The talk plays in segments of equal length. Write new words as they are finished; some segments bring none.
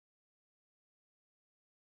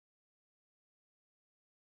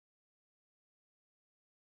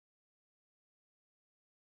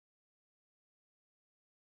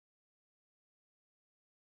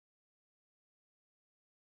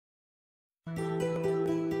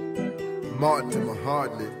Mortimer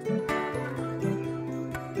Hardly.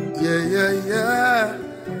 Yeah, yeah, yeah.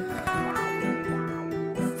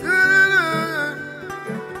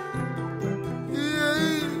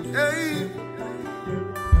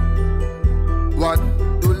 What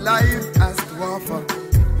do life has to offer?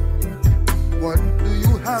 What do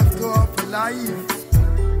you have to offer life?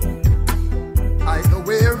 I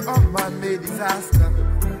aware of man-made disaster,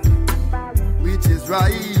 which is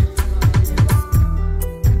right.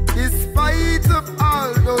 Despite of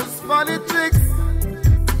all those funny tricks,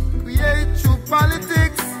 create true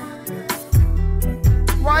politics.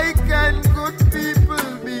 Why can't good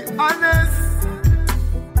people be honest?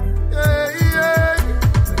 Yeah, yeah.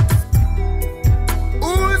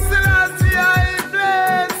 Who's the last I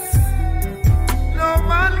bless? No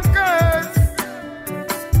man curse.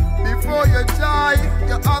 Before you try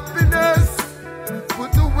your happiness,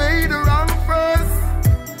 put away the wrong first.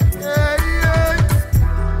 Yeah, yeah.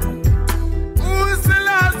 Who's the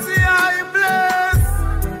last I bless?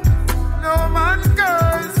 No man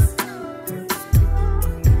curse.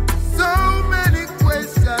 So many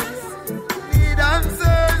questions need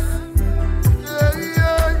answers. Yeah,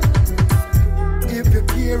 yeah. If you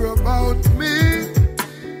care about me,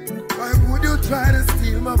 why would you try to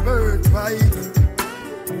steal my birthright?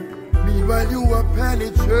 Meanwhile you will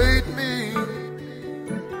penetrate me.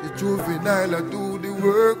 The juvenile will do the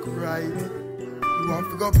work right. You have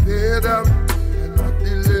to go pay them and not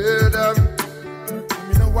delay them. I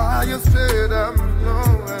know why you say them, no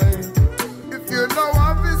way. If you know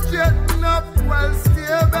I've been straighten up, well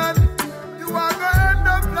stay then. You are gonna end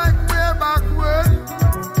up like way back when.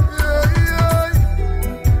 Yeah, yeah.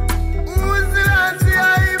 Who's the last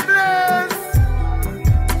I bless?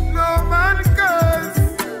 No man curse.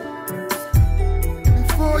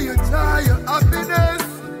 Before you try your happiness,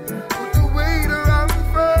 put away the wrong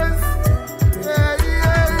first. Yeah,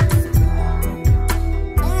 yeah.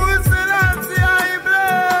 Who's the last I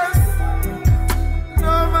bless?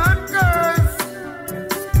 No man curse.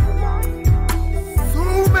 So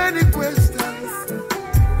many questions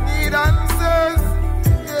need answers.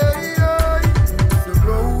 Yeah, yeah. The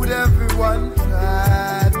road everyone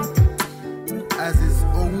tried has its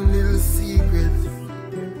own little secret.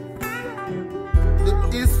 The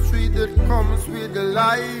history that comes with the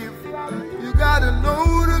life, you gotta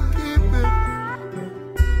know to keep it.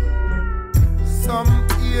 Some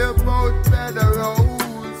hear about better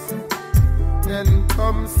rose, then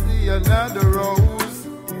come see another rose.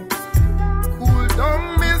 Cool down,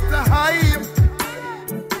 Mr. Hype.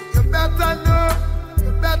 You better know,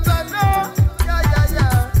 you better know. Yeah, yeah,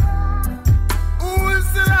 yeah. Who's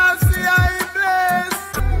the last I bless?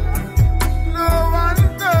 No one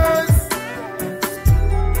does.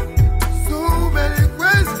 So many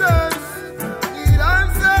questions need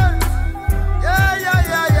answers. Yeah, yeah,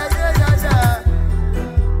 yeah, yeah, yeah, yeah, yeah.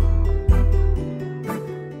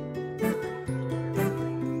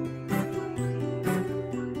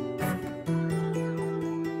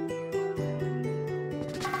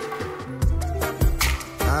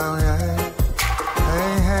 Oh yeah,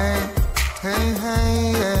 hey hey, hey hey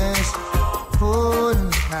yes, oh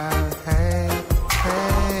hey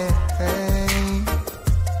hey hey.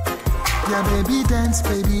 Yeah, baby dance,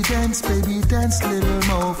 little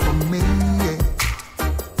more for me. Yeah.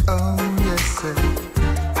 Oh yes,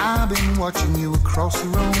 I've been watching you across the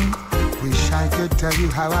room. Wish I could tell you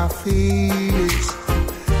how I feel.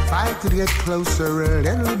 If I could get closer, a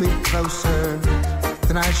little bit closer,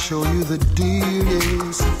 then I show you the deal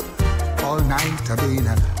is. All night I've been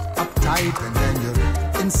uptight and then you're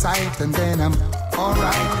inside and then I'm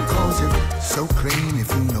alright because you're so clean. If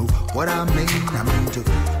you know what I mean to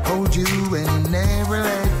hold you and never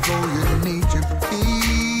let go. You need to be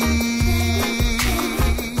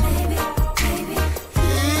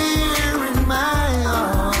here in my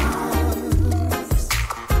arms.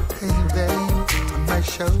 Hey babe, on my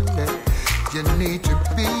shoulder. You need to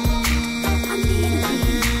be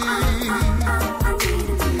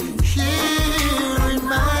here in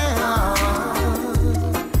my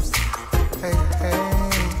arms. Hey, hey,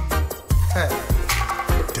 hey.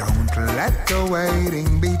 Don't let the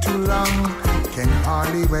waiting be too long. Can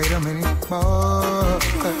hardly wait a minute more.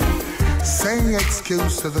 Say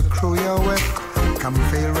excuse to the crew you're with. Come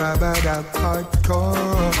feel rubbered up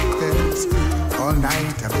hardcore. Yes. All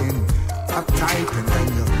night I've been uptight and then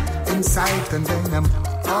you're inside and then I'm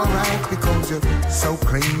alright because you're so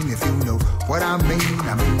clean. If you know what I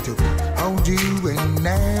mean to hold you and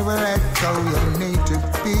never let go. You need to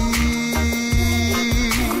be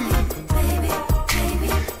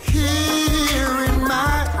here in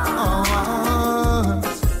my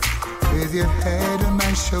arms with your head on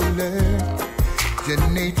my shoulder. You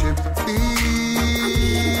need to be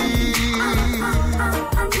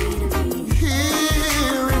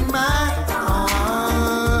here in my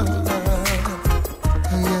arms.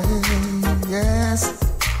 Yes,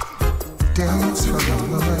 dance for the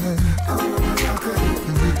Lord.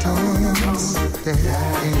 We dance there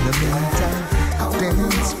in the meantime.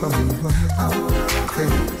 Dance for me,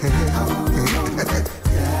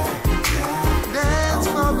 dance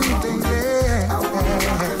for me, baby.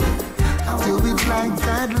 Do it like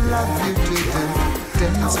I'd love you to do.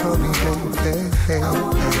 Dance for me, baby.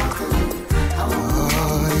 Oh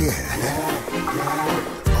yeah.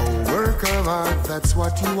 A work of art, that's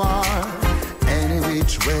what you are. Any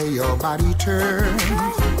which way your body turns.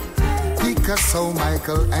 Picasso,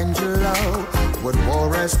 Michelangelo would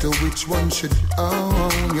war as to which one should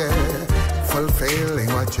own, yeah.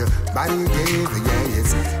 Fulfilling what your body gave, yeah.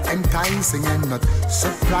 It's enticing and not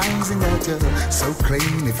surprising that you're so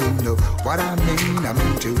clean. If you know what I mean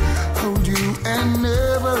to hold you and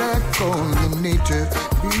never let go. You need to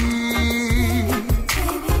be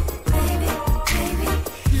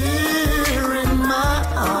here in my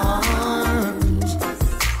arms,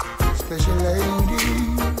 special lady.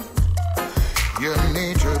 You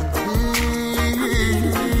need to be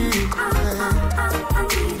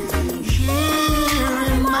here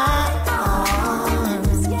in my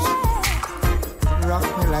arms. Rock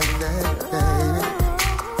me like that, baby.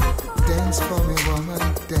 Dance for me, woman,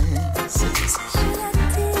 dance.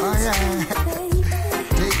 Oh yeah.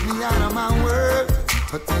 Take me out of my world,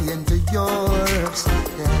 put me into yours.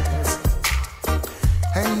 Yes.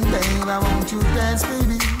 Hey, babe, I want you to dance,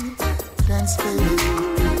 baby. Dance, baby.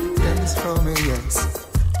 Dance for me, yes.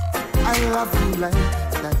 I love you like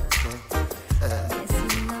that.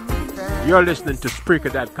 You're listening to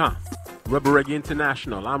Spreaker.com. Rebel Reggae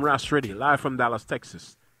International. I'm Ras Reddy, live from Dallas,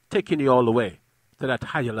 Texas. Taking you all the way to that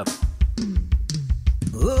higher level.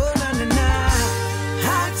 Oh, na na na.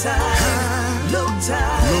 High tide, low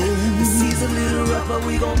tide. The sea's a little rough, but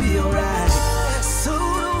we gon' be alright. So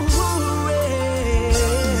don't worry.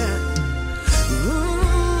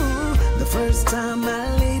 Ooh, the first time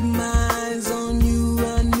I laid my eyes on you,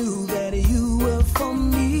 I knew that you were for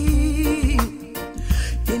me.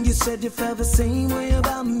 And you said you felt the same way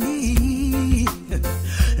about me.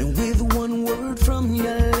 And with one word from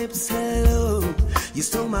your lips, hello, you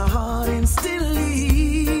stole my heart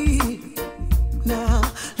instantly. Now,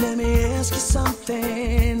 let me ask you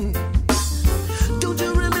something. Don't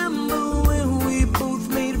you remember when we both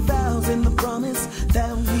made vows and the promise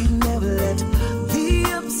that we'd never let the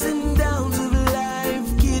ups and downs of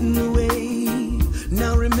life get in the way?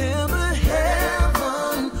 Now remember,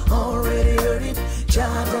 heaven already heard it.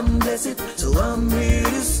 Jah done bless it, so I'm here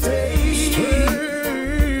to stay.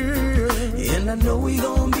 And I know we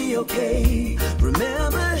gon' be okay.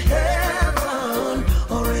 Remember, heaven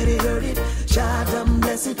already heard it. Jah done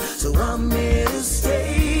bless it, so I'm here to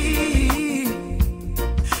stay.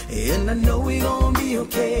 And I know we gon' be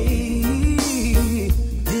okay.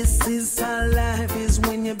 This is how life is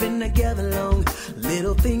when you've been together long.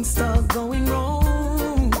 Little things start going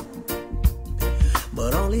wrong,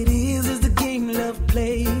 but all it is the game love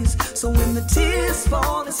plays. So when the tears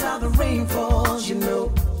fall, it's how the rain falls, you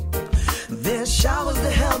know. There's showers to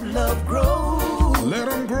help love grow. Let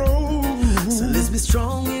them grow. So let's be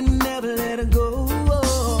strong and never let it go.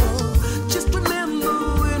 Just remember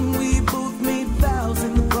when we both made vows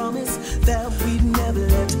and the promise that we'd never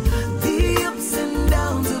let the ups and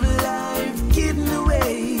downs of life get in the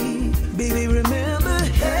way. Baby, remember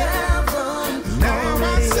heaven. Now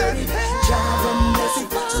I said, Jah done bless it,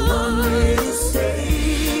 so I'm here to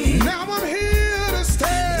stay. now I'm here to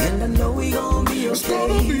stay. And I know we gon' be okay. It's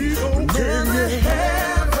gonna be okay. Remember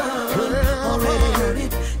heaven already heard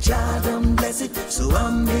it. Jah done bless it, so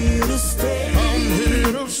I'm here to stay. I'm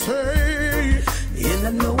here to stay. And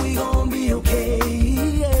I know we gon' be okay.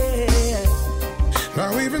 Yeah.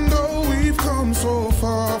 Now even though we've come so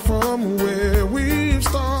far from where we've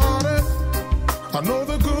started, I know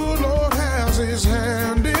the good Lord has his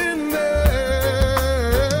hand in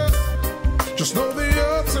there. Just know the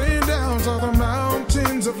ups and downs are the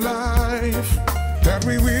mountains of life that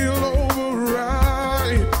we will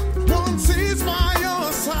override once he's by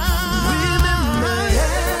your side. Remember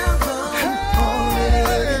heaven already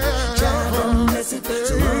heard it. Jah done bless it,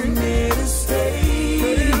 so I'm here to stay.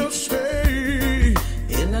 Ready to stay.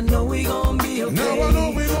 And I know we gon' be okay. Now I know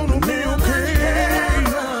we gonna be okay.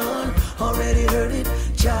 Heaven already heard it.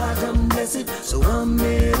 Jah done bless it, so I'm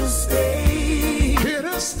here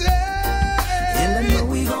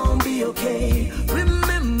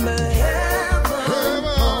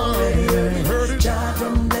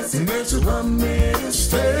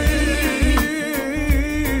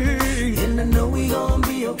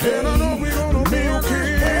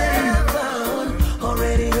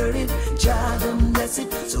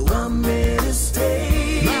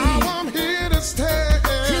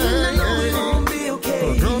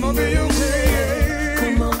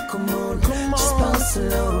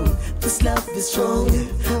is strong.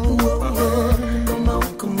 Whoa, whoa. Come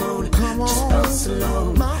on, come on. Just bounce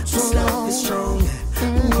along. This love is strong.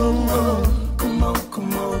 Whoa, whoa. Come on,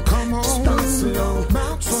 come on. Just bounce along.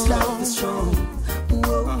 This love is strong.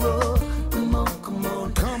 Whoa, whoa. Come on, come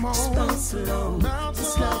on. Just bounce along.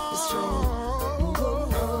 This love is strong.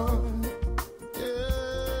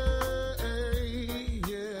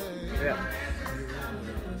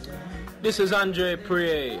 This is Andre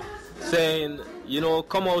Prey saying, you know,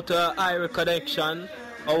 come out to Ira Connection,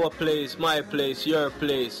 our place, my place, your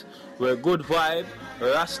place. We're good vibe,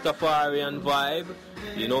 Rastafarian vibe,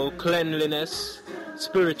 you know, cleanliness,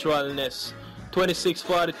 spiritualness.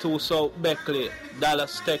 2642 South Beckley,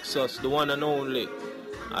 Dallas, Texas, the one and only.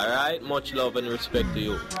 Alright, much love and respect to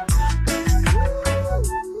you.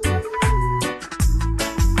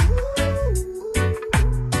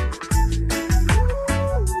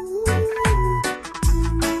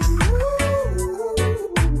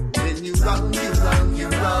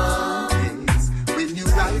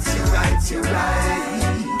 You're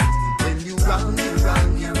right. When you wrong, you're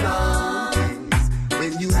wrong, you're wrong.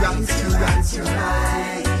 When you right, you're right, you're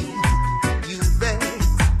right. You vex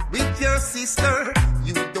with your sister,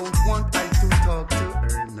 you don't want I to talk to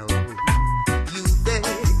her, no. You vex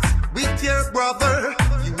with your brother,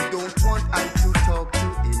 you don't want I to talk to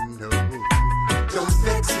him, no. Don't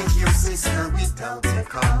vex with your sister without a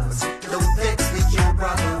cause. Don't vex with your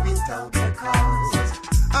brother without a cause.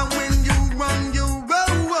 And when you wrong, you wrong.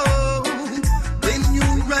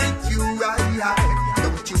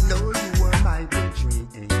 Don't you know you were my brethren?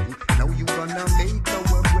 Now you gonna make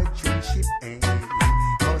our brethren end.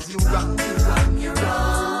 Cause you wrong, you wrong, you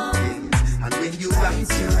wrong. And when you right,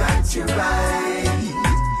 you right, you right.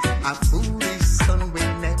 A foolish son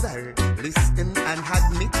will never listen and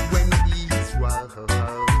admit when he's wrong.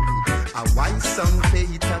 A wise son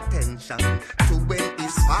paid attention to when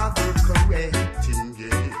his father correcting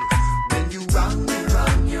him. When you wrong, you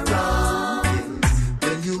wrong, you wrong.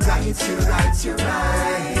 You right, you right, you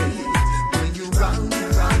right. When you wrong, you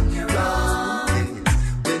wrong, you wrong.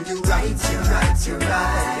 When you right, you right, you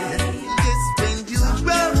right. Yes, when you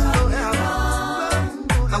wrong,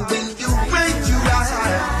 and when you right, you right.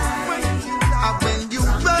 And when you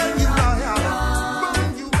wrong, you right.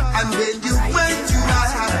 And when you right, you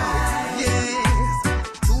right. Yes,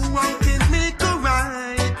 two wrong can make a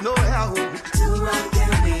right. No how. Two wrong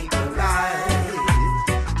can make a right.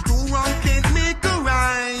 Two wrong can make a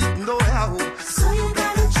right. No how. So you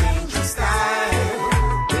gotta change your style.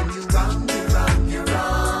 When you wrong, you wrong, you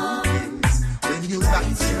wrong. When you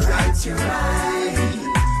right, you right, you right.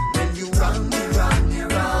 When you wrong, you wrong, you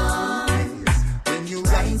wrong. When you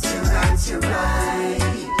right, you right, you right.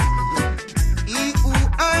 He who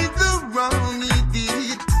hide the wrong he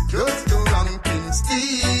did, just the wrong thing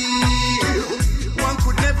still. One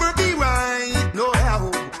could never be right, no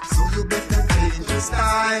how. So you better change your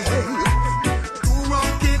style.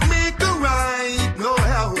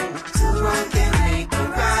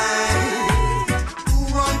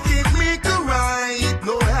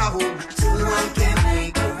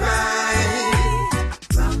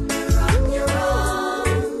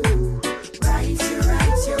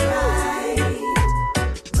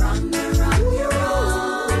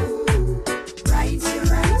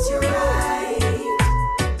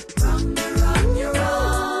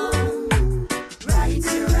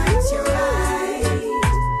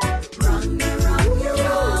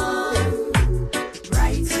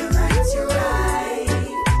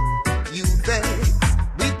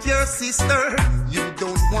 Sister, you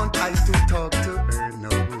don't want I to talk to her, no.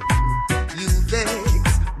 You vex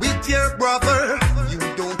with your brother, you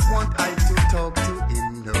don't want I to talk to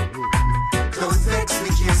him, no. Don't vex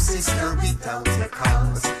with your sister without a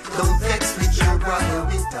cause. Don't vex with your brother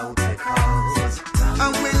without a cause.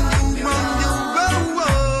 And when you wrong, you wrong.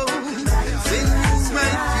 When you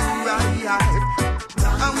right, you right.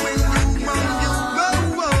 And when you wrong, you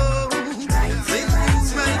wrong. When you right,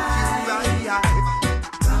 you right.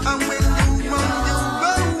 And when you wrong, you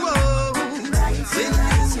wrong. When you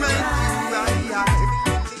right, you right.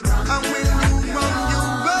 And when you wrong, you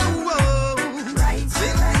wrong. When you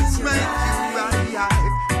right, you right.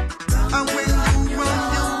 And when you wrong,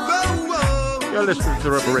 you wrong. You're listening to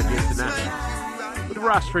Rebel Radio International with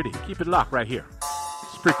Ross Reddy. Keep it locked right here.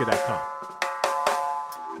 Spreaker.com.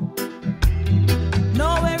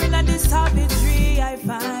 Nowhere in this savagery I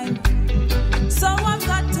find. So I've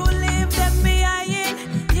got to leave them behind.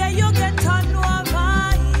 Yeah, you get turned over.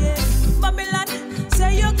 Yeah. Babylon,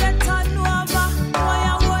 say you get turned over.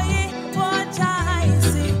 Watch I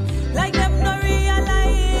see. Like them no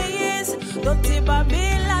realize. Dirty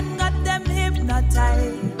Babylon got them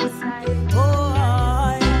hypnotized.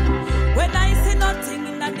 Oh, when I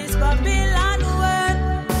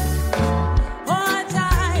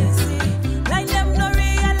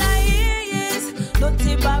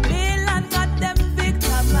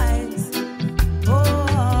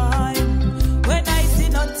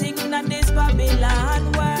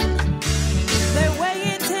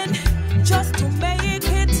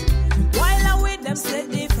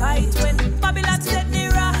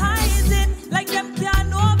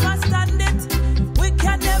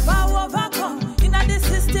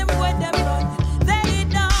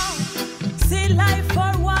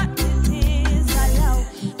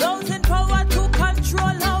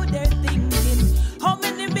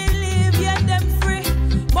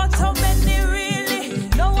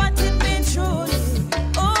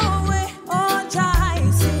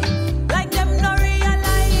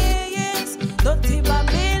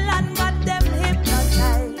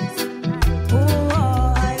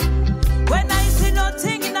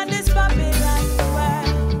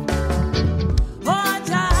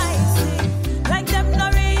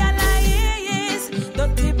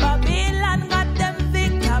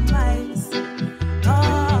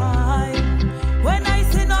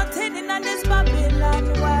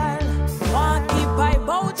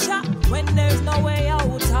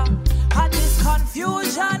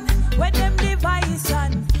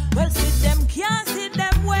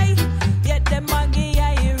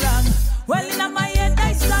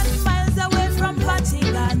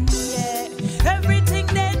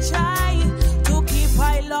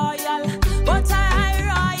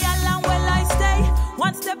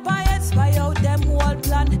spy out them whole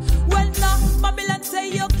plan. Well, now, Babylon say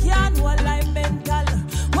you can't, well, I'm mental.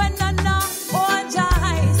 When I know, oh, Jah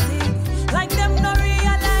I see, like them no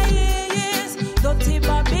realize. Dirty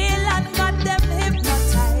Babylon got them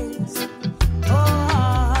hypnotized.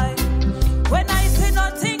 Oh, when I see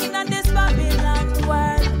nothing in this Babylon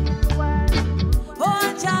world,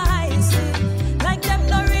 oh, Jah I see, like them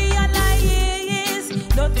no realize.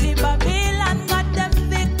 Dirty Babylon got them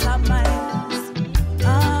victimized.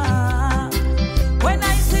 When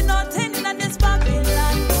I see nothing in this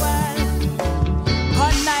Babylon world,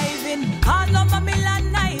 conniving, all of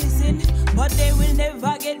Babylonizing, but they will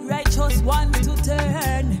never get righteous ones to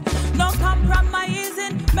turn. No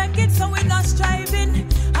compromising, make it so we not striving,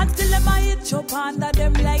 and still them I hit up under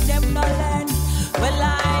them like them no learn. Well,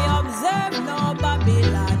 I observe no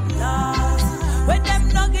Babylon laws. When them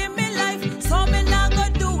no give me life, so me not go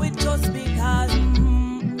do it just because.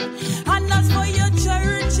 And as for your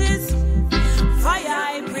churches, fire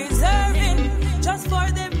I preserving, just for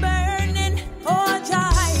the burning. Oh,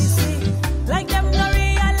 Jah I see, like them no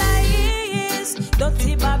realize.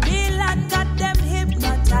 Dirty Babylon got them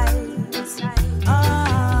hypnotized.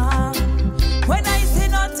 When I see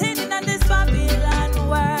nothing in this Babylon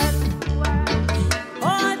world,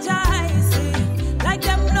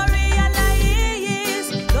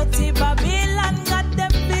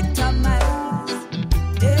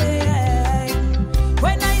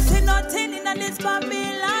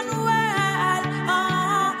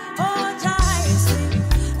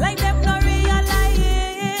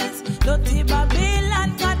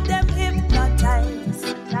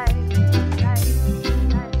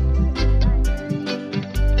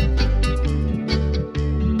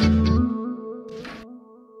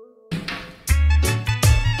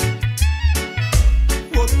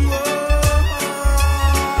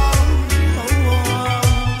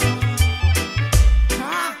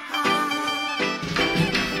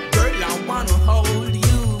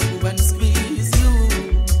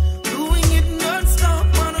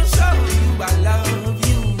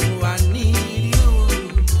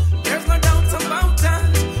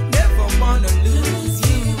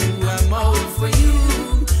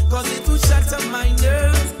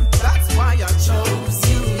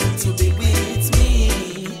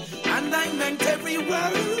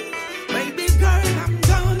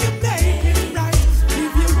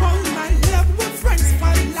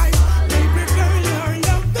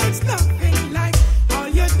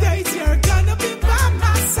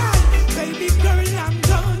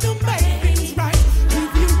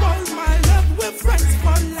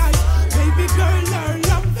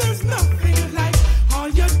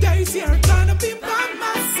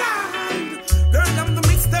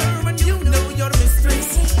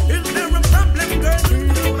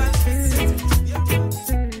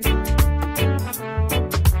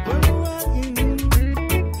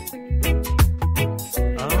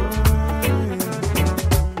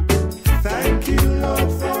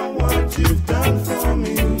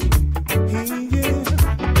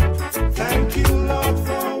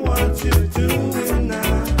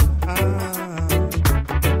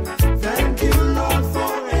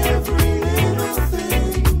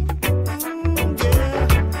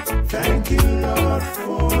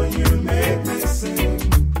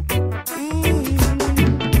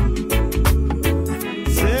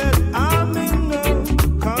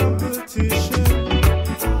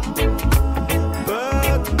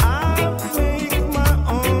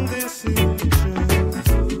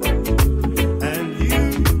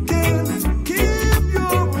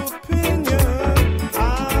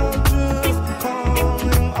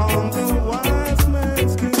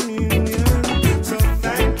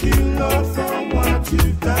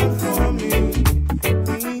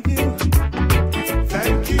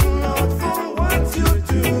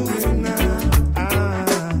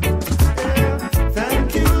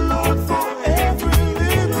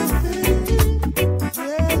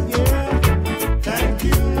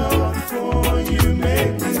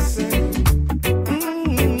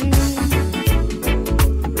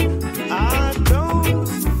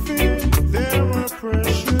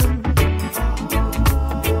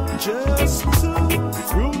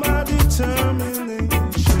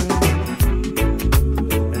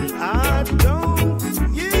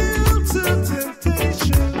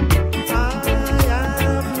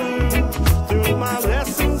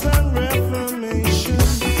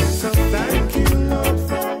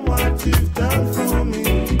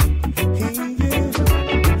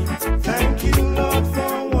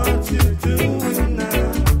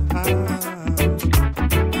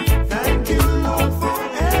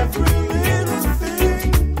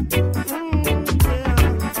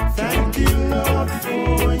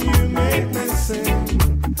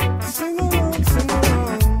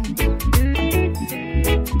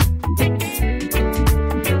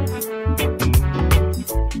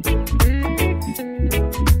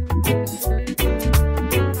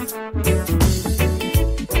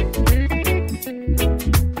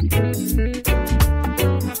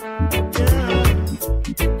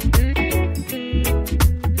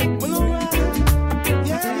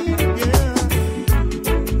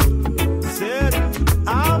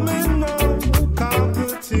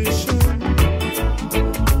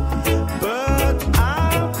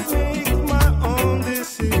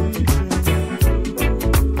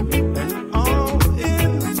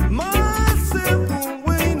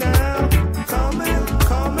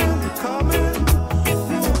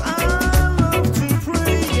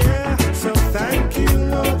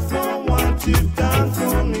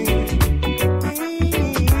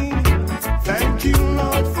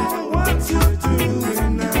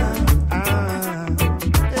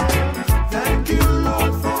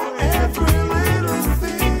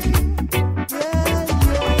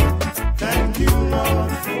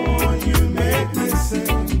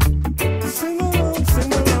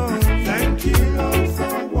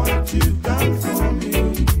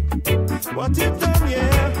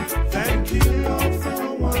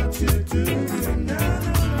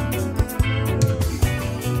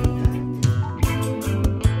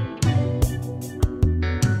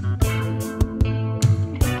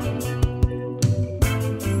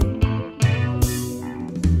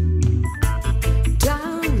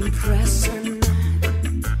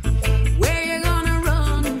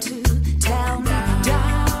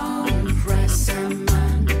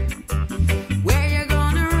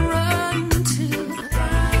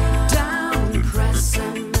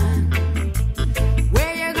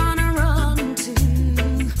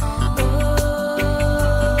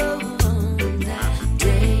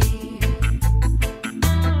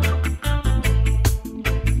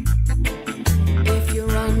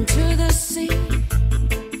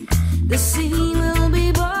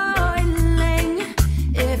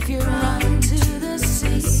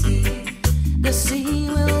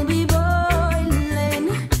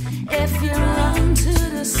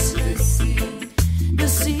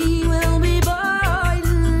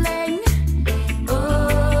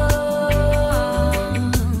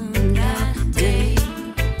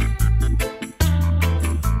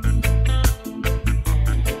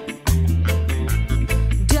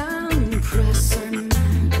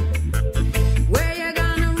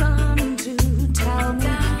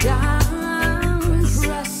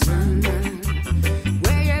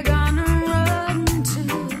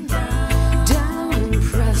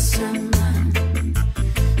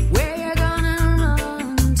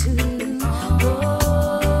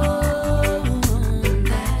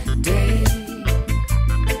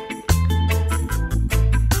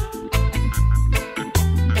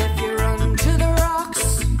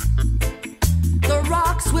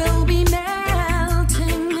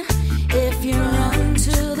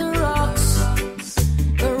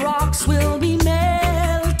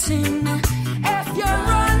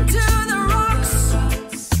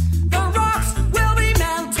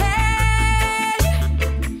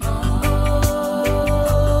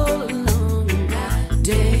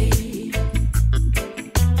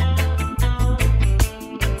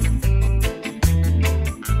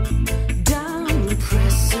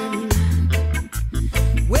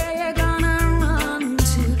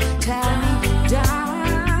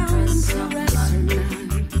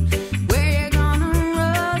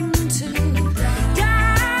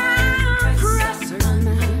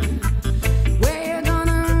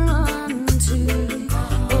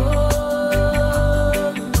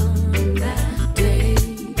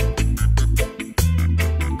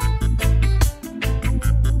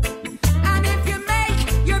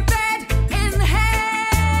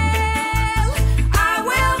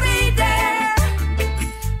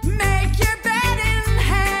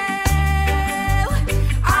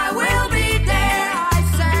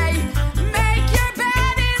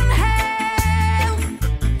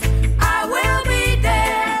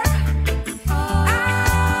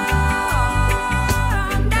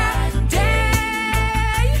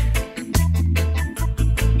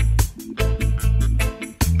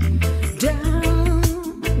 Down,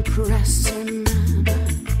 pressing man.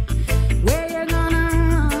 Where you gonna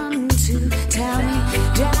run to? Tell me.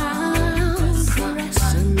 Down,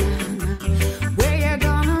 pressing man. Where you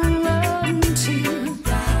gonna run to?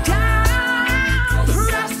 Down,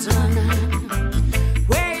 pressing man.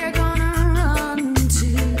 Where you gonna run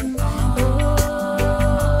to? Oh,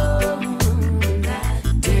 that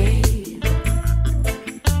day.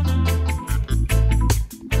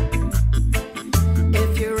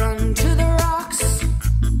 If you run to the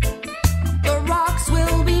rocks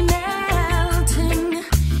will be melting.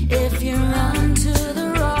 If you run to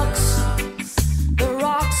the rocks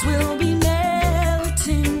will be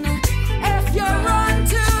melting. If you run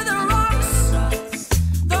to the rocks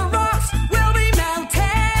will be melting.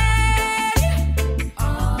 Oh,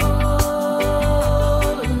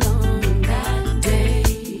 along that day.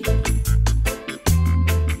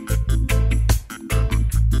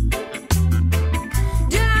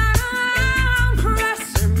 Down,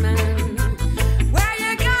 presser man. Where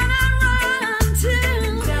you gonna run to?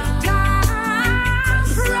 Down,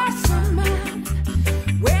 presser man.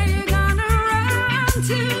 Where you gonna run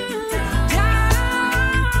to?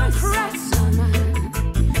 Down, presser man.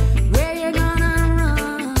 Where you gonna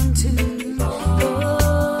run to? Oh,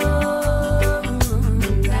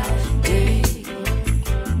 that day.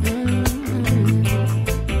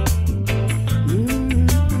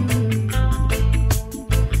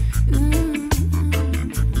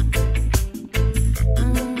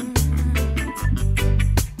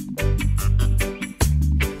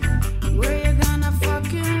 Where you gonna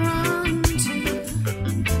fucking run to?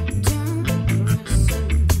 Down, presser.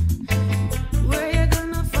 Where you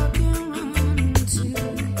gonna fucking run to?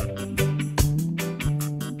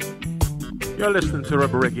 You're listening to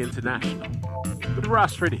Rubber Reggae International. With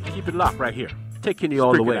Ross Ready. Keep it locked right here. Taking you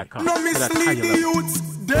all the way. No to that mislead higher the level. youths,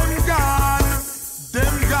 them gone.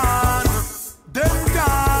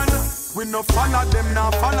 We no follow them,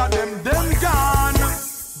 now follow them, them gone.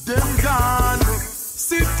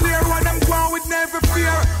 See clear what them go with never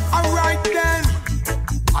fear. Alright then.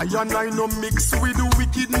 I and I no mix with the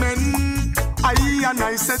wicked men. I and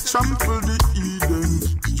I say trample the Eden.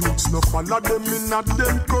 Youths no follow them in a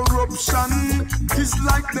them corruption. It's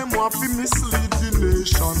like them want to mislead the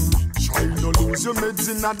nation. Try no lose your meds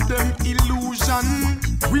in a them illusion.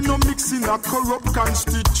 We no mix in a corrupt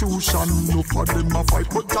constitution. No for them a fight,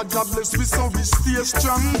 but Jah bless we so we stay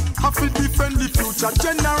strong. Have to defend the future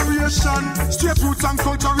generation. Straight roots and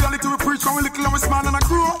culture, reality we preach when we little and we small and I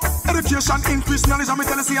grow. Education, increase knowledge, and me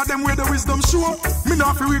tell you see them where the wisdom show. Me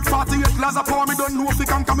not fi read 48 laws of power, me don't know if they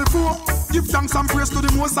can come before. Give thanks and praise to the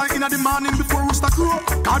Most High in the morning before rooster crow.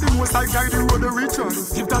 God the Most High guide the road the rich one.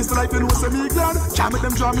 Give thanks to life, you know say me glad. Can't make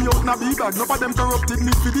them draw me out in a big bag. None of them corrupted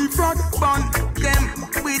me for the frog. Burn them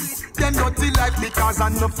with them dirty life because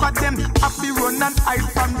enough of them happy run and hide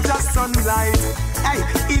from just sunlight. Hey,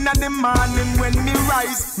 in the morning when me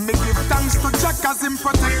rise, me give thanks to Jah 'cause him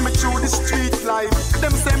protect me through the street life.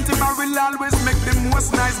 Them same thing barrel always make them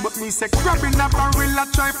most nice, but me say grabbing a barrel I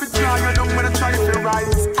try to dry you down when I try to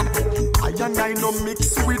rise. I and I no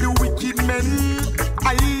mix with the wicked men.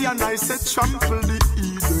 I and I say trample the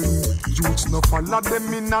Eden. Youths no follow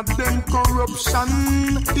them in a them corruption.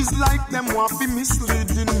 It's like them want to mislead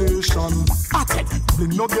the nation. We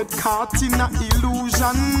no get caught in a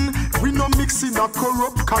illusion. We no mix in a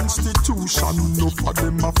corrupt constitution. No for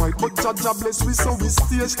them a fight, but Jah bless we so we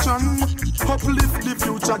stay strong. Uplift the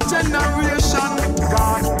future generation.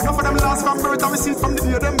 God, none of them last from birth and we see it from the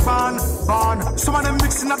day them born. Some of them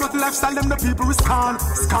mix in a dirty lifestyle, them the people we scan.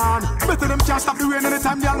 Better them can't stop the rain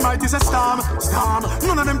anytime the Almighty say storm.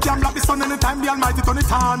 None of them can block the sun anytime the Almighty turn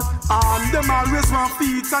it on. And them always want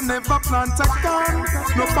feet and never plant a corn.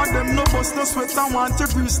 No for them no bust no sweat and want to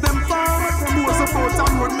grease them farm. Who support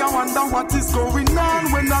and road me I wonder what is going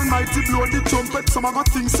on. When Almighty blow the trumpet, some of the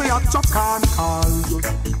things say I chuck on.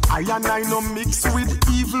 I and I no mix with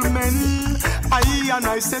evil men. I and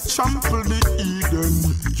I say trample the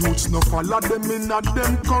Eden. Youths no follow them in a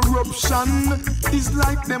them corruption. It's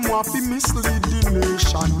like them want to mislead the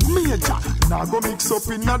nation. Major, now go mix up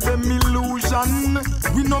in a them illusion.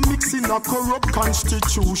 We no mix in a corrupt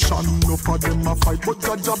constitution. No for them a fight, but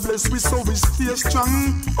Jah bless we so we stay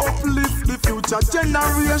strong. Uplift the future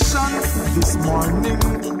generation. This morning,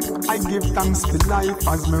 I give thanks to life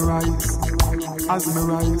as me rise. As me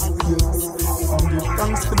rise, yes. I give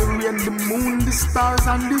thanks for the rain, the moon, the stars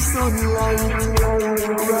and the sunlight.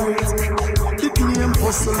 Right. It name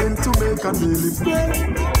hustling to make a daily bread.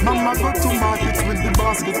 Mama go to market with the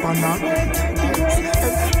basket on her head.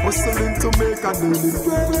 Hustling to make a daily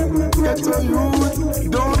bread. Get a youth,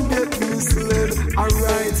 don't get misled.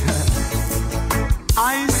 Alright.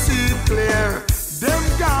 I see it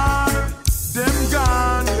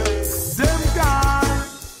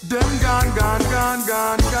gone, gone,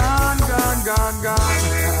 gone, gone, gone, gone, gone.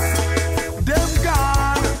 Them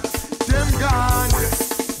gone, them gone,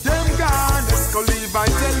 them gone. Let's go leave, I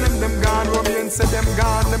tell them gone. Romeo say them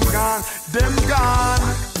gone, them gone, them gone.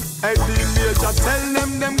 Eddie Major tell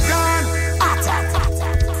them gone.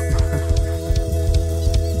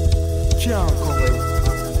 Can't cover.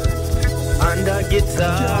 Under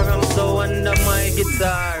guitar, I'm so under my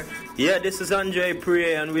guitar. Yeah, this is Andre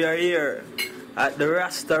Prey, and we are here at the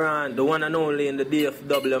restaurant, the one and only in the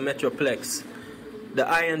DFW Metroplex. The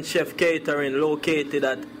Iron Chef Catering, located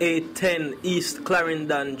at 810 East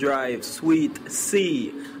Clarendon Drive, Suite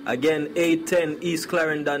C. Again, 810 East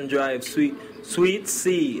Clarendon Drive, Suite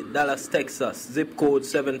C, Dallas, Texas. Zip code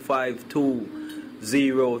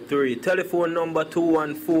 75203. Telephone number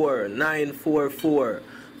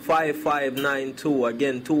 214-944-5592.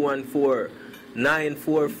 Again,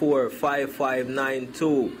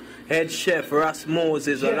 214-944-5592. Head chef Ross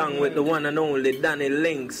Moses, along with the one and only Danny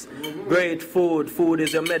Links. Great food. Food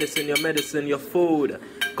is your medicine, your food.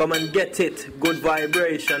 Come and get it. Good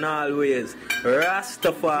vibration always.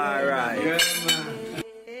 Rastafari. Yeah,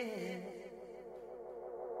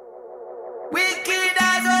 wicked,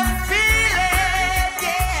 I go feel it,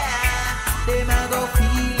 yeah. Them I go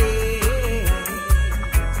feel it.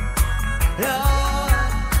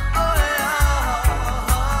 Lord,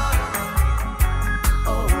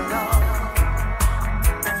 oh Lord.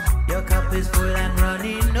 Your cup is full and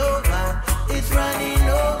running over. It's running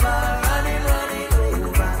over, running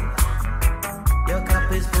over. Your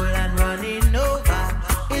cup is full and running over.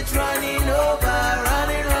 It's running over,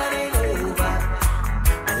 running over.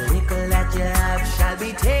 You have shall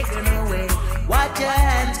be taken away. What your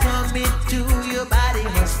hands commit to, your body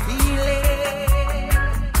must feel it.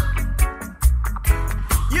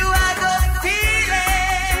 You are gonna feel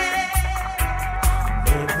it.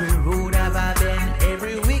 Every road have I been,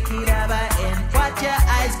 every wicked have I end. What your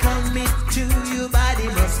eyes commit to, your body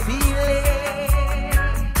must feel it.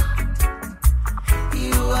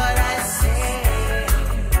 You what I say.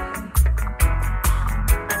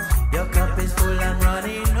 Your cup is full and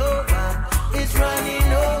running over. It's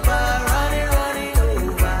running over, running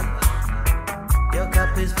over. Your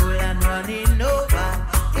cup is full and running over.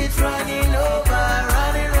 It's running over,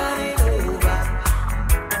 running over.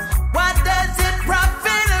 What does it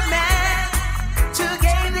profit a man to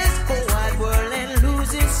gain this whole wide world and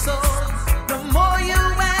lose his soul? The more you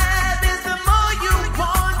have is the more you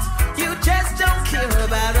want. You just don't care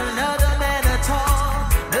about another man at all.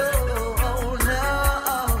 No, no,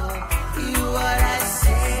 you what I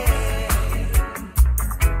say.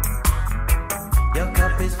 Your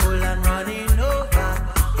cup is full and running over.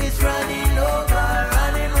 It's running over,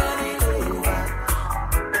 running over.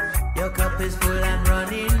 Your cup is full and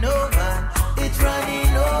running over. It's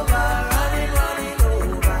running over, running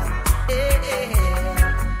over.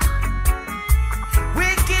 Yeah.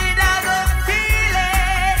 Wicked, I go feel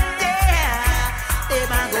it, yeah.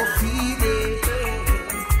 Them I go feel it.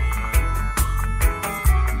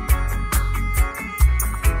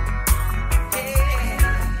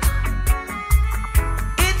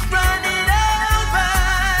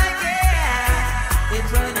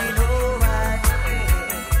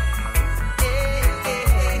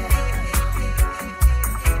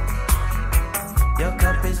 Your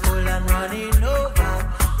cup is full and running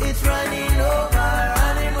over. It's running over,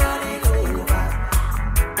 running over.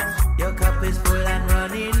 Your cup is full and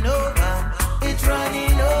running over. It's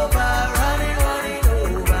running over, running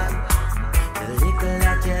over. The little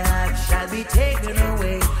that you have shall be taken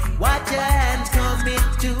away. What your hands commit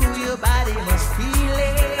to, your body must feel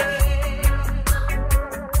it.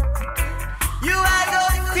 You are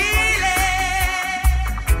gonna feel it.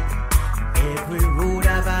 Every road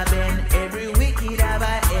have I been, every wicked have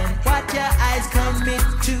I end. What your eyes commit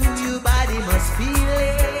to, your body must feel it.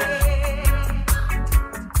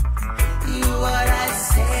 You what I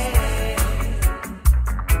say.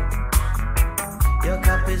 Your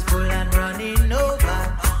cup is full and running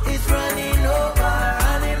over. It's running over,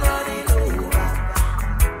 running over.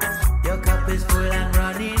 Your cup is full and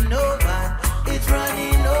running over. It's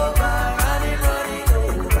running over, running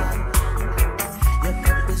over. Your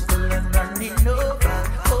cup is full and running over,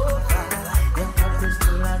 over. Your cup is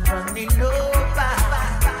full and running over.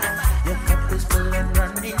 Your cup is full and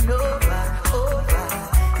running over, over.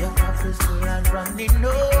 Your cup is full and running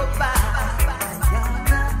over.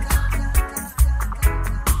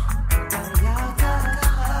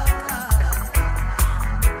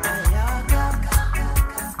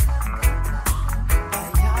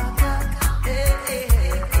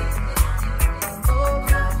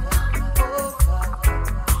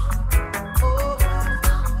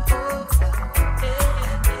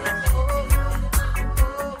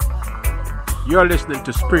 You're listening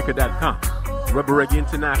to Spreaker.com, Rebel Reggae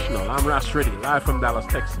International. I'm Ras Reddy, live from Dallas,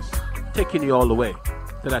 Texas, taking you all the way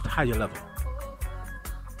to that higher level.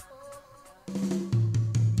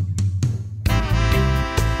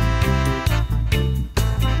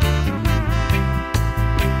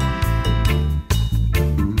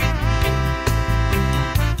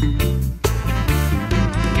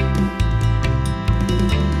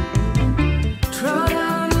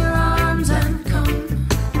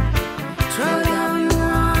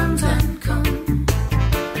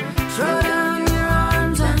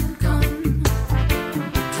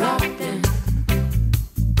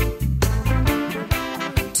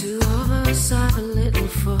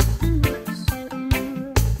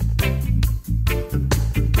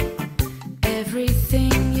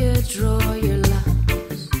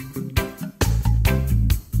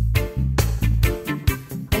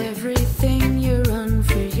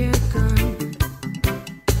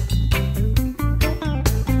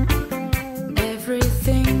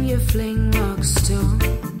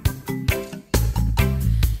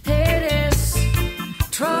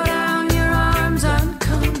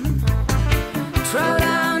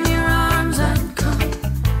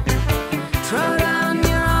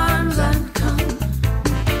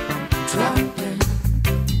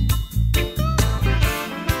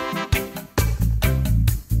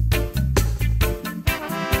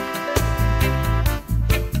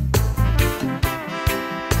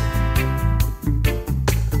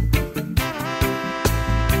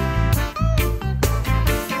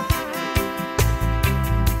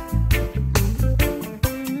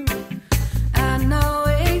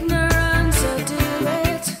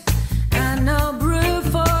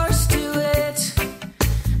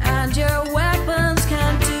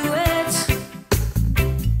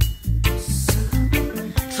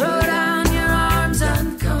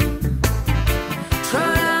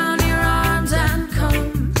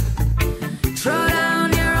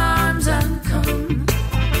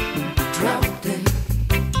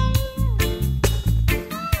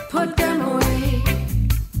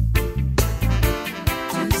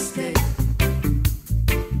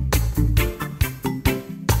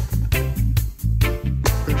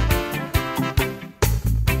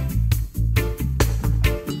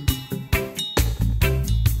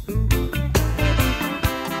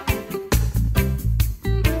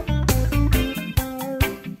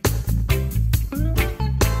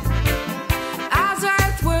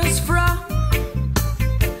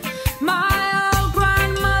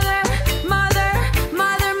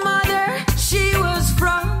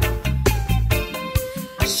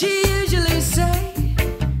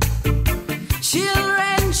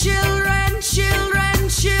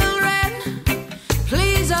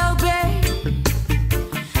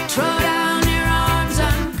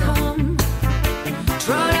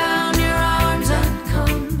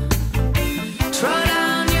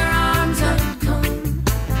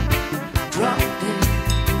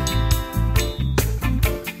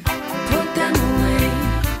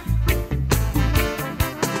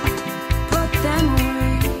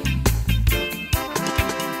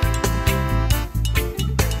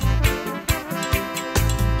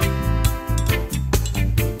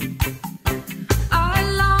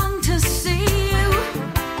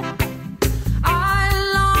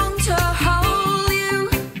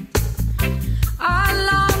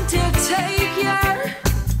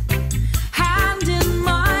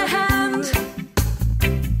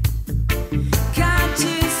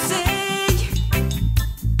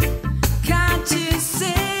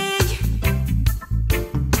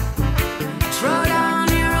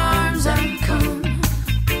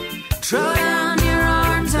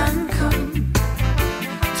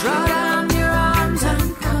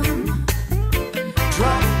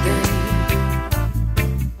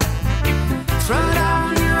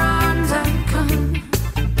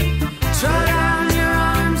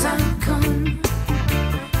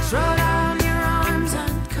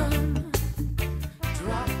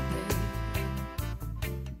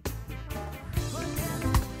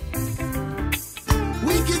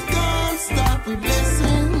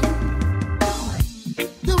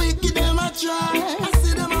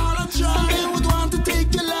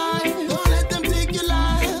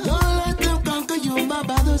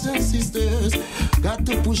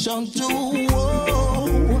 Push on to,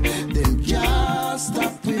 them can't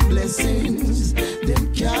stop with blessings,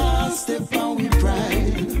 them can't step on with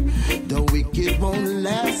pride. The wicked won't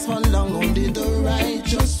last for long, only the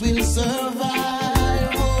righteous will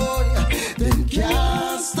survive. Oh, them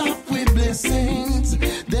can't stop with blessings,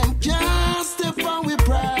 them can't step on with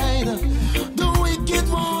pride. The wicked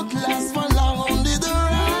won't last for long, only the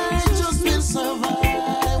righteous will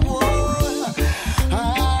survive. Oh,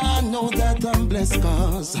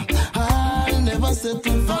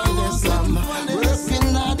 this. I'm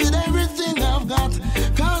working hard with everything I've got,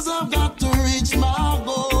 cause I've got to reach my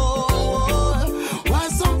goal. Why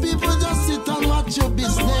some people just sit and watch your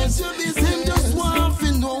business? Them just want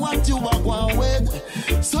to know what you are going with,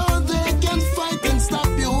 so they can fight and stop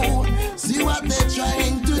you. See what they're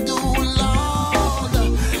trying to do, Lord.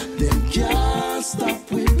 Them can't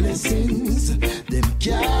stop with blessings. Them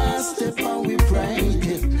can't step on with pride.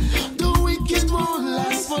 The wicked won't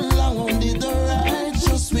last for long, only the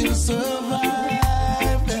righteous will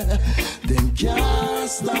survive. Them can't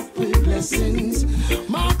stop with blessings.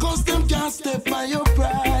 Marcus, them can't step on your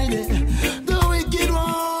pride. The wicked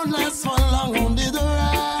won't last for long, only the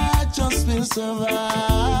righteous will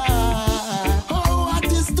survive. Oh, what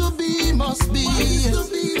is to be must be.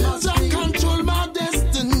 Jah control my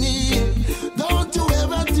destiny. Don't you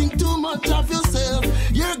ever think too much of yourself.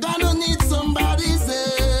 You're gonna need somebody's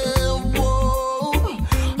help. Whoa.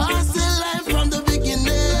 I say life from the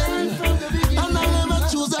beginning, and I never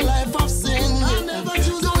choose a life of sin.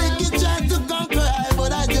 The wicked try to conquer I,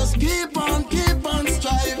 but I just keep on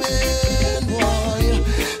striving. Boy,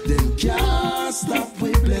 them can't stop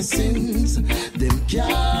with blessings. Them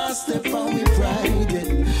can't step on with pride.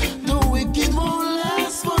 The wicked won't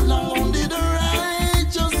last for long, only the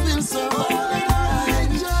righteous will survive.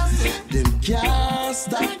 Them can't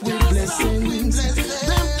stop with blessings.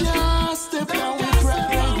 Them can't step on with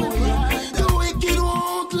pride. The wicked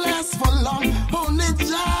won't last for long, only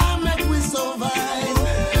Jah make we survive.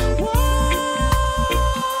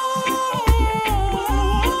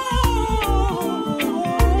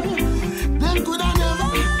 They coulda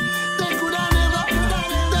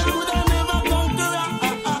never conquer.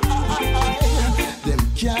 Them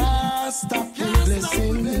can't stop with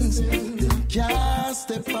blessings. Them can't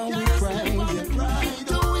step on with pride.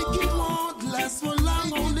 The wicked won't last for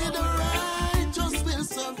long, only the righteous will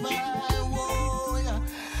survive. Oh, yeah.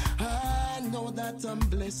 I know that I'm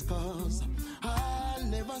blessed, cause I'll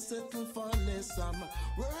never settle for less. I'm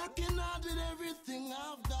working hard with everything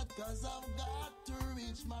I've got, cause I've got to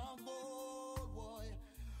reach my goal. Boy,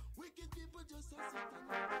 wicked people just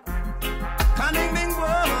Cunning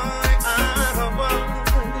boy,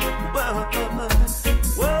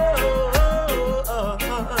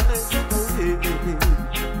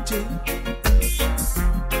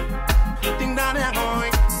 ding down there, boy.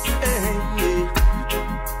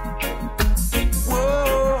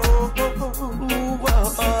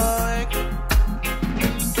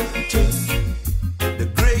 The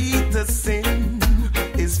greatest sin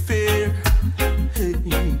is fear.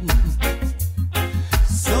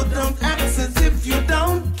 So don't act as if you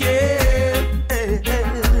don't care.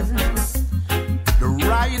 The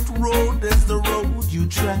right road is the road you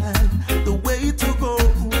tread, the way to go.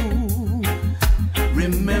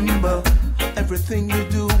 Remember, everything you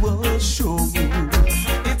do will show you.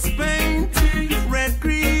 It's painted red,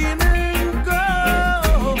 green, and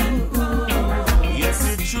gold. It's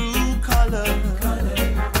your true color.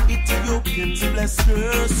 Ethiopians bless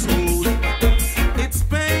your soul. It's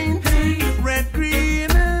painted red,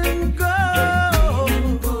 green, and gold.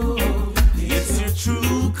 It's your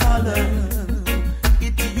true color.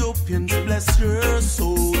 Ethiopians bless your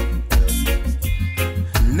soul.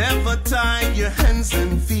 Never tie your hands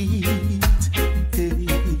and feet. Hey.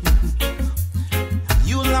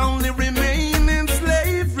 You'll only remain in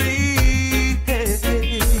slavery.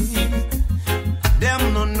 Hey.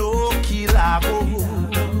 Them no know Kilago.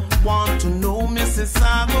 Want to know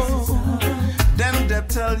Mississauga. Then they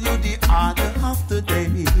tell you the order of the day.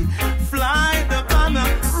 Fly the banner,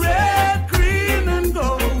 red, green, and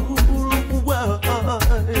gold.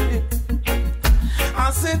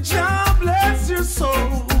 I said, Jah bless your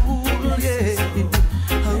soul. Yeah.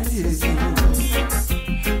 Oh, yeah.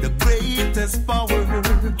 The greatest power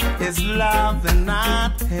is love and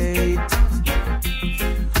not hate.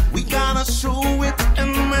 We gotta show it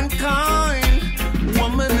in mankind,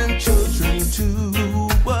 women and children too.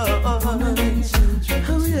 Whoa. Oh,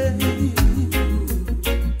 yeah.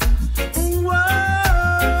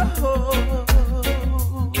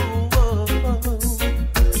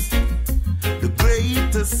 The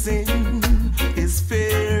greatest sin is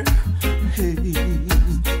fear. Hey.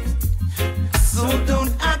 So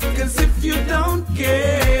don't act as if you don't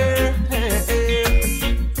care.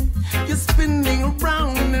 Hey. You're spinning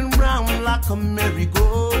round and round like a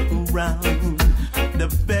merry-go-round. The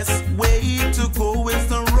best way to go is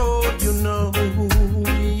the road you know.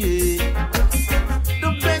 Yeah.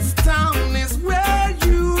 The best town is where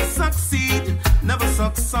you succeed. Never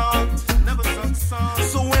suck salt, never suck salt.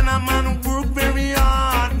 So when a man work very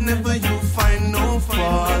hard, never you find no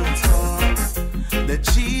fault. The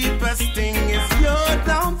cheapest thing is your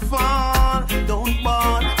downfall. Don't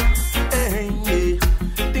bother.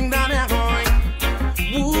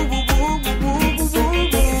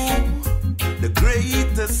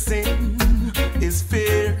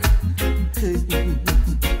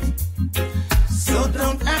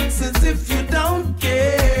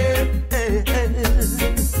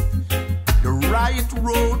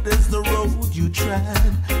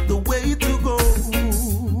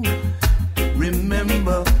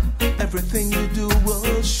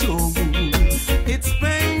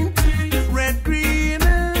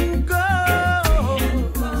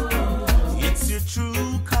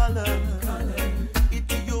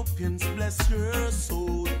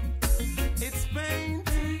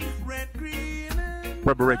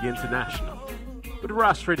 Rubber Reggae International. With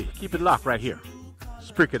Ross Ready. Keep it locked right here.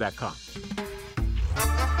 Spreaker.com.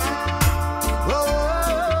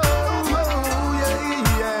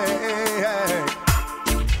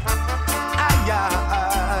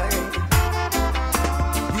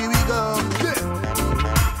 Here we go.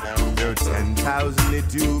 There are 10,000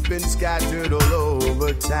 little been scattered all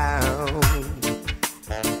over town.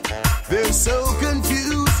 They're so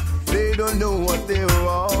confused, they don't know what they're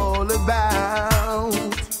all about.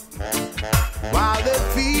 While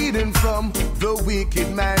they're feeding from the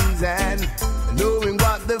wicked man's hand, knowing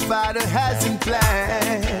what the Father has in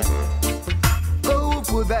plan. Oh,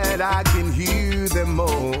 for that I can hear them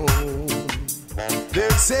all.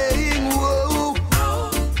 They're saying, whoa,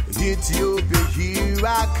 Ethiopia, here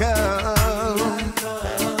I come.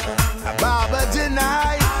 Baba,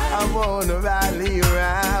 tonight I wanna rally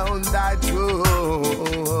around that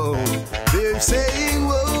throne. They're saying,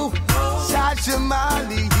 whoa,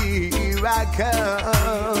 Shashamali, here I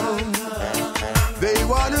come. They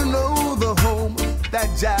wanna know the home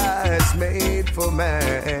that Jah has made for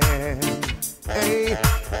man. Hey,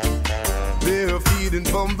 they're feeding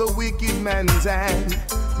from the wicked man's hand,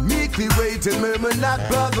 meekly wait and murmur not,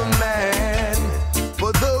 brother man.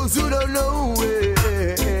 For those who don't know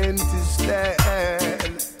when to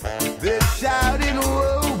stand, they're shouting,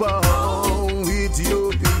 whoa, whoa,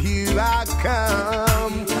 Ethiopia, here I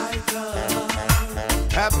come.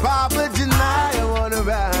 Papa Janai, I wanna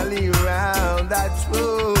rally around that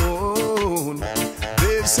throne.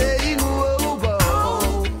 They're saying, whoa,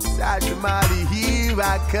 whoa, Sajamali, here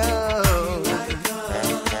I come.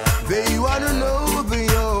 They wanna know the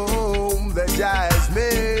home that Jah has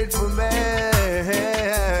made for man.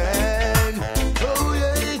 Oh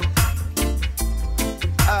yeah,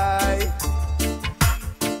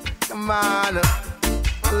 come on,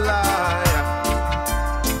 liar.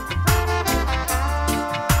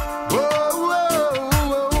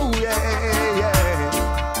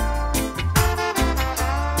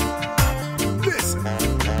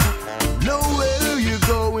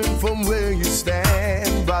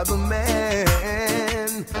 The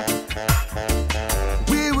man,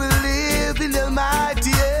 we will live in the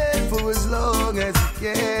mighty end for as long as we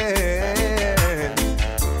can.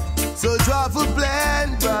 So drop a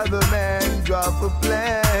plan, brother man, drop a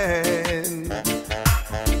plan.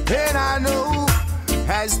 And I know,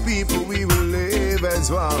 as people, we will live as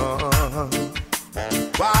one.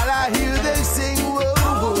 While I hear them sing,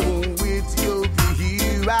 whoa, Ethiopia,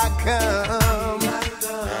 here I come.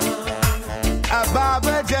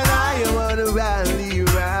 Baba Janai, I wanna rally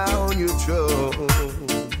around your throne.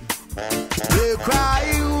 They're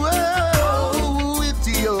crying, whoa,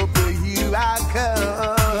 Ethiopia, here I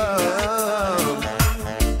come.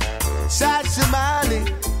 Shashamali,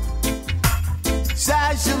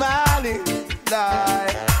 Shashamali,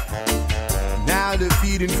 die. Now they're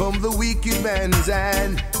feeding from the wicked man's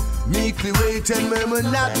hand, meekly wait and murmur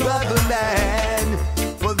not, brother man.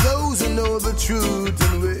 For those who know the truth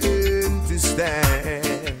and when to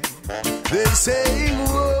stand, they're saying,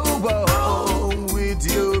 whoa, whoa,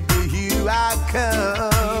 Ethiopia, here I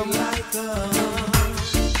come.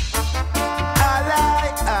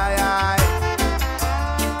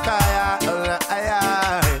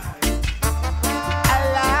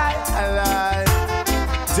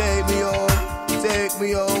 Take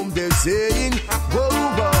me home, they're saying, whoa,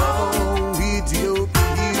 whoa,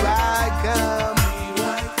 Ethiopia, here I come.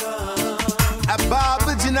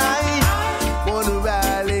 Baba tonight, wanna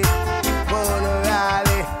rally,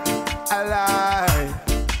 alive.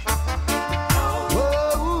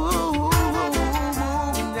 Oh,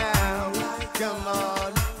 now, come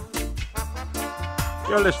on.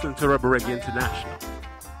 You're listening to Rubber Reggae International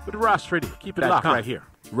with Ross Ready. Keep it locked right here.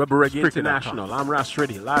 Rubber Reggae International. I'm Ross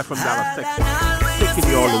Ready, live from Dallas, Texas, taking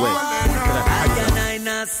you all the way.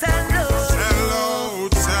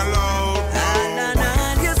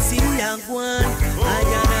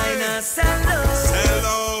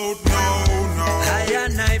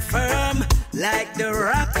 Firm like the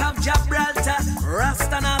rock of Gibraltar.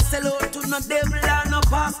 Rasta na sell out to no devil or no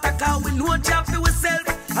pastor, cause we know Jah for ourselves.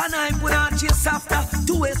 And I put on chase after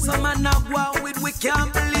to where some man now go with, we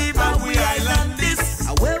can't believe how we island this.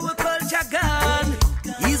 Where we call Jagan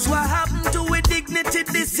is what happened to with dignity.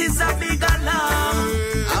 This is a big alarm.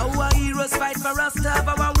 Our heroes fight for us to have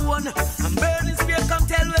our own. And burning spear come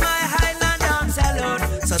tell me my highland arms alone.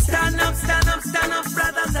 So stand up,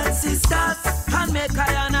 brothers and sisters, and make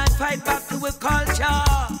iron and fight back to our culture.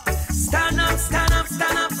 Stand up,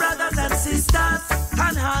 brothers and sisters,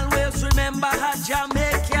 and always remember how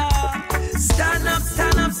Jamaica. Stand up,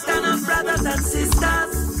 brothers and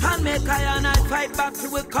sisters, and make iron and fight back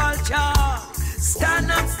to our culture.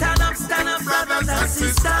 Stand up, stand up, stand up, brothers and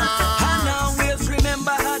sisters. And always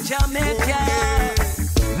remember how Jamaica.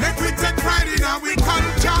 Make we take pride in our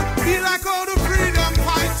culture. Be like all the freedom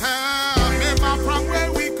fighters. Remember from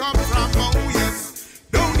where we come from, oh yes.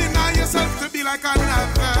 Don't deny yourself to be like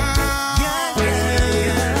another.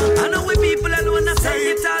 I know we people alone are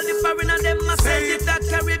saying it all the foreign and them are saying it that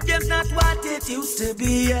Caribbean's not what it used to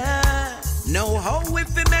be, yeah. Know how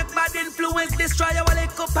if we make bad influence destroy our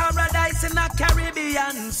little paradise in the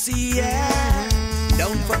Caribbean Sea, yeah.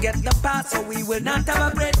 Don't forget the past, so we will not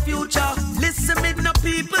have a great future. Listen, me no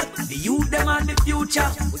people, the youth them are the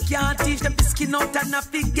future. We can't teach them to skin out and not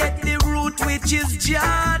forget the root, which is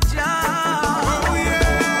Jah. Oh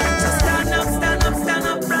yeah. So stand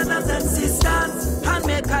up, brothers and sisters, and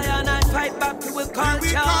make iron and fight back to our culture.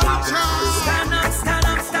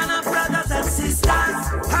 Stand up, brothers and sisters,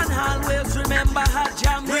 and always remember how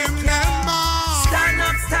Jamaica. Stand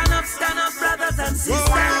up, brothers and sisters,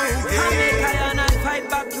 and make iron and fight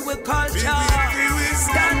back to our culture.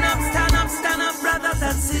 Stand up, brothers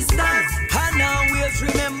and sisters, and always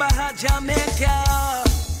remember how Jamaica.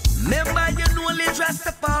 Remember, you know, only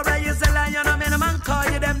Rastafari is a lion, and man, a man call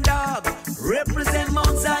you them dog. Represent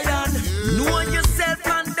Mount Zion. Know yourself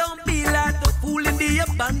and don't be like the fool in the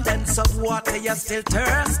abundance of water. You're still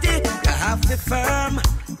thirsty. You have to be firm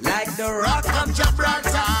like the rock of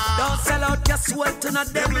Gibraltar. Don't sell out your soul to no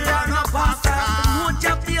devil or no pastor. Know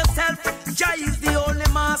Jah for yourself. Jah is the only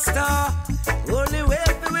master. Only way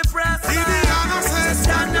for we prosper. So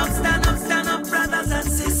stand up, brothers and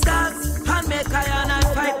sisters, and make iron and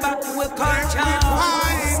fight back to our culture.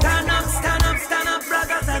 Stand up,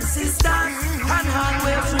 brothers and sisters, and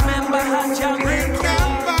always remember how Jamaica.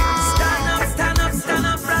 Stand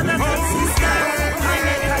up, brothers and sisters, and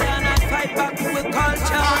make iron and fight back to our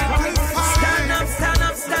culture.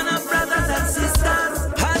 Stand up, brothers and sisters,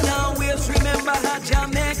 and always remember how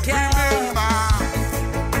Jamaica.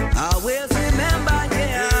 Always remember,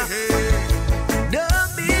 yeah. Don't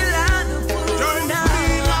be like the fool now.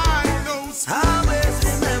 Always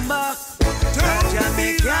remember how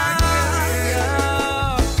Jamaica.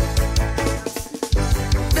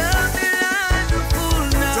 Don't be like the fool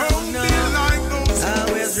now.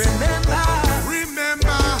 Always remember.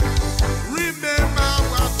 Remember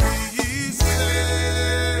what we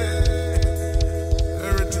said.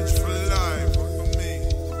 Heritage for life for me.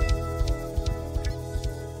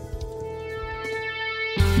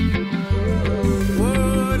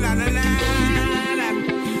 Whoa, la la la la,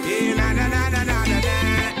 eh, la la la la la la.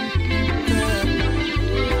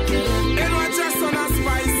 And what just on a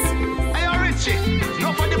spice? Hey, Richie,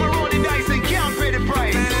 nobody will roll the dice and can't pay the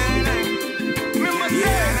price. Remember, in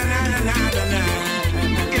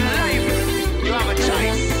life, you have a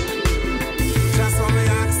choice. Just want me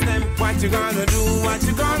ask them, what you gonna do? What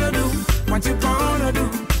you gonna do? What you gonna do?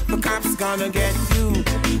 The cops gonna get you.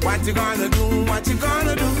 What you gonna do? What you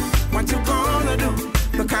gonna do? What you gonna do?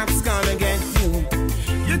 The cops gonna get you.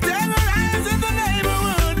 You terrorize in the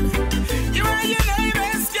neighborhood. You and your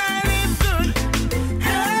neighbors can't live good.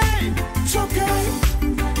 Hey, choking.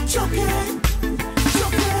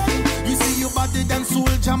 You see you body than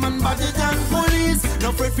soldier man, body than police. No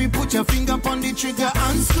afraid fi put your finger on the trigger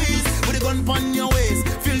and squeeze. With a gun on your waist,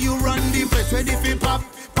 feel you run the press. Ready fi pop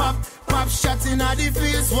shots in the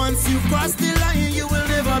face. Once you cross the line, you will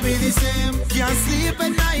never be the same. Can't sleep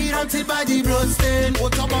at night until body blood stain.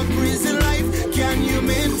 What about prison life? Can you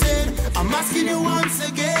maintain? I'm asking you once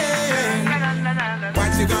again.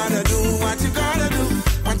 What you gonna do? What you gonna do?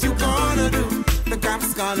 What you gonna do? The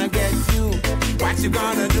cops gonna get you. What you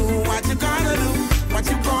gonna do? What you gonna do? What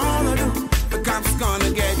you gonna do? The cops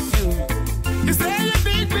gonna get you. You say you're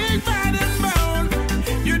big, bad and bold.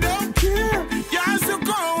 You don't care, you're so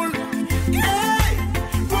cold. Hey,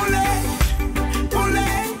 pull it.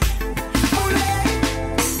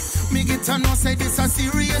 Me get to know say this a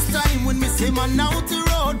serious time. When me say man out the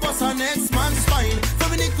road, bust a next man's spine.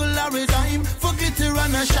 From a nickel or a dime, forget to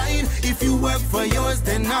run a shine. If you work for yours,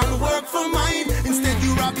 then I'll work for mine. Instead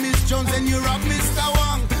you rob Miss Jones and you rob Mr.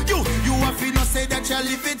 Wang. You have to not say that your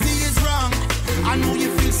liberty is wrong. I know you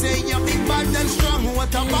feel say you're big, bad and strong.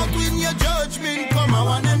 What about when your judgment come? I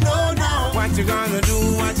wanna know now. What you gonna do?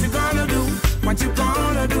 What you gonna do? What you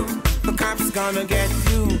gonna do? The cops gonna get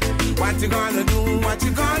you. What you gonna do? What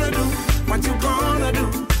you gonna do? What you gonna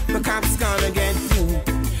do? The cops gonna get you.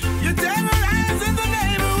 You terrorize in the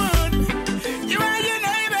neighborhood. You and your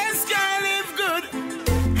neighbors can't live good.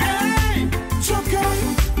 Hey,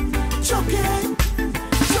 choking.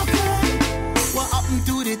 What happened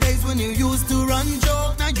to the days when you used to run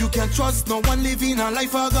joke? Now you can't trust no one living a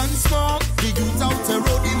life of gun smoke. The youth out the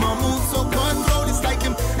road, him a move so cutthroat. It's like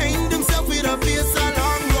him ain't himself with with her face a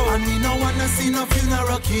long road. And me no wanna see no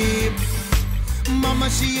funeral keep. Mama,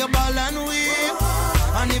 she a ball and whip.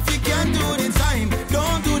 And if you can't do the time,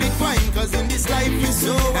 don't do the crime. Cause in this life you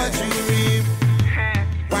sow what you reap.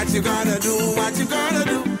 What you gonna do, what you gonna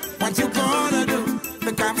do, what you gonna do?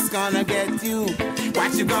 The cops gonna get you.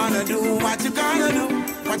 What you gonna do, what you gonna do,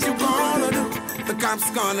 what you gonna do? The cops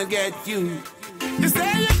gonna get you. You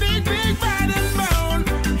say you're big, big, bad and bound.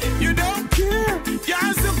 You don't care,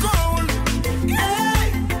 you're so cold.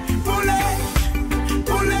 Hey, pull it.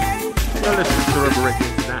 You're listening to Rebel Radio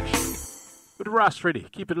International with Ross Ready.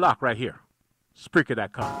 Keep it locked right here.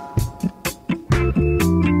 Spreaker.com.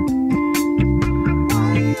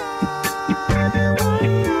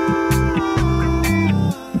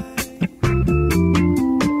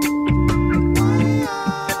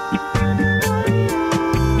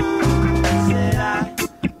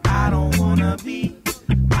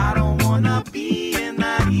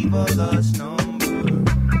 Lust number.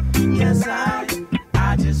 Yes, I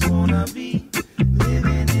just wanna be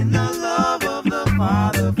living in the love of the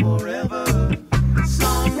Father forever.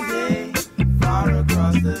 Someday, far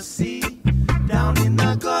across the sea, down in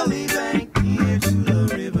the gully bank near to the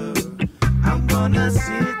river, I'm gonna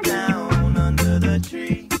sit down under the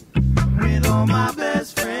tree with all my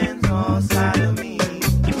best friends all side of me,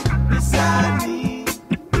 beside me.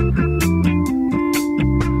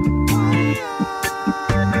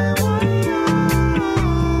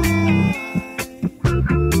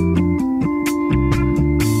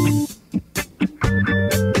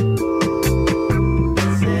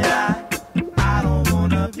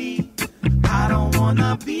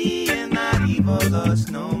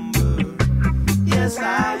 Lust number. Yes,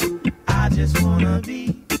 I just wanna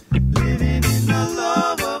be living in the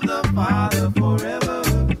love of the Father forever.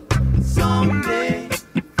 Someday,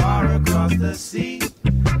 far across the sea,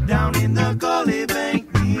 down in the gully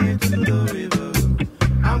bank near to the river,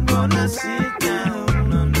 I'm gonna sit down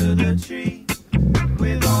under the tree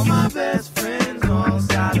with all my best friends all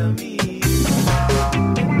side of me.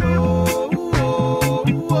 And oh,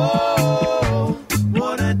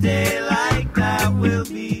 what a day will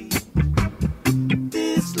be.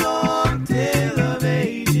 This long tale of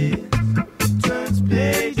ages turns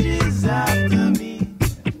pages after me.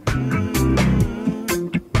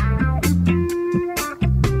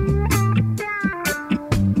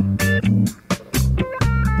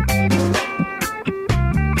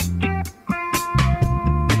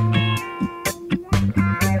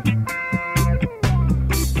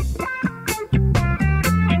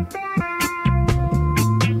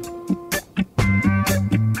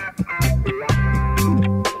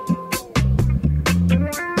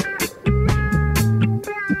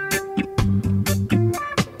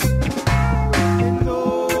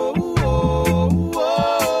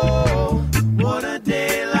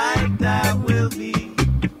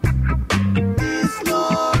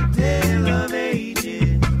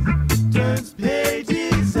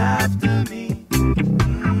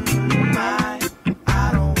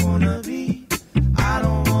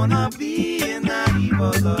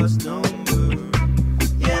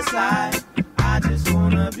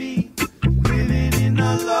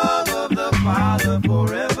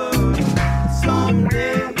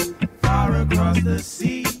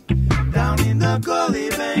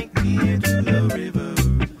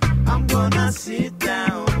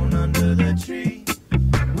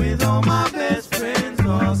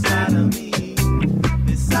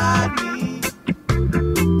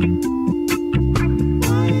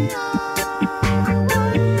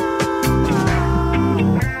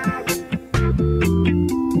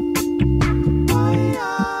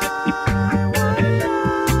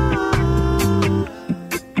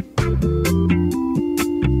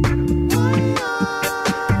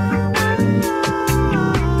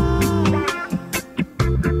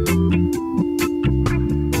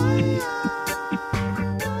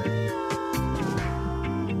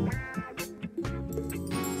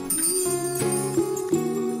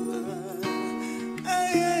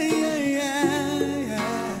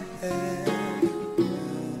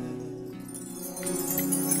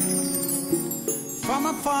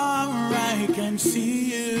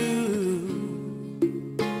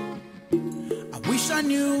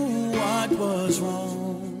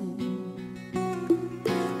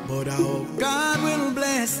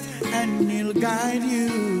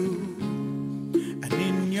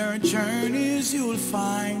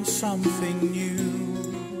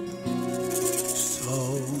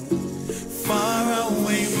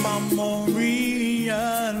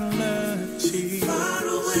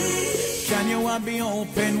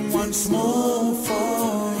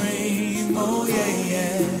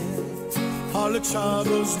 All the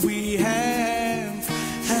troubles we have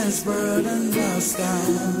has burdened us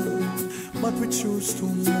down, but we choose to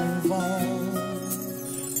move on.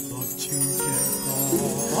 But you can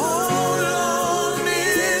call on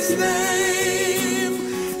His name,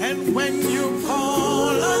 and when you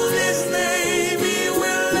call on His name, He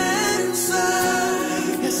will answer.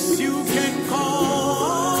 Yes, you can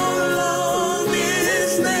call on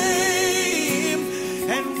His name,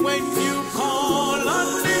 and when you call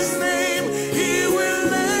on His name, He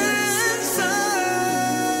will answer.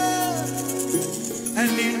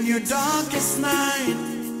 And in your darkest night,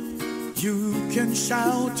 you can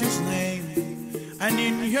shout His name. And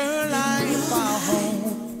in your life, our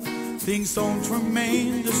home, things don't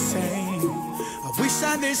remain the same. I wish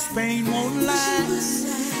that this pain won't last,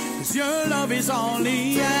 'cause your love is all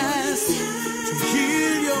He asks, to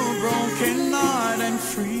heal your broken heart and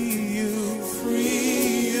free you,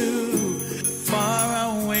 far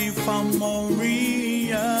away from all reality.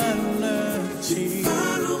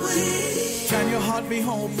 Can your heart be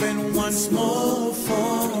open once more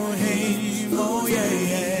for Him? Oh yeah,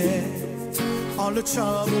 yeah. All the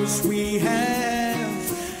troubles we have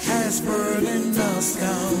has burdened us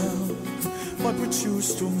down, but we choose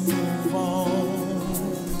to move on.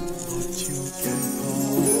 But you can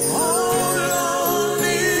call on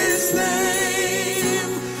His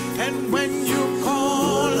name, and when you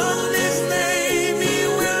call on His name, He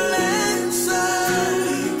will answer.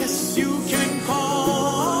 Yes, you can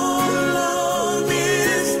call on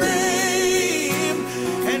His name,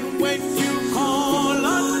 and when you call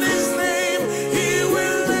on His name, He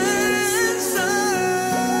will answer.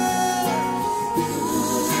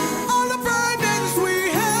 All the burdens we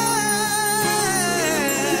have,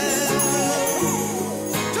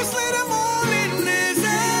 just lay them all in His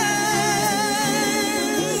hands.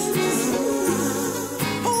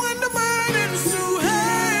 When the burden's too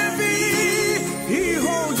heavy, He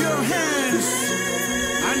holds your hands.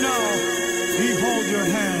 I know He holds your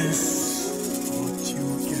hands. But you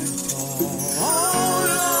can call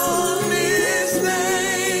on His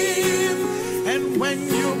name, and when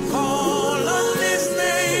you call on His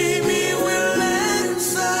name, He will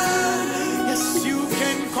answer. Yes, you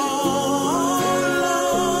can call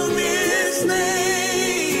on His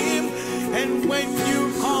name, and when you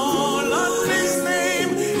call on His name,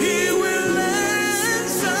 He will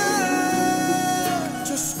answer.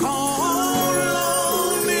 Just call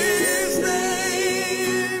on His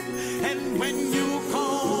name, and when you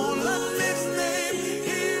call on His name,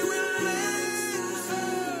 He will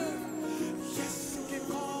answer. Yes, you can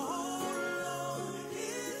call on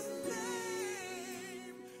His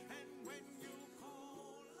name, and when you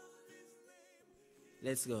call on His name.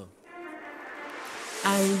 Let's go. I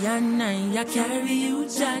carry you,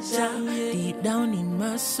 Jah Jah, deep down in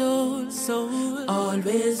my soul.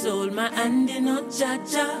 Always hold my hand in a Jah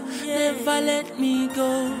Jah, never let me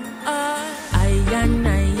go. I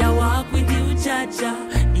walk with you, Jah Jah,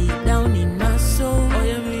 deep down in my soul. Oh,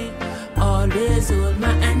 you mean? Always hold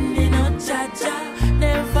my hand in a Jah Jah,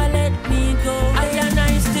 never let me go.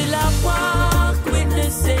 I still walk with the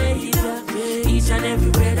Savior, each and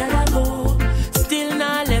everywhere that I go. Still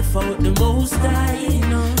not left out the Most High.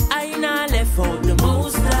 I not left out the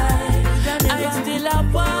Most High. I still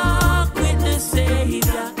walk with the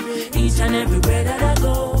Savior, each and everywhere that I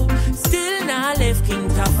go. Still not left King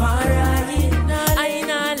Tafari. I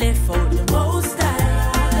not left out the Most High.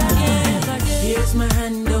 Yeah. Here's my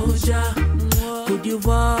hand, oh Jah. Could you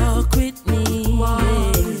walk with me?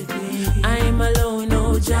 Yeah. I'm alone,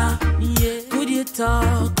 oh Jah. Could you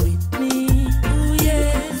talk with me? Oh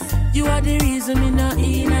yes. You are the reason me not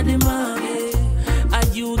in the market.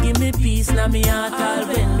 And you give me peace now me heart all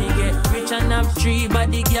when me get rich and have 3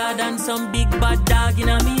 bodyguard and some big bad dog in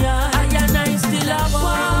me heart. I still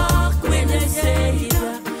walk with the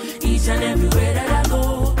Savior, each and everywhere that I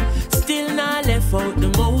go. Still not left out the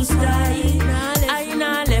Most High. I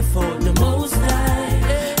not left out the Most High.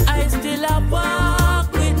 I still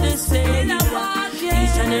walk with the Savior,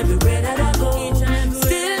 each and everywhere that I go.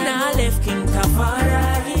 Still not left King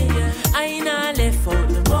Tafari. I not left out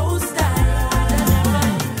the Most High.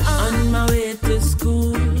 On my way to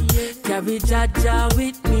school, carry Jah Jah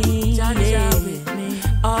with me.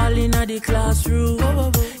 All in the classroom,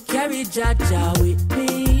 carry Jah Jah with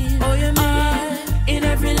me. Oh, you mean? In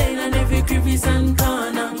every lane and every crevice and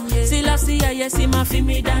corner. Still I see I see my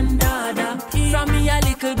me than dada. From me a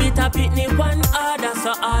little bit of pitney one order.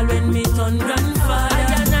 So all when me turn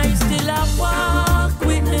grandfather. And I still walk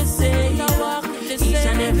with the Savior, each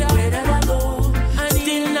and everywhere that I go.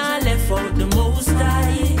 Still not left out the Most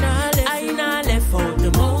High. I not left out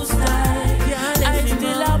the Most High. I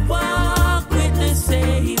still walk with the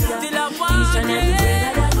Savior, each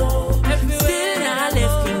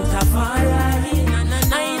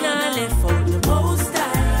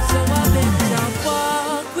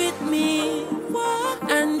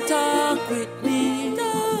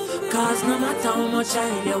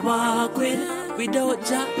child you walk with. Without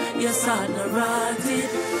Jah, your son are rotted.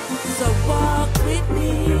 So walk with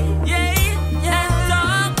me, yeah, yeah.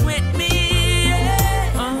 Talk with me,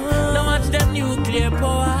 yeah. Don't watch them nuclear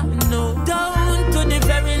power, no. Down to the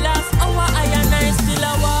very last hour, I and I still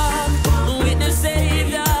a walk with the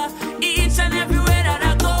Savior. Each and everywhere that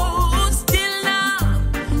I go, still now.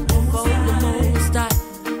 For the most high,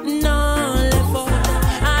 no left out.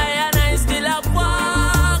 I and I still a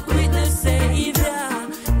walk with the Savior.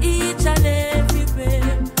 Each and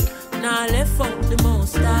everywhere, now left out the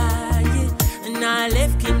most high, now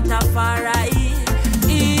left King Tafari.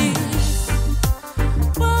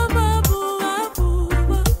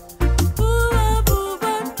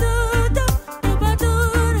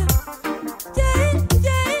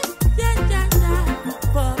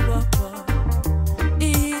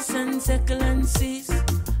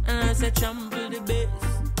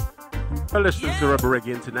 You're listening to Rebel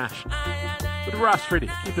Reggae International with Ross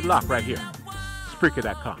Radio. Keep it locked right here.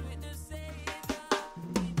 Spreaker.com.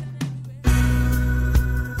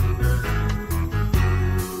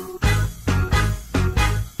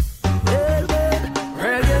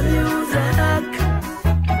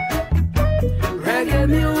 Reggae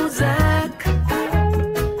music,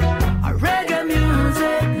 reggae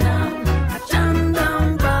music now, I jam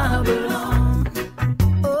down Babylon.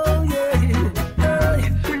 Oh yeah,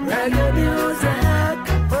 reggae music,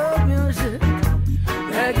 oh music,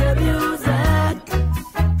 reggae music,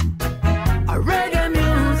 reggae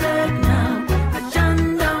music now, I jam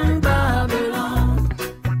down Babylon.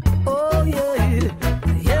 Oh yeah,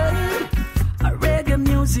 yeah, reggae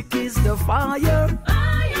music is the fire.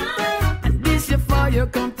 Your fire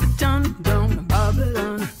come to turn down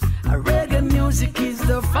Babylon. Reggae music is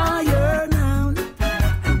the fire now.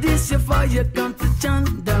 And this your fire come to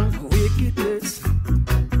turn down wickedness.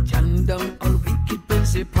 Turn down all wicked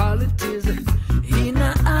principalities. In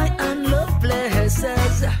a high and low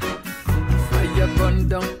places. Fire burn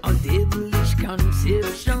down all devilish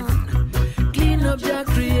conception. Clean up your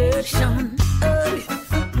creation.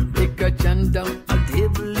 Make a turn down all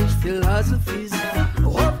devilish philosophies.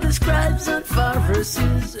 Of the scribes and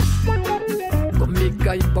Pharisees. Come make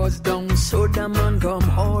I buzz down Sodom and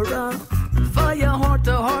Gomorrah. Fire, heart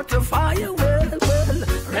to fire, well.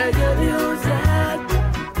 Reggae music,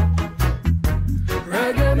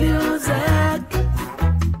 reggae music,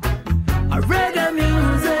 reggae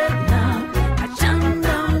music now. I jam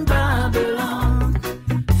down Babylon.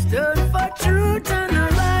 Stood for truth and the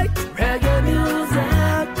right. Reggae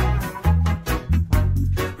music,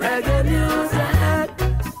 reggae music.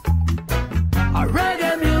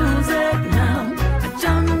 Reggae music now, I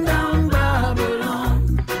jam down Babylon.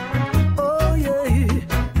 Oh yeah,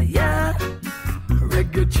 yeah.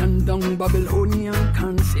 Reggae jam down Babylonian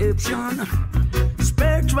conception.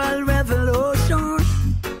 Spiritual revolution.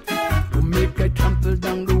 To make I trample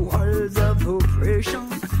down the walls of oppression.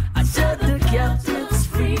 I set the captives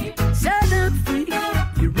free, set them free.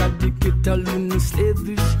 Eradicate all in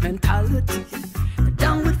slavish mentality.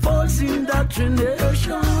 Down with false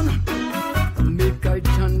indoctrination. Make I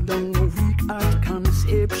turn down a weak art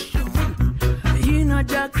conception. In a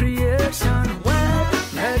Jah creation. Well,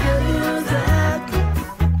 reggae music,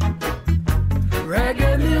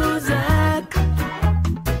 reggae music,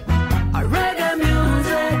 reggae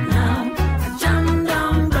music now. Jam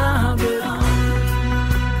down Babylon.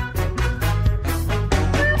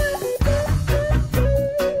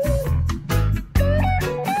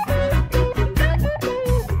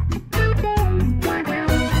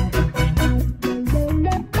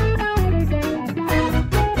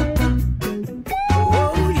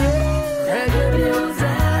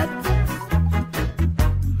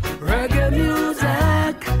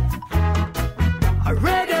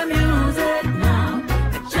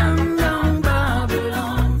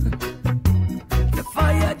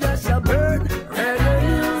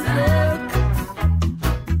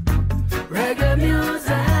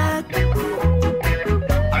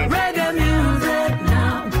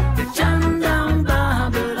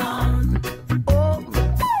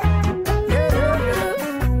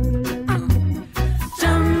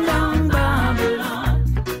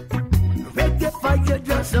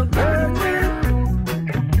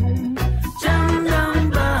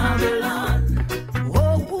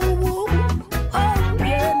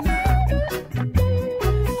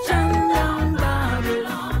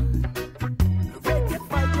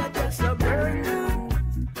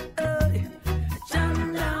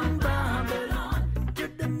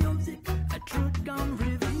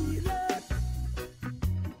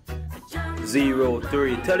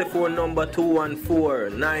 Telephone number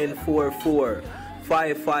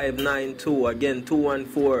 214-944-5592. Again,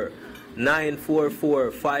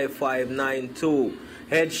 944-5592.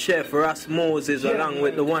 Head chef Ross Moses along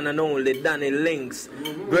with the one and only Danny Links.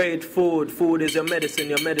 Great food. Food is your medicine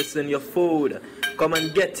your food. Come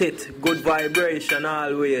and get it. Good vibration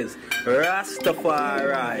always.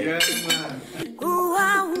 Rastafari. Ooh,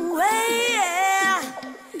 ah, ooh, hey, yeah.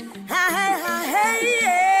 Hey, hey,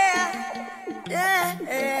 yeah. Yeah,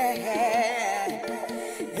 yeah.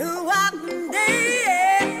 Ooh, ah,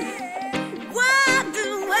 yeah. What do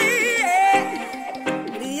we, yeah.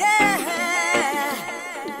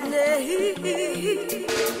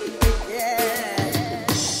 Yeah.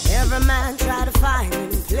 Every man try to find him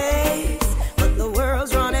place, but the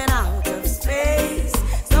world's running out of space.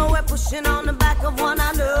 So we're pushing on the back of one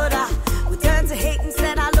another. We turn to hate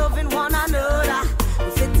instead of loving one another.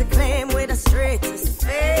 We fit to claim with a straightest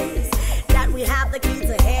face that we have the key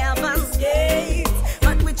to heaven's gate.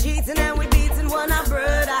 But we cheating and we beating one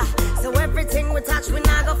another. So everything we touch, we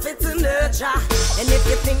not go fit to nurture. And if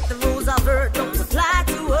you think the rules of earth don't apply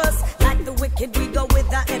to us, like the wicked we go with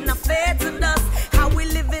that and affair to dust. How we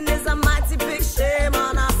living is a mighty big shame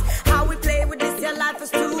on us. How we play with this, your life is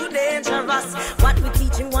too dangerous. What we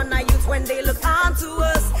teaching one our youth when they look on to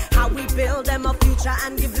us. How we build them a future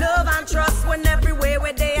and give love and trust. When everywhere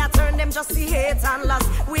where they are turn them just see hate and lust.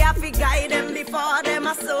 We have to guide them before them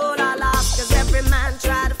a soul are lost. Cause every man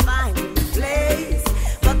try to find his place,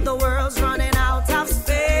 but the world's running out of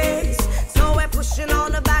space. So we're pushing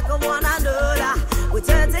on the back of one another. We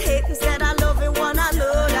turn to hate instead of loving one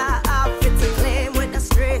another. Our fit to claim with the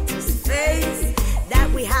straightest face that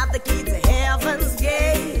we have the key to heaven's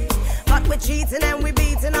gate. But we're cheating and we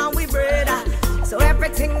beating and we brother. So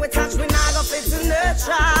everything we touch we not go fit to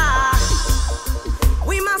nurture.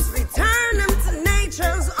 We must return them to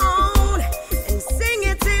nature's own and sing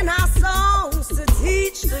it in our songs to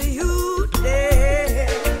teach the youth. Yeah.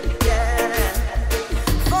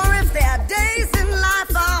 For if there are days in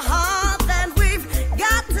life are hard, then we've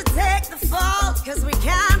got to take the fault, cause we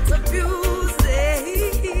can't abuse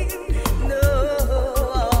it. No,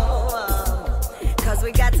 cause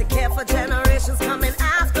we got to care for generations coming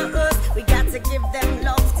after us. We got to give them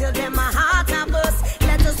love till them a heart of us.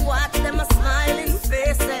 Let us watch them a smiling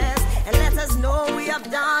faces and let us know we have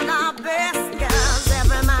done our best. Cause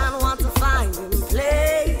every man wants to find him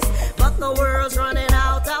place, but the world's running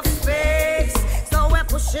out of space. So we're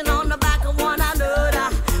pushing on the back of one another.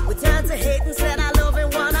 We turn to hate instead of loving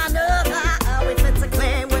one another. We fit to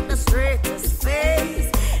claim with the straightest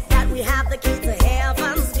face that we have the key to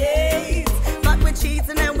heaven's gate. But we're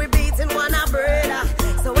cheating and we're beating one another.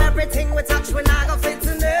 So everything we touch we're not gonna fit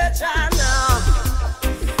to nurture. No,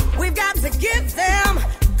 we've got to give them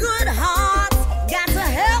good hearts. Got to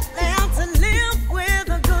help them to live with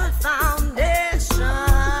a good foundation.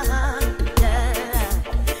 Yeah.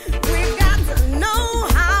 We've got to know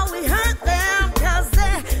how we hurt them, cause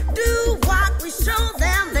they do what we show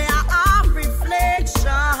them. They are our reflection.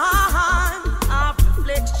 Our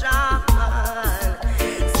reflection.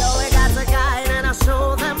 So we got to guide and I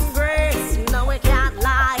show them grace. You know we can't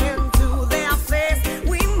lie into their face.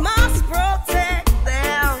 We must protect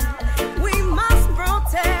them. We must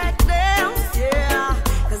protect them. Yeah.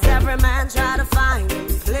 Cause every man try to find him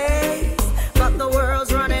place, but the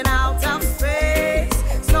world's running out of space.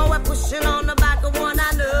 So we're pushing on the back of one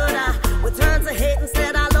another. We turn to hate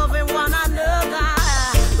instead of loving one another.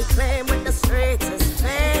 We claim with the straightest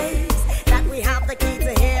face that we have the key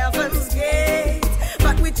to heaven's gate.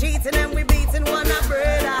 But we cheating and we beating one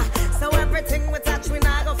another. So everything we touch we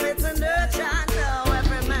not go fit to nurture. No,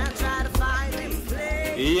 every man try to find him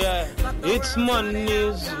place. Yeah, it's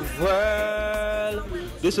Monday's World.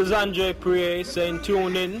 This is Andre Prie saying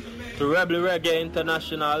tune in to Rebel Reggae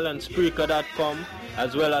International and Spreaker.com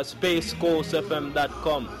as well as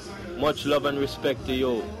SpaceCoastFM.com. Much love and respect to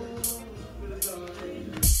you.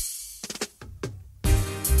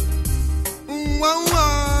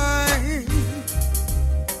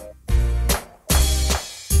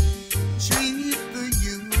 Treat the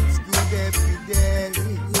youths good every day,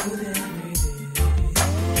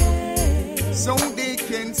 so they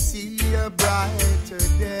can see a brighter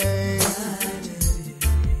day.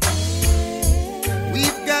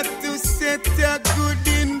 We've got to set a good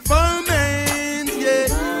environment, yeah,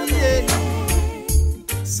 yeah,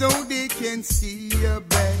 so they can see a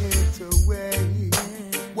better way.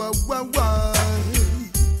 Wah, wah, wah.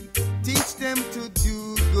 Teach them to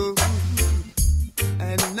do good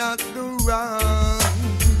and not the wrong.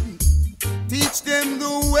 Teach them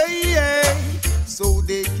the way, yeah, so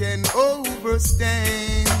they can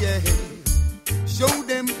overstand, yeah. Show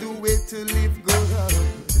them the way to live good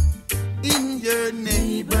in your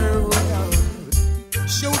neighborhood.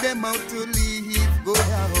 Show them how to live good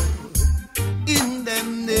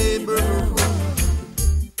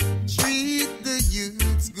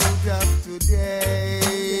good of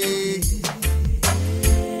today,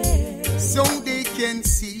 so they can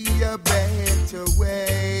see a better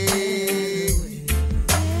way.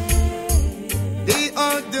 They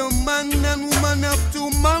are the man and woman of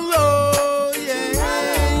tomorrow, yes.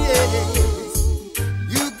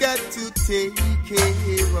 You got to take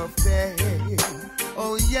care of them,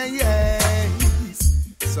 oh yeah, yes.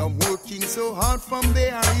 Some working so hard from they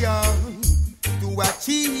are young to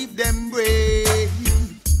achieve them brave.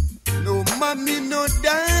 No mommy, no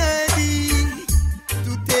daddy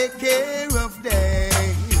to take care of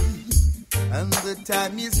them. And the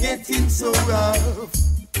time is getting so rough,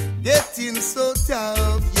 getting so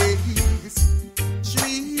tough, yes.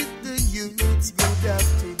 Treat the youths good of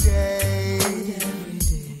today,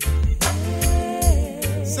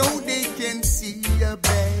 so they can see a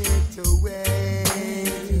better way.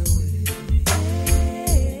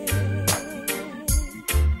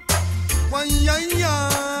 One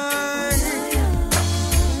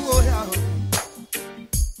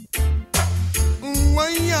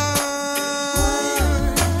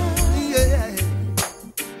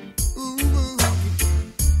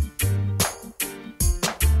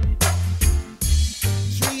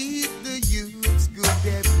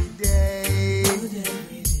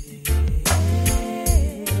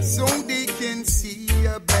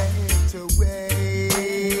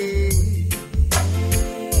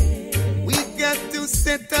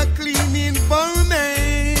set a clean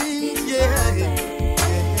environment, yeah,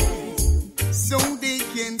 so they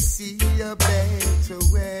can see a better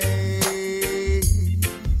way.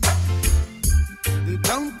 They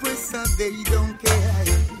don't press and they don't care,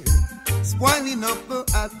 spoiling up the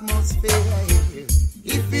atmosphere.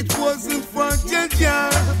 If it wasn't for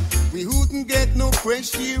Jah, we wouldn't get no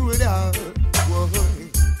fresh air at all.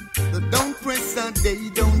 They don't press and they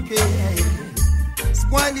don't care,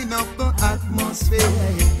 spoiling up the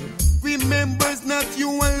atmosphere. Remember, it's not you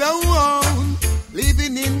alone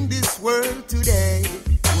living in this world today.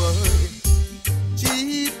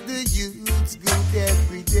 Treat the youths good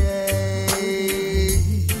every day,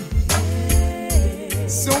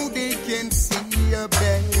 so they can see a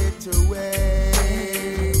better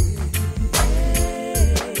way.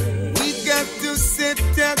 We got to set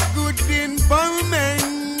a good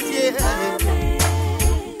environment, yeah.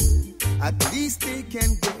 At least they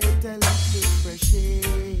can get a little fresh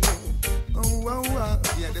air. Oh, wow, wow.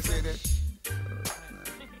 Yeah, they say that.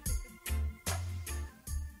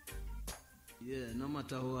 Yeah, no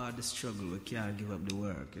matter how hard the struggle, we can't give up the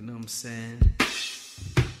work. You know what I'm saying?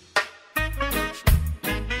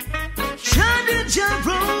 Jah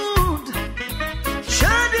Road,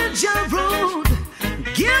 Jah Road,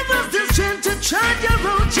 give us the strength to tread your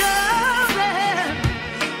road, Jah.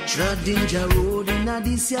 Treading Jah Road in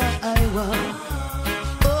this year Iowa.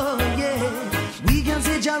 Oh yeah, we can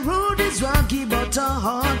say Jah Road is rocky, but our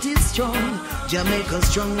heart is strong. Jamaica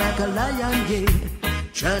strong like a lion, yeah.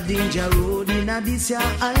 Treading Jah Road in this year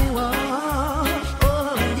Iowa.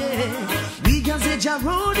 Oh yeah, we can say Jah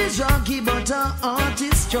Road is rocky, but our heart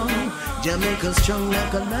is strong. Jamaica strong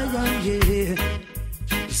like a lion, yeah.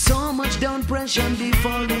 So much down pressure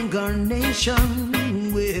befalling our nation,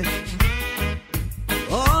 yeah.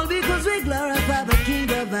 All because we glorify the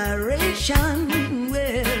King of adoration.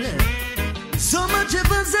 Well, so much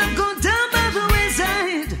of us have gone down by the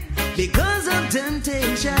wayside because of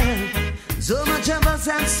temptation. So much of us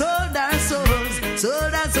have sold our souls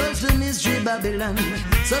to mystery Babylon.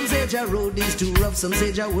 Some say Jah Road is too rough, some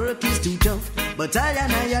say Jah work is too tough. But I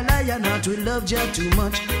and not, we love Jah too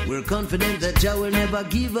much. We're confident that Jah will never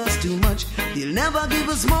give us too much. He'll never give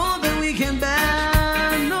us more than we can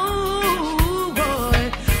bear. No.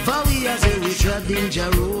 For we are say we treading Jah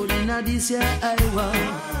Road in this year Iowa.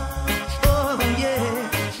 Oh yeah,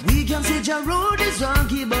 we can say Jah Road is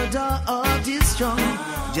rocky, but our heart is strong.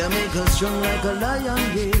 Jamaica strong like a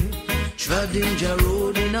lion, yeah. Treading Jah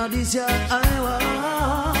Road in this year Iowa.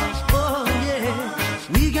 Oh yeah,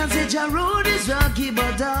 we can say Jah Road is rocky,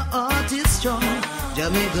 but our heart is strong.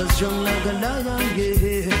 Jamaica strong like a lion,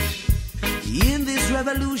 yeah. In this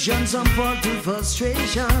revolution, some fall to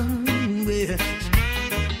frustration, yeah.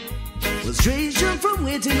 Frustration from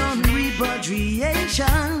waiting on repatriation,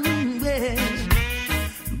 yeah.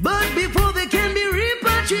 But before there can be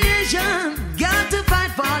repatriation, got to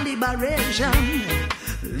fight for liberation.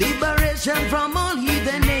 Liberation from all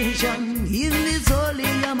heathen nation. In this holy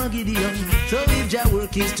Yamagideon. So if Jah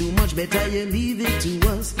work is too much, better you leave it to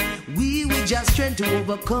us. We will just strength to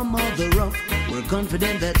overcome all the rough. We're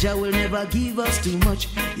confident that Jah will never give us too much.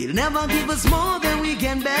 He'll never give us more than we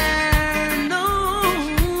can bear. No,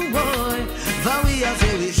 boy. For we are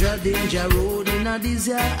say we treading Jah Road in this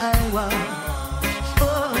year Iowa.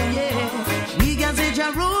 Oh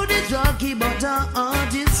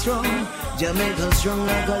Jamaica strong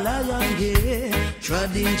like a lion, yeah.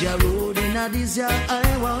 Treading Jah road in a this year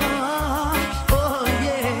Iowa. Oh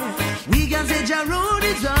yeah, we can say Jah road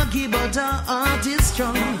is rocky, but our heart is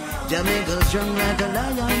strong. Jamaica strong like a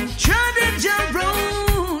lion. Treading Jah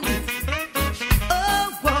road. Oh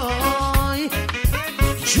boy,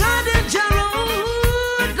 treading Jah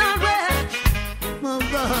road, not red. Oh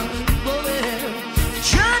boy,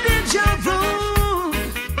 treading Jah road.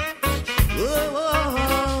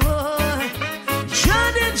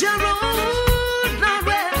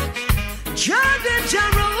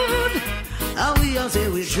 Say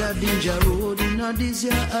we treading Jah road in this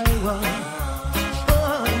year Iowa.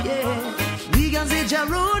 Oh yeah, we can say Jah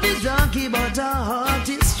road is rocky, but our heart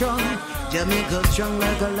is strong. Jamaica strong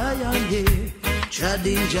like a lion, yeah.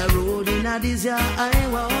 Treading Jah road in this year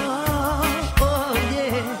Iowa. Oh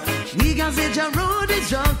yeah, we can say Jah road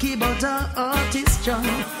is rocky, but our heart is strong.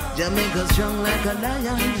 Jamaica strong like a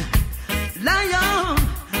lion, lion,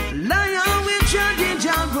 lion. We treading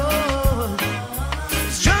Jah road,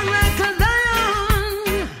 strong like a lion.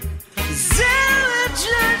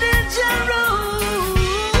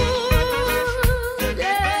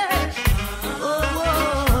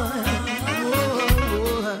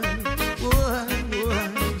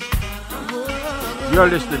 You're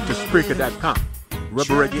listening to Spreaker.com,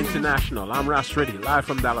 Rubber Reggae International. I'm Ras Ready, live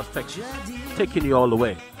from Dallas, Texas, taking you all the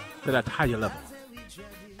way to that higher level.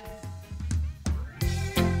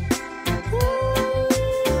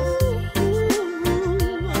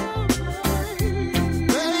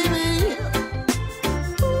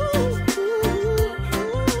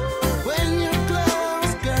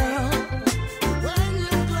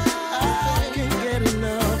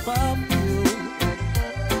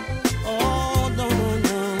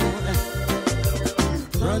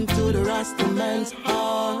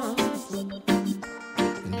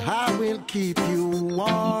 Keep you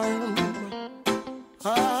warm,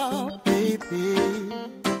 oh baby.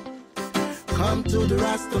 Come to the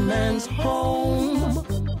Rasta man's home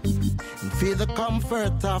and feel the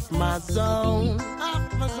comfort of my zone.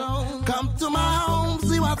 Come to my home,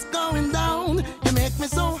 see what's going down. You make me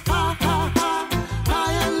so high, high, high.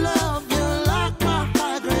 I love you like my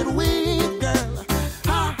high-grade weed, girl.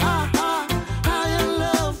 High, high, high. I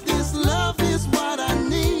love this. Love is what I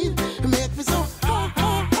need. You make me so high,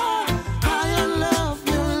 high, high. I love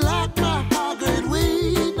you like my high-grade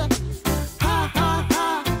weed. High, high,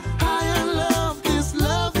 high. I love this.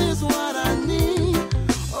 Love is what I need.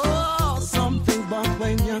 Oh, something but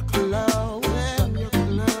when you're close,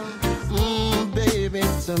 baby,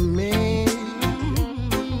 to me.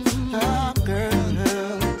 Oh,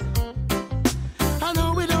 girl. I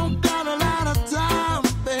know we don't got a lot of time,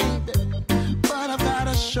 baby, but I've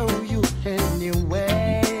gotta show you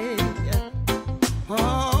anyway.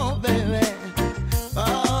 Oh, baby.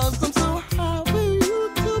 Oh, I'm so happy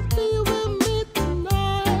you to be with me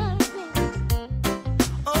tonight.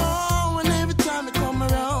 Oh, and every time you come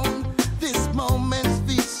around, this moment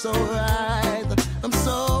feels so right. I'm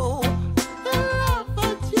so in love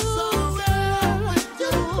with you. So in love with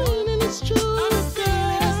you. The feeling is true. The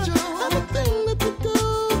feeling is true. Everything that you do,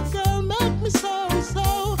 girl, make me so.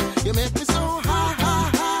 You make me so high, high,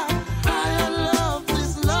 high. I love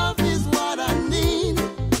this. Love is what I need.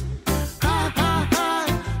 High, high, high.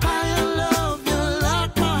 I love you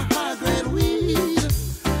like my high-grade weed.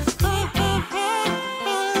 High, high, high.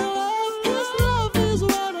 I love this. Love is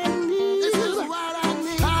what I need. This is what I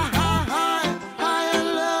need. High, high, high. I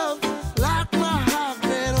love like my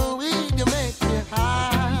high-grade weed. You make me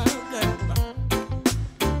high, girl.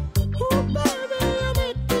 Ooh, baby, you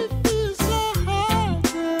make me feel so high,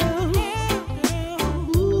 girl.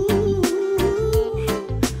 Ooh,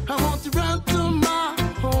 I want to run to my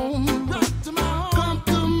home, come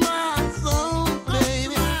to my zone,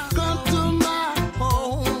 baby, come to my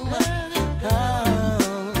home.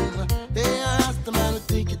 They asked the man to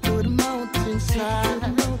take you to the mountainside,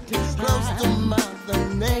 close to Mother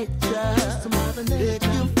Nature, take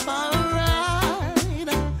you for a ride.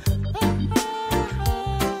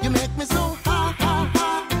 You make me so high, high,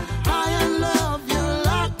 high. I love you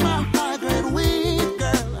like my high-grade weed,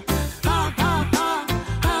 girl. High, high, high.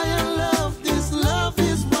 I love this. Love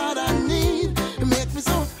is what I need. You make me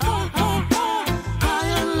so high, high, high.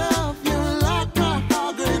 I love you like my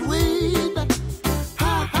high-grade weed.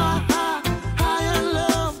 High, high, high. I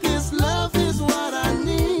love this. Love is what I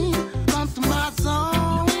need. Come to my zone.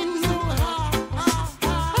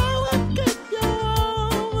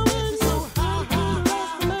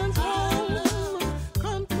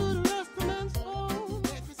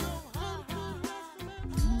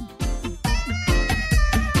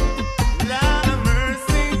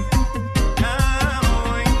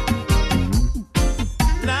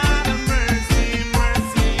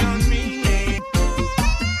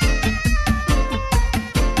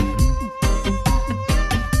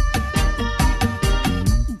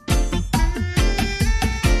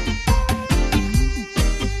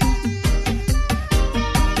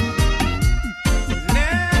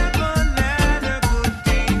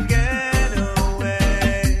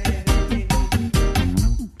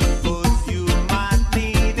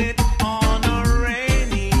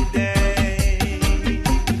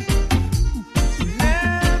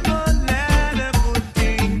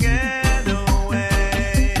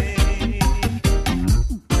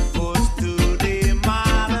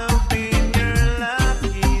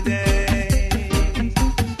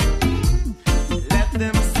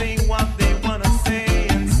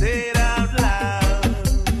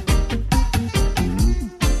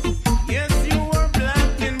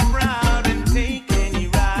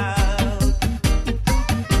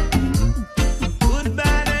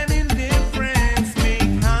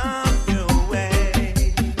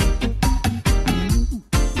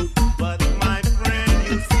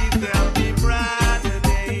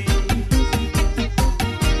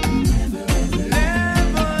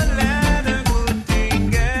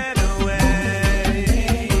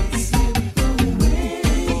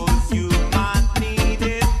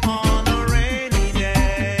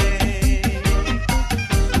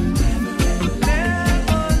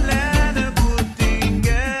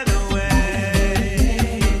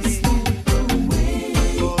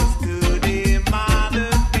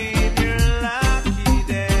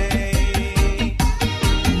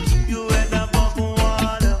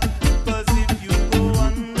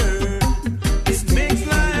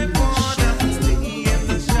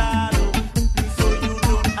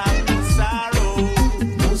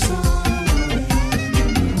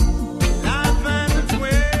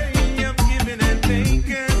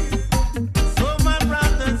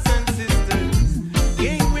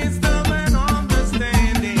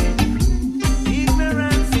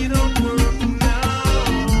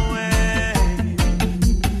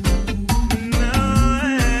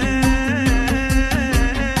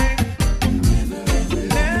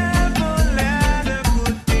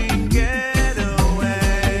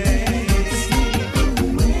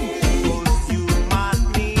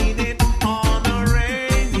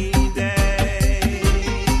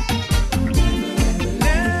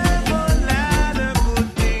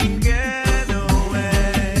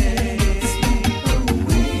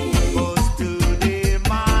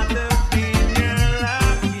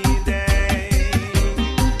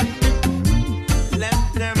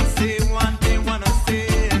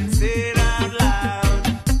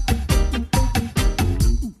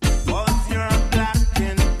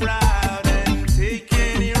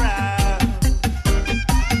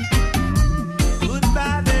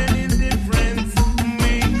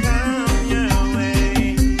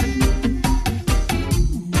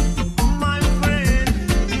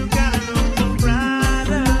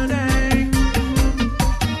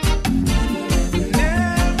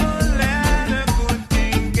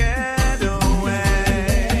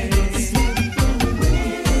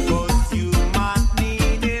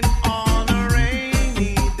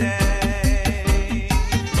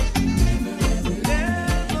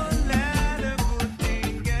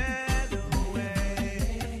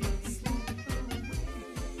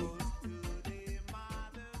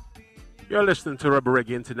 You're listening to Rebel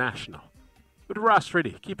Reggae International with Ross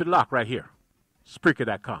Ready. Keep it locked right here.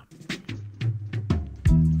 Spreaker.com.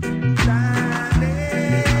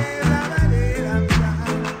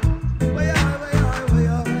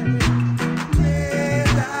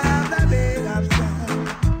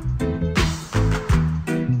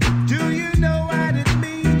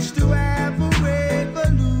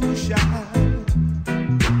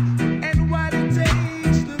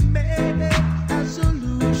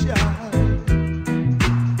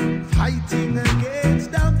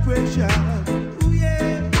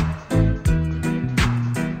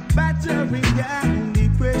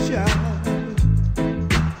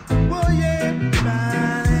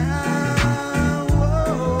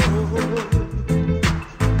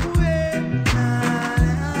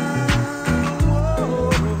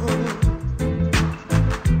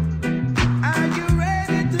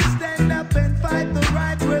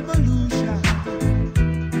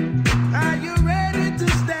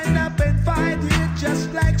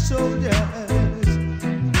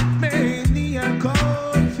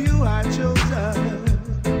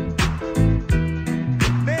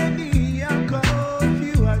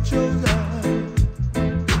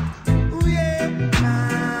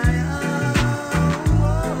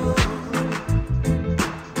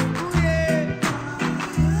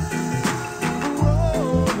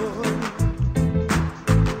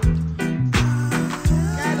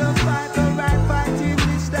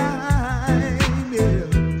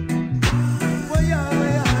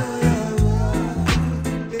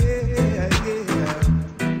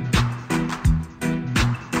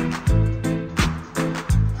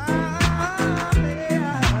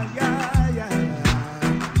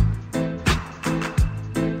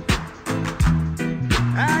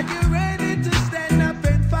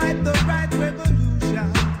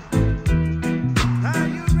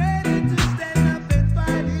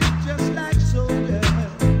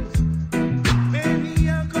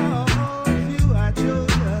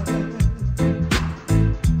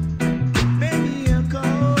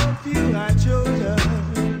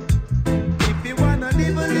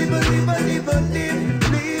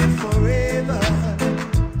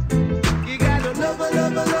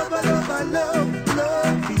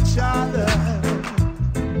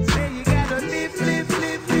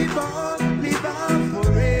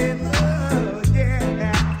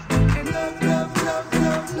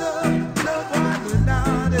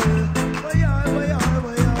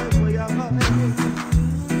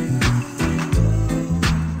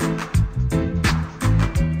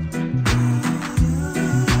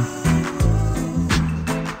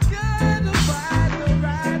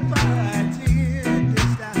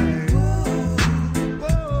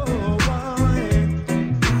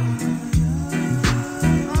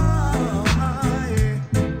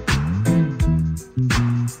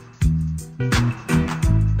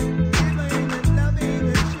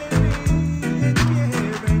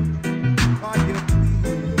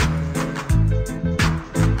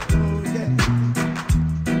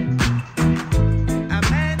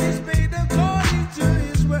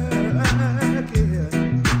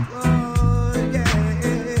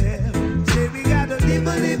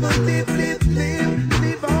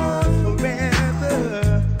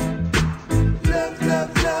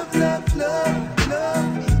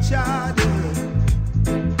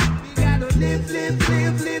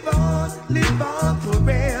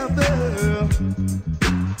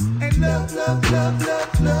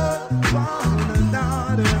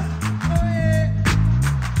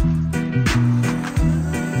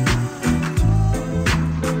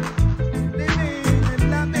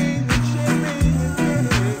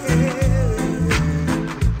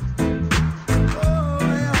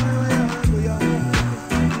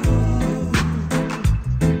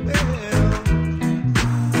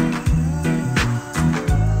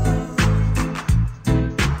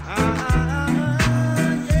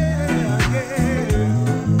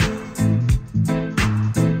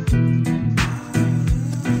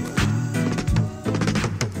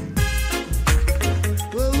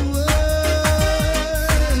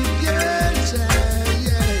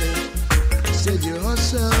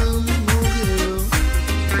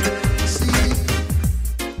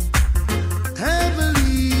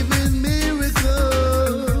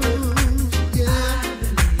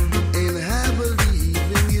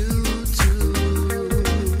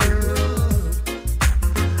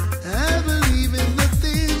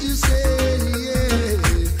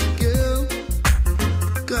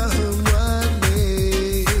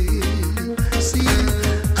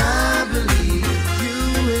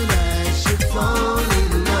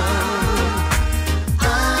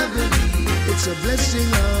 It's a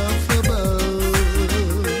blessing of above.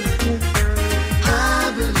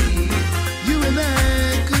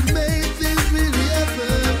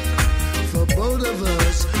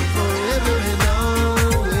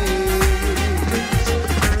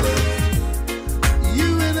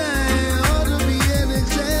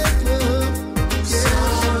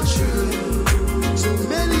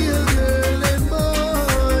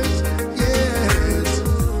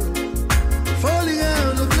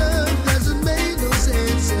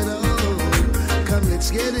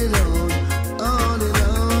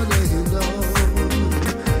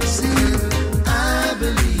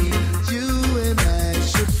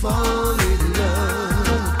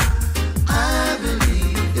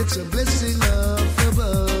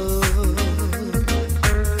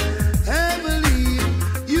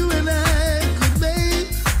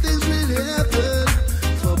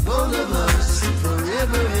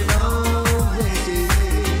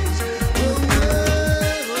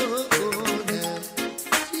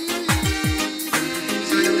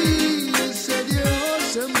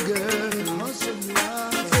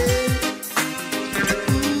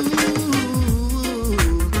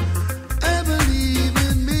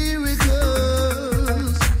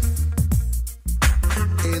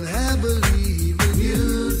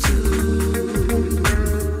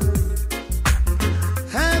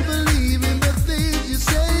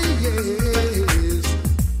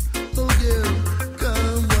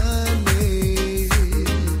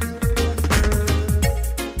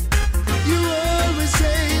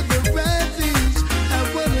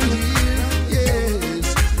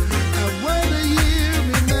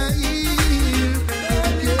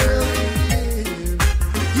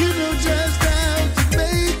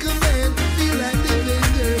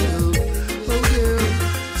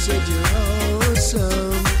 said you're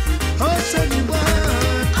awesome. Awesome you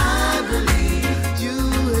are. I believe you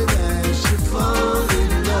and I should fall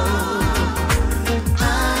in love.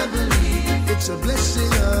 I believe it's a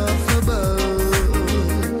blessing up above.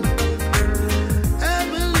 I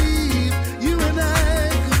believe you and I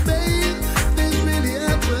could make things really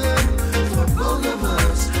happen for both of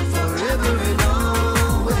us forever and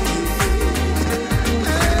always.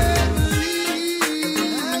 I believe,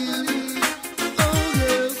 oh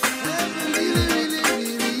girl, I believe it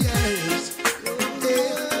really, yes.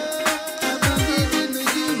 Yeah, I believe in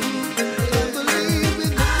you. I believe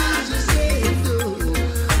in the things you say and do.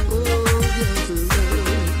 Oh yes,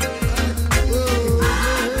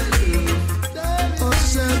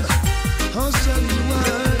 awesome, awesome you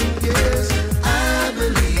are. Yes, I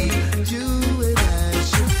believe you and I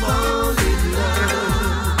should fall in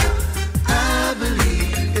love. I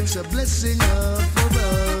believe it's a blessing up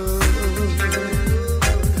above.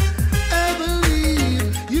 I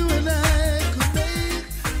believe you and I could make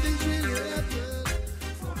things really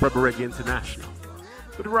happen. Rebel Reggae International.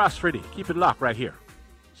 With Ross Ready. Keep it locked right here.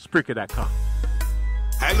 Spreaker.com.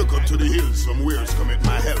 I look up to the hills, from where's cometh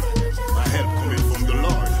my help. My help coming from the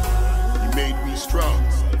Lord. He made me strong.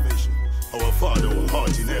 Our Father who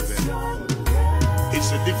art in heaven.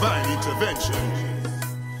 It's a divine intervention.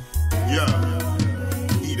 Yeah.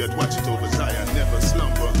 He that watcheth over Zion never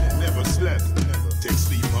slumber, never slept. Take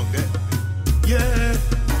sleep on that. Yeah,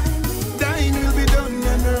 thine will be done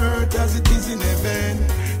on earth as it is in heaven.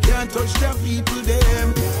 Can't touch the people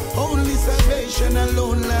them. Only salvation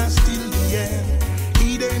alone lasts till the end.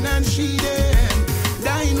 Eden and she them.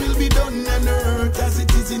 Thine will be done on earth as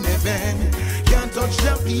it is in heaven. Can't touch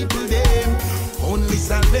the people them. Only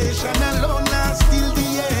salvation alone lasts till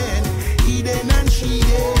the end. Eden and she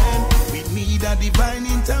them. We need a divine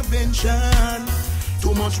intervention.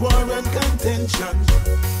 Too much war and contention.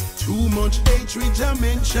 Too much hatred to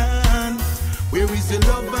mention. Where is the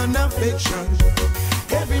love and affection?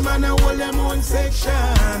 Every man a hold them own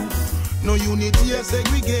section. No unity or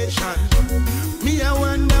segregation. Me I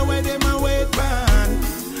wonder where them a wait pan.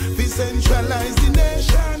 We centralize the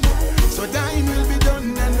nation. So thine will be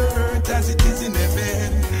done on earth as it is in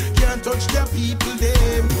heaven. Can't touch the people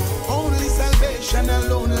them. Only salvation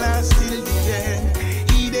alone lasts till the end.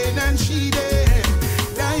 Eden and she them.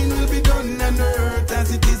 Thine will be done on earth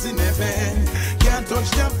as it is in heaven. Can't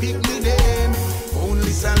touch the people them.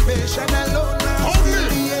 Only salvation alone lasts till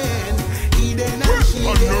the end. Eden and she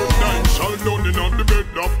them. Shall down in on the bed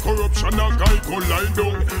of corruption, a guy go lie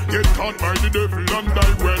down. Get caught by the devil and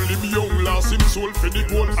die while him young. Lost him soul for the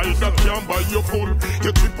gold, I that can't buy your phone.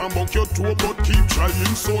 You trip and buck your toe, but keep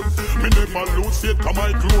trying son. Me never lose faith, cause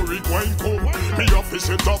my glory going come. Me have to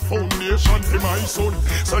set a foundation for my son.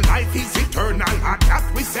 So life is eternal, and that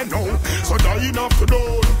we say no. So dying after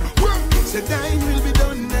dawn. So thine will be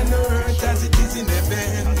done on earth as it is in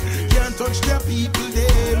heaven. Can't touch the people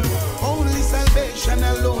them. Only salvation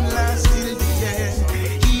alone lasts till the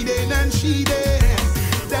end. Eden and she them.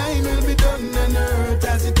 Thine will be done on earth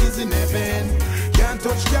as it is in heaven. Can't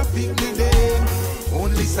touch the people them.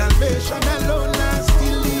 Only salvation alone lasts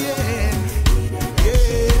till the end.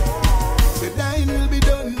 Yeah. So thine will be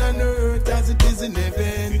done on earth as it is in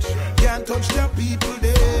heaven. Can't touch the people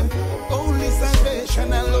them. Only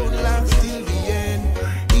salvation alone lasts till the end.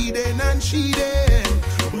 Eden and she them.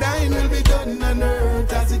 Thine will be done on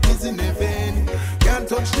earth as it is in heaven. Can't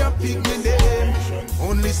touch the pygmy them.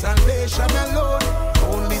 Only salvation alone.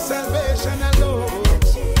 Only salvation alone.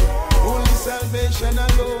 Only salvation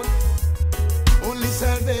alone. Only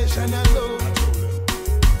salvation alone.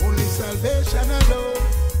 Only salvation alone.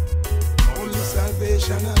 Only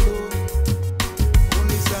salvation alone.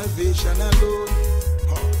 Only salvation alone.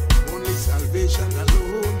 Only salvation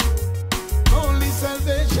alone. Only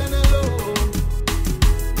salvation alone.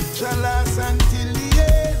 Shall last until the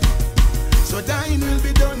end. So thine will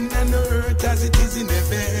be done on earth as it is in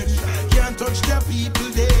heaven. Can't touch the people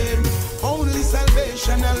them. Only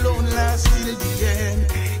salvation alone lasts till the end.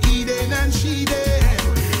 Eden and she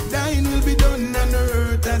them. Thine will be done on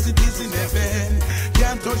earth as it is in heaven.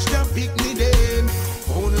 Can't touch the pygmy them.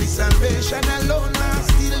 Only salvation alone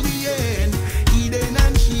lasts till the end. Eden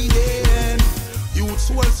and she them. Youths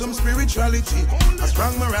hold some spirituality, a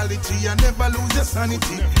strong morality, and never lose your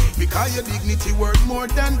sanity. Because your dignity worth more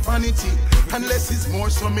than vanity. Unless it's more,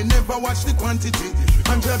 so me never watch the quantity.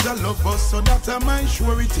 And Jah love us, so that's my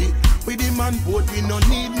surety. With him on board, we no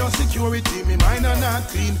need no security. Me mind are not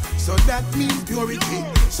clean, so that means purity.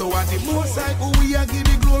 So at the most I who we are give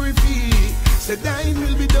the glory fee. Say thine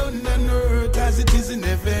will be done on earth as it is in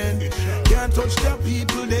heaven. touch the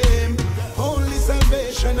people them. Only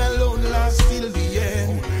salvation alone lasts till the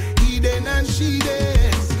end.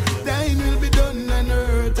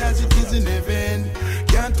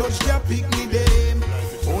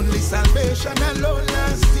 Production alone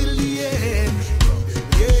lasts till the end.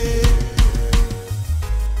 Yeah.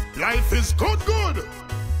 Life is good.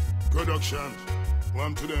 Production.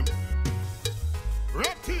 One to them.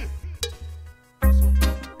 Ready.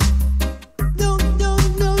 No.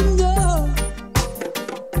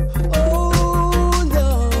 Oh no.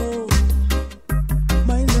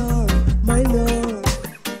 My Lord.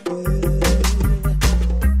 Yeah.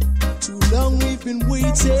 Too long we've been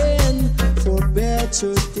waiting for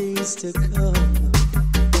better days to come.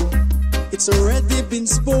 It's already been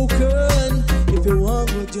spoken. If you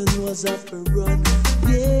want what you know is up and run.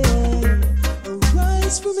 Yeah.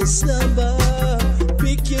 Arise from a slumber.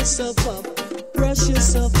 Pick yourself up. Brush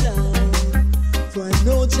yourself down. For I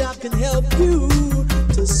know Jah can help you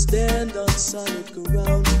to stand on solid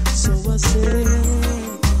ground. So I say,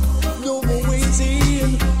 no more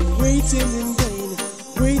waiting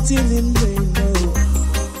in vain,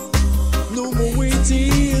 no more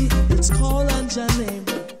waiting. Let's call on Jah name,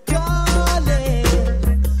 calling.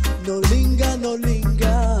 No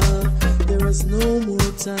linger. There is no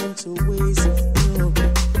more time to waste. No,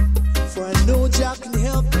 for I know Jah can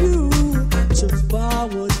help you to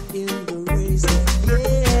forward in the race.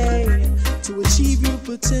 Yeah, to achieve your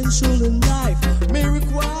potential in life may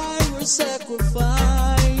require sacrifice.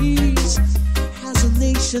 As a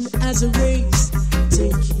nation, as a race,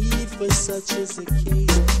 take heed for such as a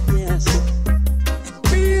case. Yes,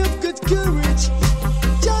 be of good courage.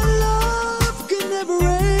 Your love can never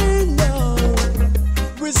end. No,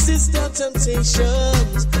 resist our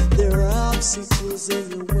temptations. There are obstacles in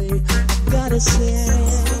your way. I gotta say,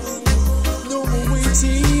 no more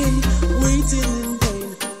waiting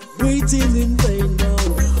in vain.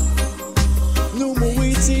 No more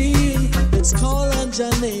waiting. Let's call on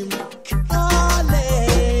Jah name,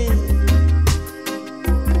 calling.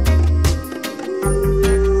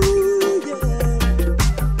 Ooh, yeah.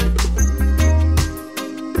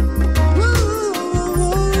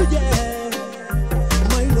 Ooh, yeah.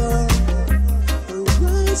 My Lord,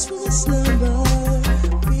 arise from the slumber.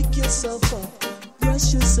 Pick yourself up, brush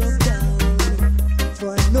yourself down. For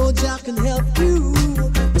I know Jah can help you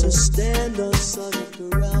to stand on solid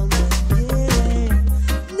ground. Yeah,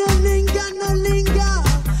 no linger.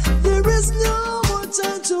 There is no more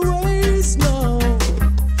time to waste. No,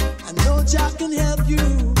 I know Jah can help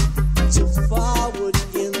you to forward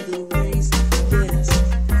in the race. Yes,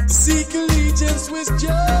 seek allegiance with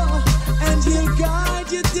Jah, and He'll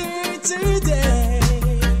guide you day to day.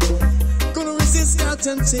 Gonna resist our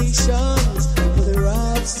temptations, but there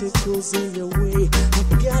are obstacles in your way. I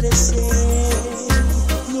gotta say,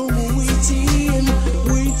 no more waiting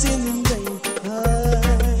in vain.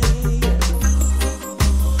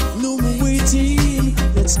 No more waiting.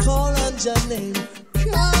 Let's call on Jah name,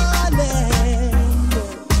 calling.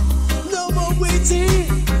 No more waiting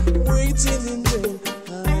in vain.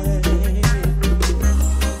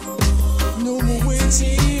 No more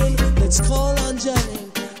waiting. Let's call on Jah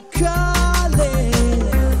name, calling.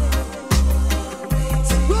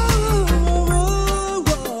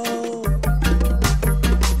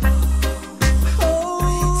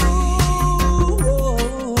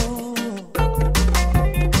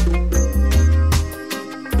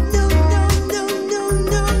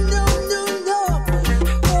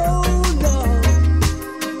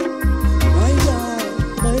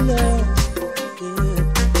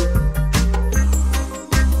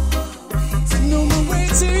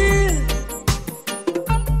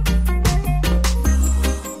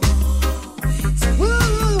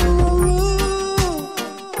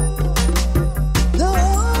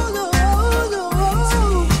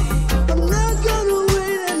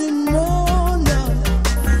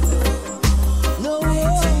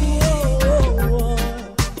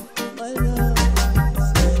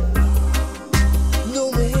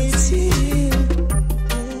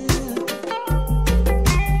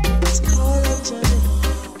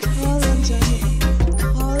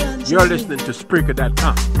 You're listening to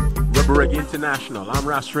Spreaker.com, Rubber Reggae International. I'm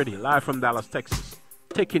Ras Ready, live from Dallas, Texas,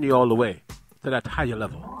 taking you all the way to that higher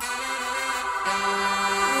level.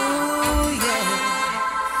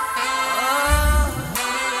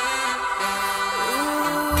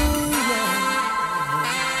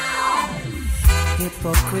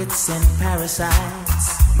 Hypocrites and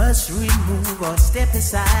parasites must remove or step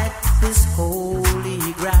aside this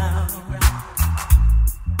holy ground.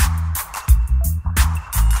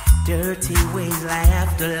 Dirty ways lie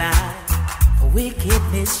after lie. For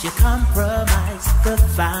wickedness you compromise the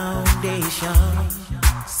foundations.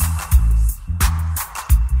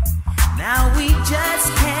 Now we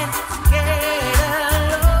just can't get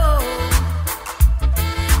alone,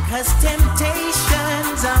 'cause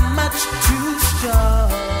temptations are much too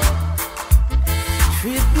strong.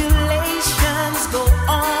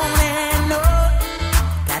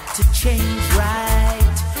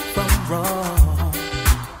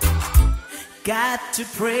 Got to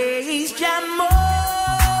praise Jah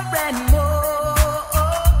more and more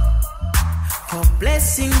for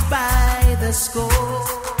blessings by the score.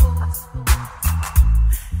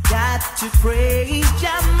 Got to praise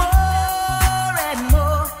Jah more and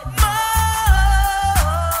more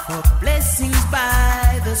for blessings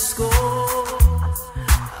by the score.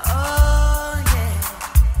 Oh yeah.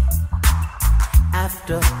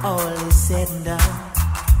 After all is said and done,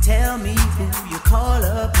 tell me who you call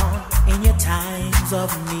upon in your times of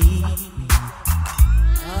need.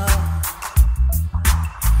 Oh,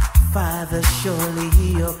 Father, surely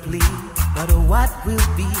hear your plea, but what will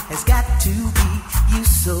be has got to be. You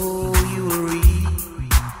sow, you will reap.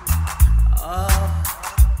 Oh,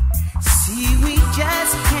 see, we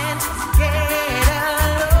just can't get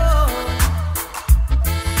alone,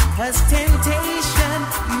 'cause temptation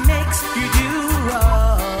makes you do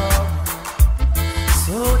wrong.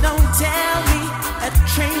 So don't tell me a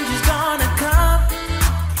change is gonna come.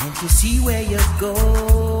 Can't you see where you're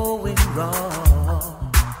going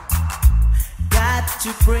wrong? Got to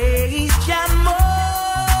praise Jah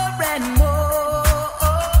more and more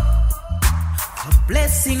for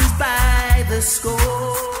blessings by the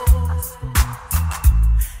score.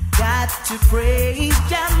 Got to praise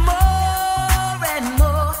Jah more and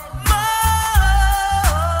more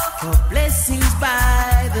for blessings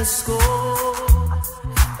by the score.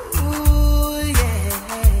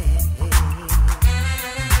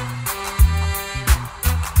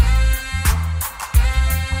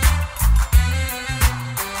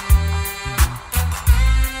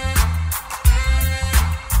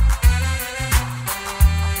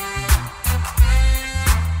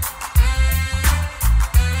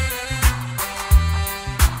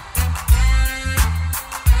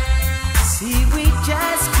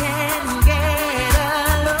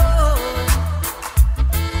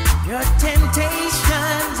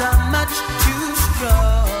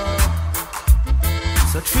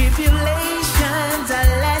 Tribulations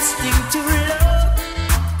are lasting too long.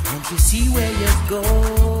 Can't you see where you're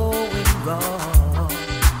going wrong?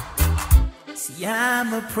 See,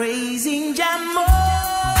 I'm a praising Jah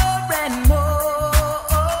more and more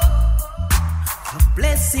for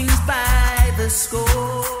blessings by the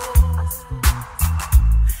score.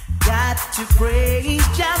 Got to praise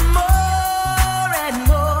Jah more and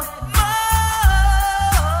more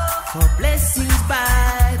for blessings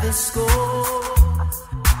by the score.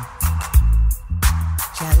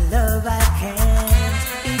 Your love I can't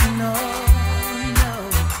ignore, no.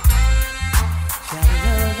 Your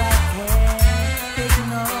love I can't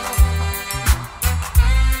ignore.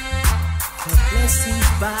 The blessings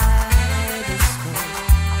by the score.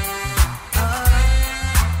 Oh,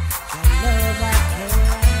 your love I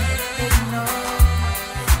can't ignore,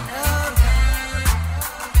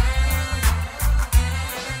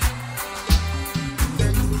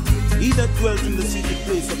 no. He that dwells in the secret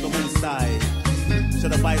place of the Most High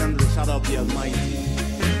shall abide under the shadow of the Almighty.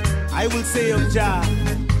 I will say of Jah,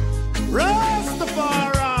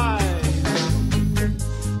 Rastafari.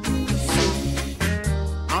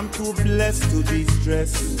 I'm too blessed to be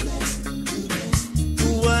stressed,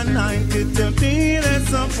 too anointed to be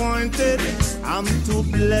disappointed. I'm too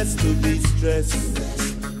blessed to be stressed,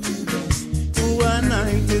 too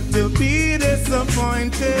anointed to be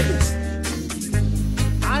disappointed.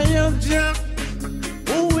 I am Jah,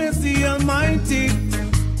 who is the Almighty,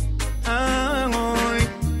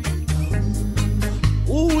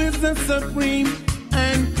 who is the supreme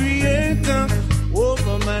and creator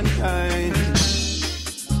over mankind.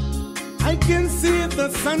 I can see the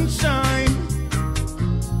sunshine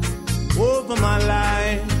over my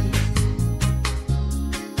life,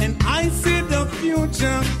 and I see the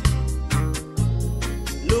future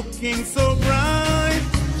looking so bright.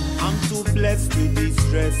 I'm too blessed to be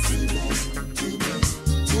stressed,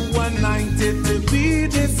 too anointed to be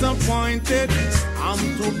disappointed. I'm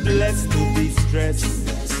too blessed to be stressed,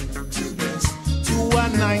 too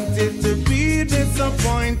anointed to be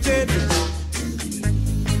disappointed.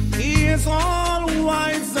 He is all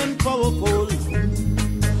wise and powerful.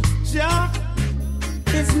 Jah,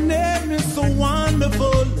 his name is so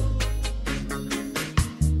wonderful.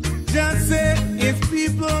 Jah said his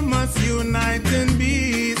people must unite and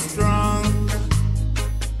be strong.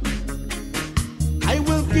 I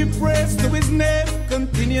will give praise to his name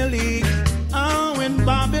continually. Oh, in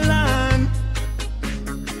Babylon,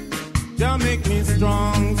 Jah make me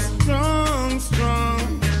strong, strong, strong.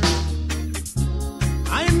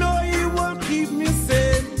 I know he will keep me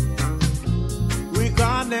safe,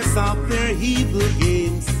 regardless of their evil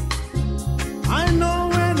games. I know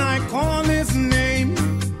when I call his name,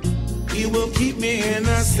 he will keep me in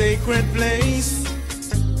a sacred place.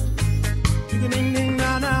 Ding ding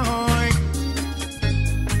na na hoy.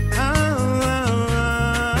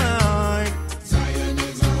 Zion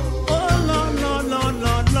is our Oh Lord, Lord, Lord,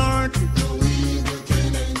 Lord, Lord. no evil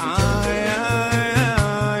can enter.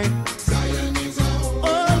 Zion is our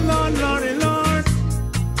Oh Lord, Lordy, Lord.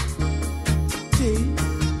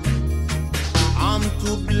 I'm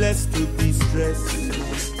too blessed to be stressed.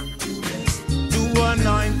 Too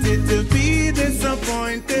anointed to be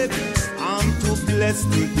disappointed. I'm too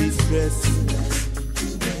blessed to be stressed.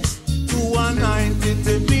 Too anointed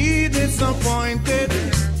to be disappointed.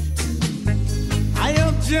 I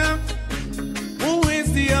have Jah, who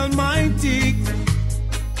is the Almighty,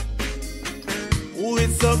 who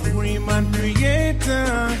is supreme and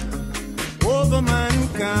creator over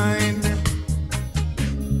mankind.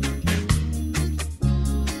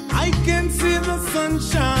 I can see the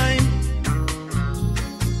sunshine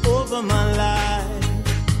over my life,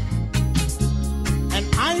 and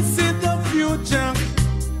I see the future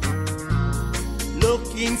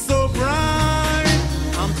looking so bright.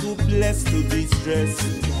 I'm too blessed to be stressed,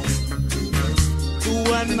 too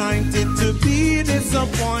anointed to be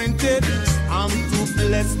disappointed. I'm too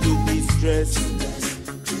blessed to be stressed,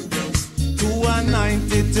 too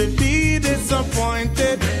anointed to be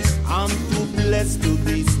disappointed. I'm too blessed to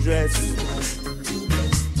be stressed,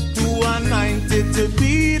 too anointed to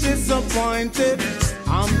be disappointed.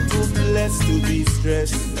 I'm too blessed to be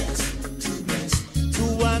stressed,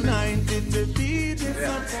 too anointed to be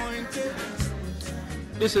disappointed.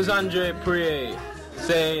 This is Andre Prie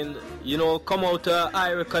saying, you know, come out to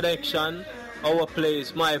Ira Connection, our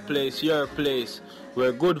place, my place, your place.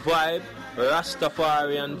 We're good vibe,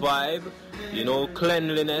 Rastafarian vibe, you know,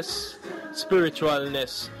 cleanliness,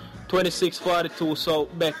 spiritualness. 2642 South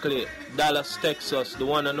Beckley, Dallas, Texas, the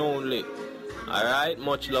one and only. Alright,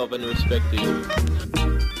 much love and respect to you.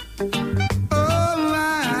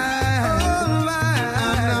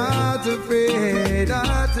 Not afraid,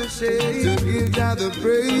 not ashamed to give Jah the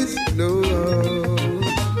praise. No,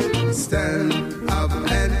 stand up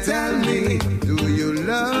and tell me, do you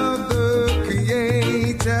love the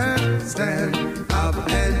Creator? Stand up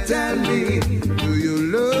and tell me, do you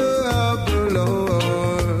love the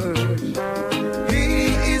Lord?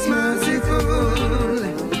 He is merciful,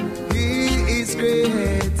 He is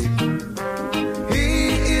great, He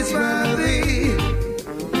is worthy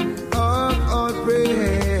of all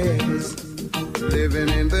praise. Living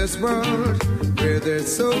in this world where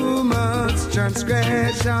there's so much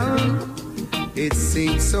transgression, it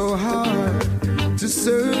seems so hard to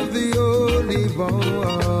serve the only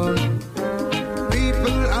one.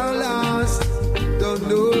 People are lost, don't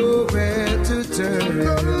know where to turn.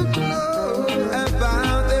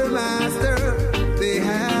 About their master, they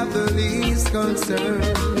have the least concern.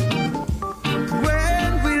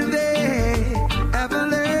 When will they ever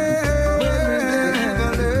learn?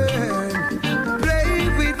 Play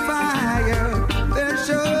with fire, they'll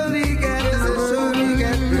surely get burned.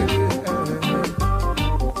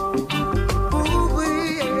 Ooh,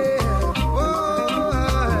 yeah.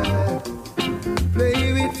 Oh,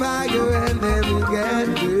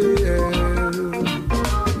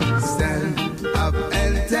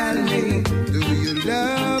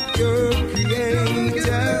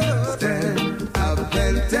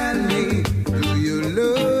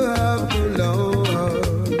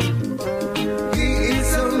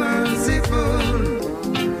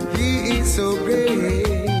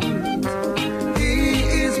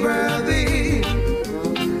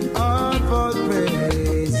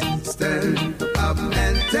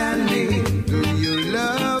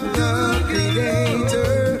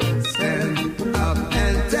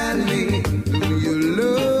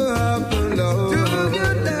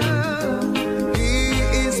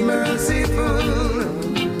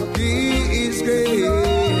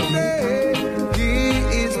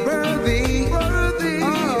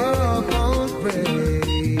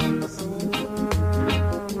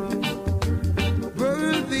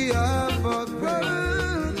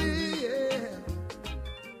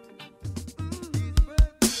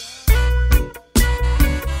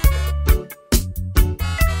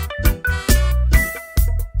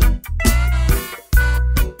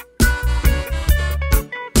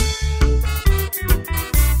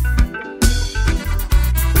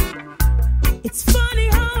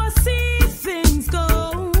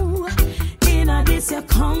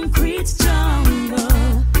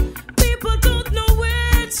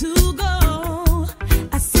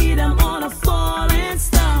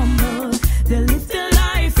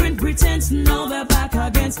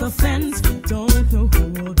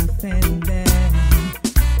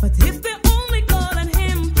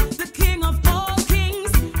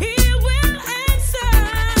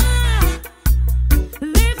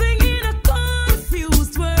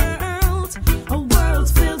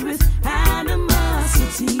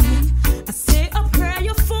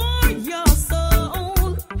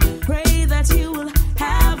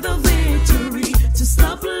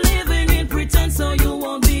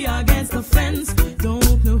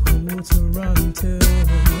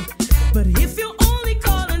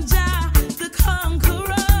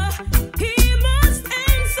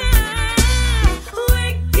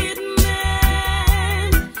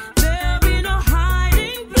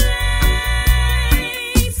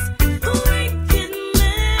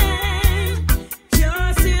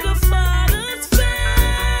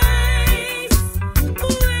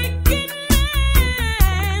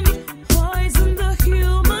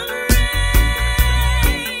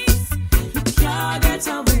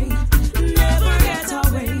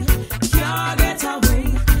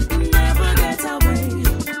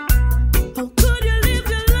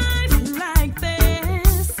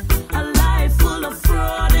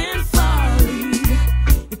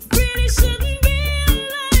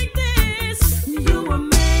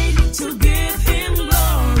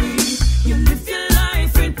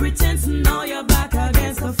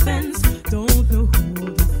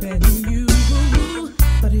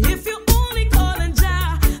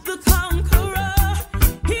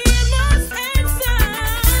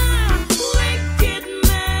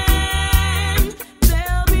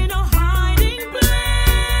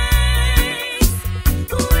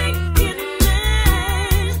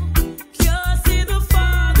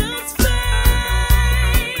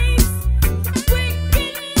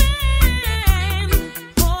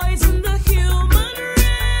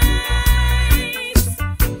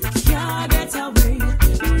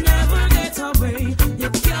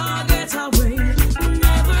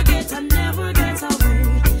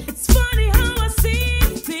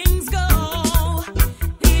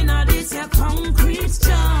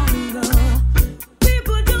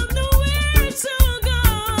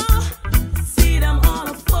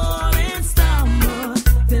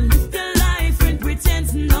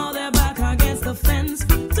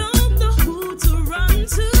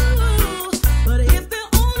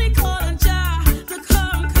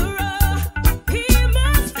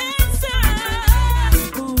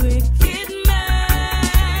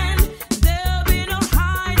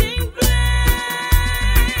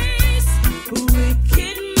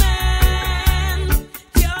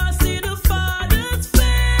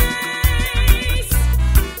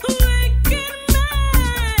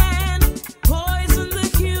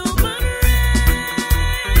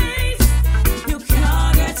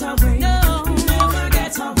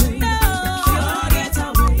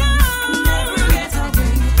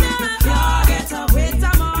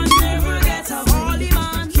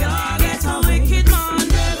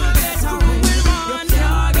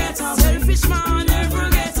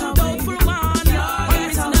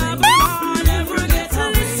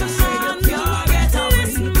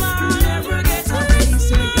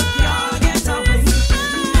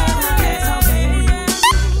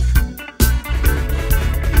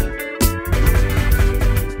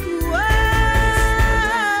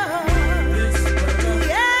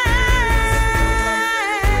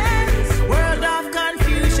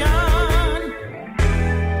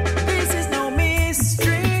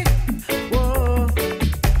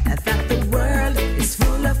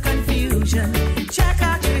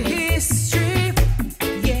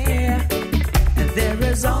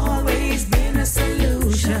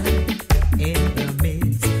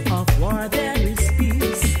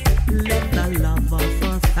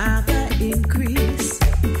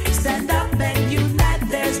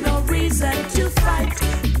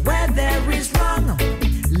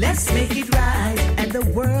 right, and the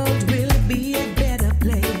world will be a better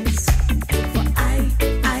place. For I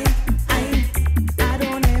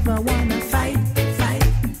don't ever wanna fight.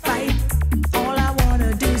 All I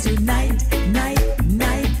wanna do is unite.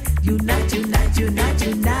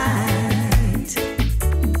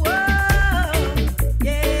 Whoa,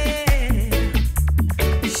 yeah.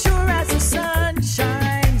 Sure as the sun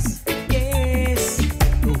shines, yes,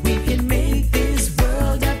 we can make this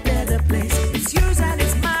world a better place. It's yours and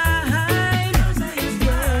it's mine,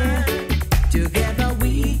 yeah. Together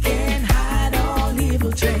we can hide all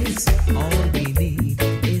evil traits. All we need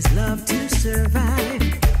is love to survive.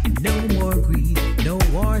 No more greed, no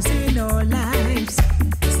wars in our lives.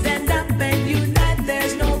 Stand up and unite,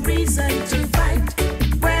 there's no reason to fight.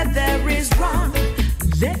 Where there is wrong,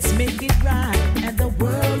 let's make it right, and the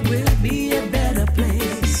world will be a better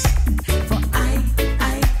place. For I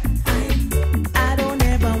don't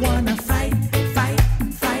ever wanna fight.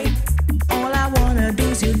 All I wanna do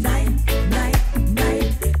is unite.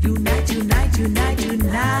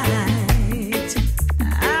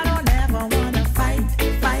 I don't ever wanna fight.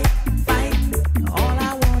 All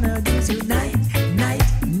I wanna do is unite.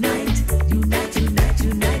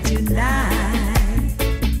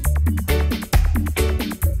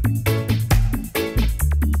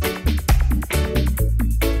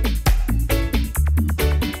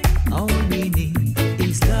 All we need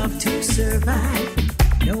is love to survive.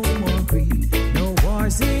 No more greed, no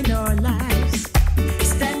wars in our lives.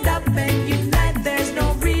 Stand up and unite, there's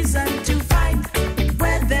no reason to fight.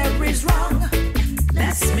 Where there is wrong,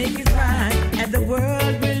 let's make it right, and the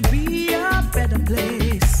world will be a better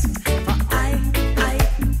place. For I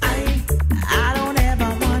don't ever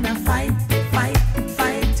wanna fight.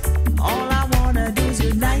 All I wanna do is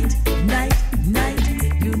unite.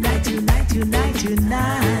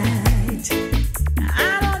 I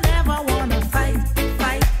don't ever wanna fight.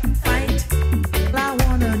 All I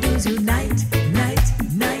wanna do is unite.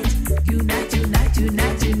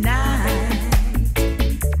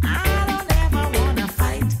 I don't ever wanna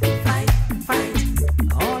fight.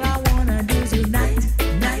 All I wanna do is unite.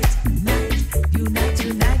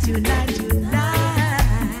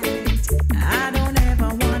 I don't ever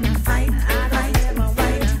wanna fight.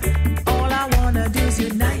 All I wanna do is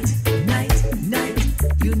unite.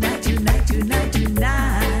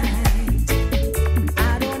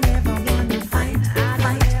 I don't ever wanna fight.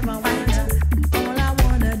 All I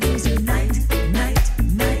wanna do is unite.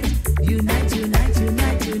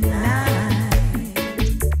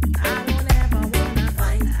 I don't ever wanna fight.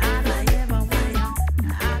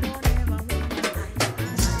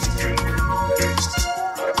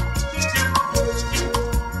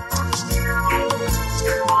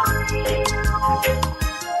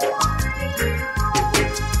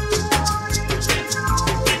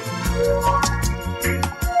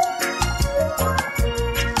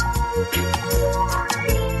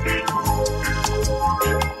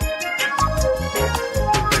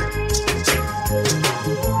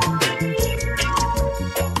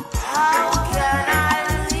 How can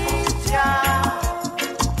I leave Jah?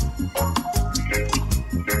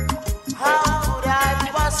 How could I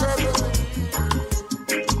possibly?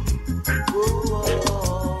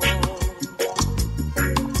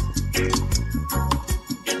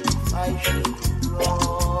 I should be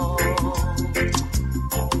wrong.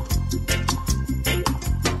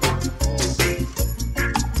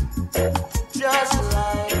 Just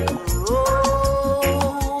like a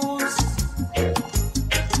rose,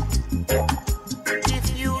 if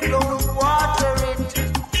you don't water it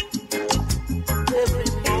every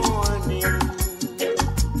morning, it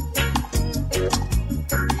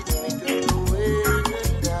will go away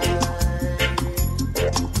and die.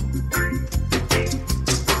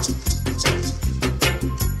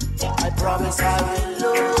 I promise I will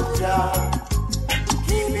love Jah,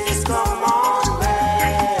 keep His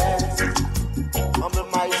commandments, humble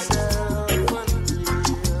myself and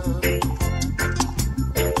live.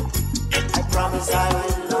 I promise I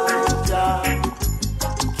will love Jah,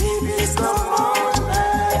 keep His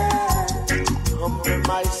commandments, humble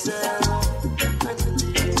myself and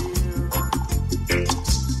live.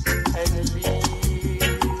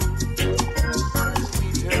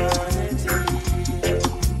 Eternity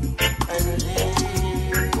and live.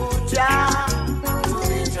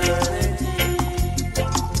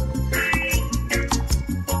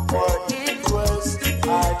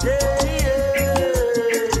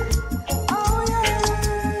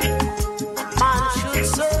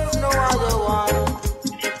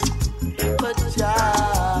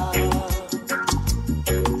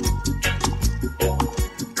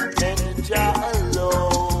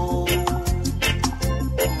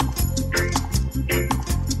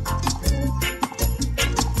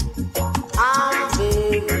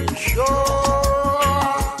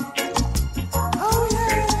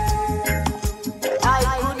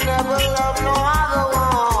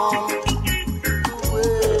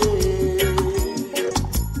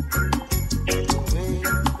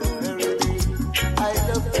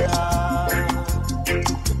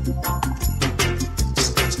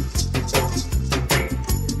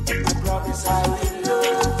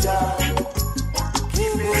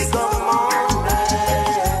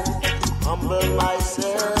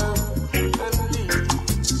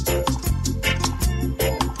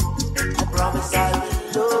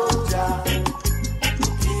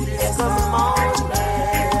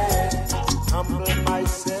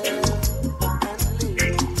 myself and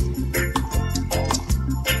live.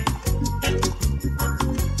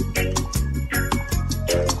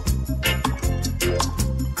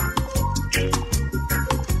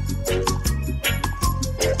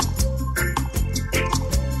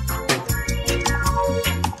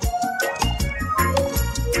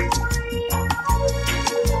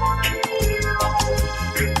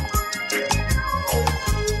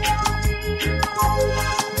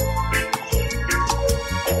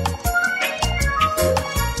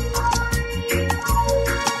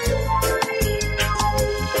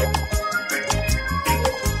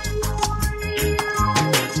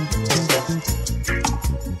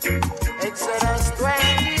 Exodus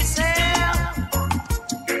 27.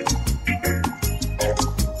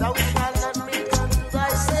 Thou shalt not make unto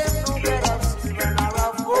thyself no bed of silver nor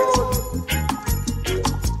of gold,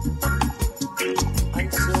 and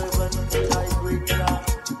serve unto thy great God.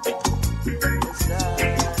 Yes,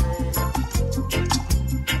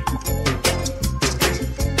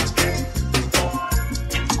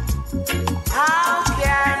 how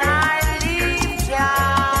can I leave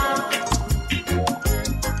Jah?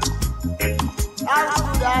 How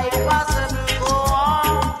could I possibly go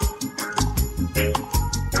on?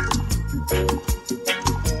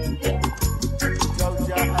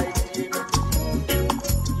 Jah, I did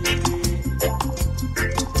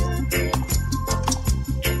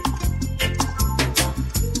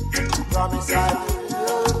promise I will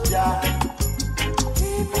love Jah.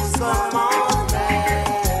 Keep me some more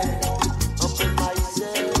man up in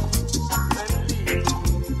myself and live.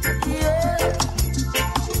 Yeah.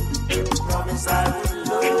 Promise I will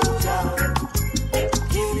love Jah.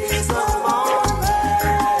 Give me some more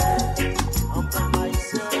man up in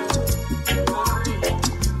myself and live.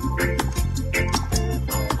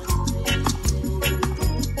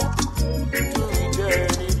 To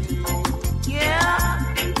eternity. Yeah.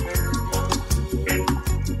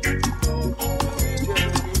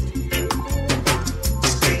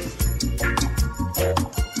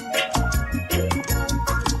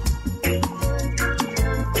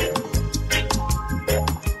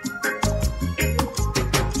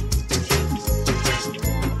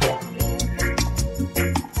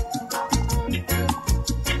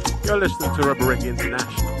 You're listening to Rubber Reggae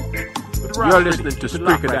International. You're listening to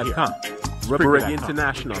Spreaker.com. Rubber Reggae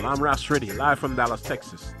International. I'm Ras Ready, live from Dallas,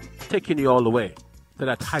 Texas, taking you all the way to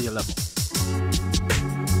that higher level.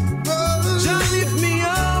 Just lift me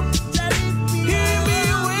up, hear me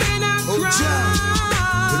when I cry.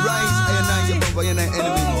 The rise and I above your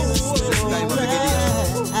enemies. This time of the day.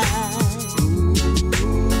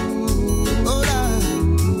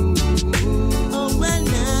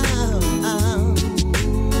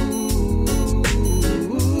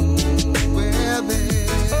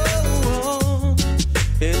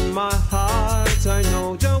 In my heart, I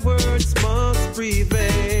know your words must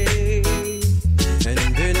prevail.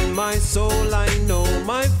 And in my soul, I know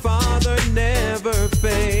my Father never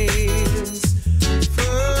fails.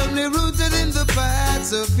 Firmly rooted in the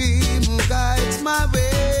paths of Him who guides my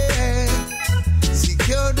way.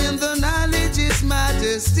 Secured in the knowledge His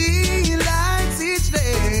majesty lights each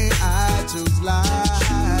day. I choose life.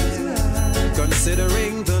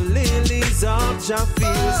 Considering the lilies of Jah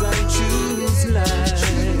fields, I choose life.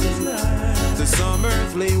 To some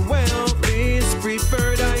earthly wealth is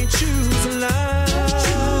preferred, I choose life.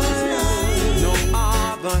 No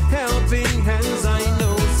other helping hands I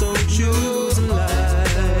know, so choose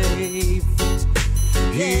life.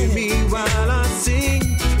 Hear me while I sing,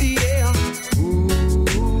 yeah.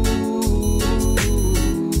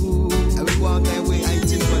 I will walk my way, I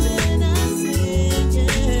timberly.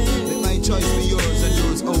 Let my choice be yours and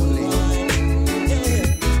yours only.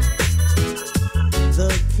 The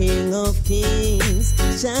King of Kings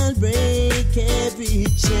shall break every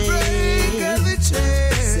chain,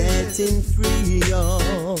 setting free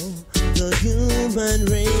all the human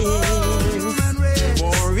race.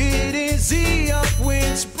 For it is He of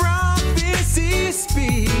which prophecy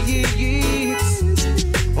speaks.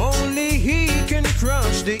 Only He can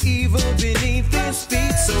crush the evil beneath His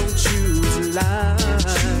feet, so choose life.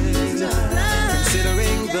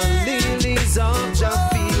 Considering the lilies of Jah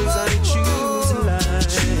fields, I choose life.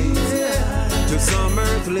 To some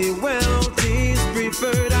earthly wealth is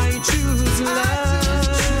preferred, I choose life.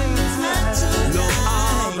 No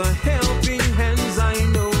other helping hands I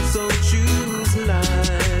know, so choose life.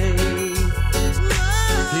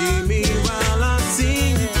 Hear me while I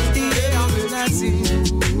sing, yeah, when I sing.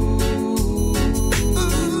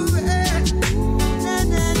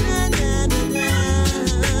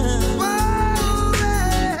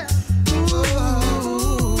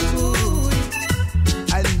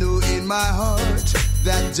 I know in my heart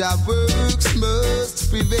Jah works must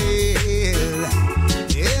prevail.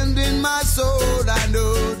 And in my soul I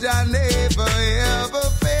know Jah never ever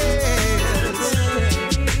fails.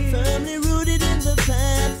 Firmly rooted in the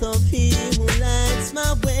path of Him who lights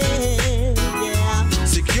my way. Yeah.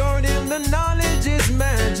 Secured in the knowledge His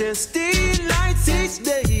majesty lights each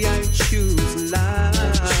day. I choose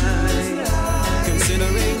life.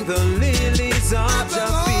 Considering the lilies of the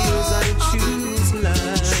fields, I choose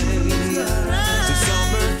life. To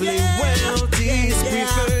some earthly wealth is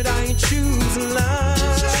preferred, I choose life.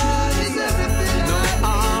 No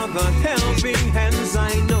other helping hands I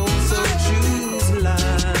know, so choose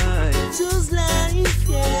life. Choose life,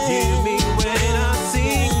 yeah. Hear me when I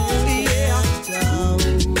sing, yeah.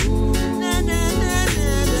 Na, na, na, na,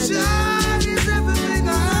 na. Jah is everything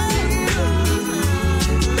I need.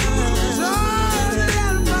 Jah is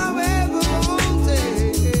help I ever wanted.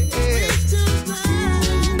 Choose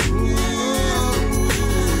life,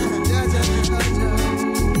 Jah, Jah, Jah, Jah.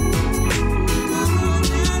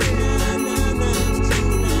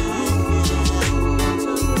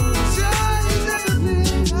 Jah is everything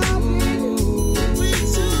I need.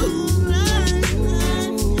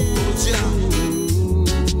 Jah,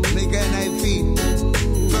 make thy feet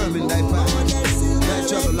firm in thy path. Thy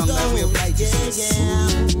trouble along thy way of righteousness.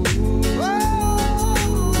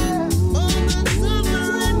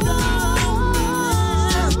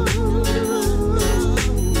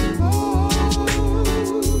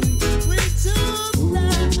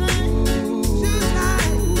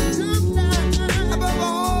 Above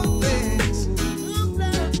all things.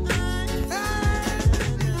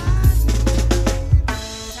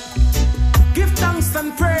 Give thanks and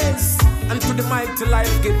praise unto the mighty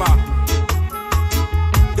life giver,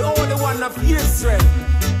 the Holy One of Israel,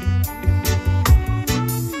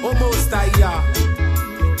 O Most High Yah,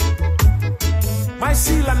 my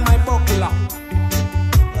shield and my buckler.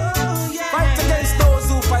 Fight against those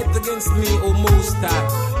who fight against me, O Most High.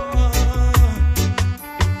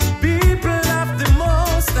 People of the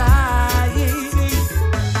Most High,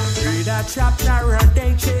 read a chapter and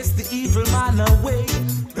they chase the evil man away.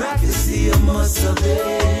 Prophecy you must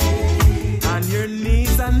obey. On your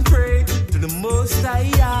knees and pray to the Most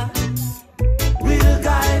High. We'll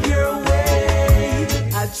guide your way.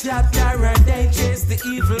 A chapter and they chase the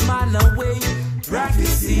evil man away.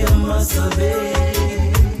 Prophecy you must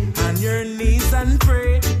obey. On your knees and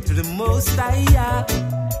pray to the Most High.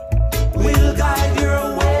 We'll guide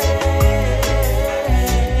your way.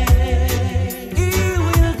 He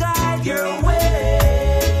will guide your way.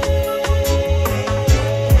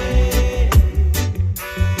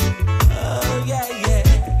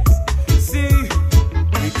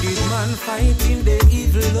 Fighting the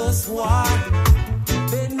evilest war.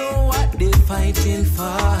 They know what they're fighting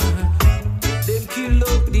for. They kill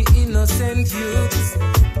up the innocent youths.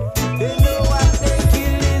 They know what they're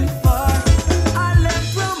killing for. All them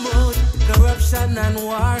promote corruption and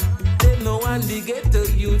war. They know when they get the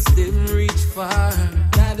youths, them reach far.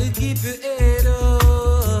 Gotta keep your head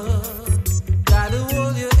up. Gotta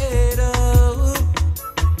hold your head up.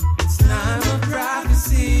 It's time of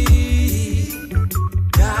prophecy.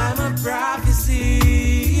 Time of prophecy,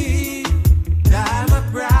 time of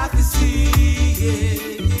prophecy,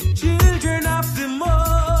 yeah. Children of the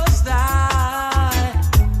Most High,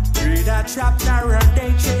 read a chapter and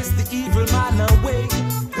they chase the evil man away.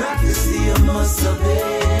 Prophecy you must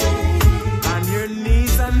obey. On your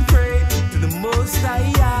knees and pray to the Most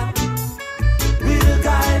High. We'll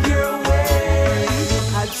guide your way.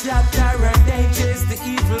 A chapter and they chase the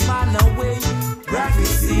evil man away.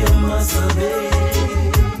 Prophecy you must obey.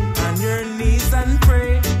 Your knees and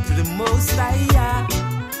pray to the Most High.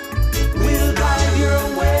 We'll guide your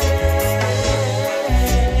way.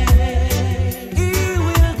 He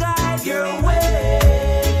will guide your way.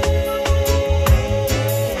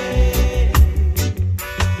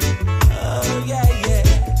 Oh yeah, yeah.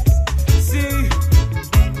 See,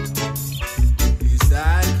 yes, I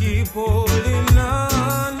keep holding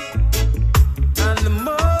on, and the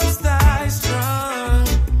Most High strong.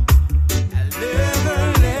 I'll never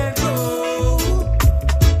let go.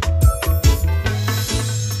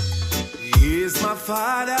 My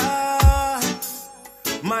Father,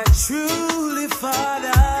 my truly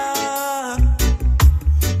Father,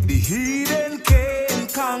 the heathen can't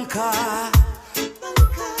conquer.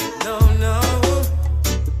 No, no,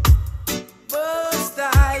 Most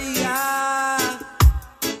High,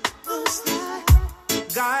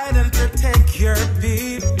 guide and protect your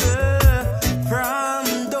people from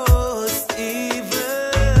those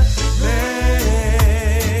evil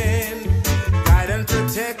men. Guide and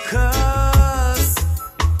protect us.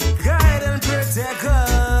 Protect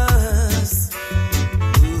us.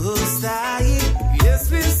 Ooh.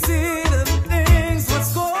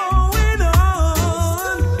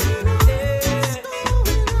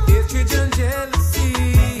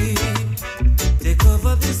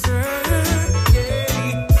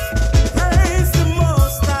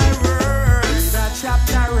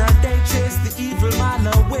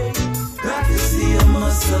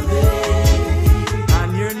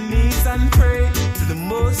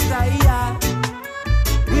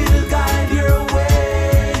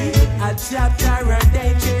 Jah Jireh,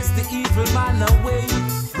 they chase the evil man away.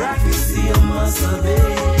 Prophecy you must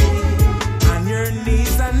obey. On your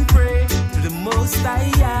knees and pray to the Most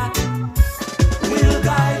High. Will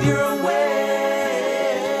guide your way.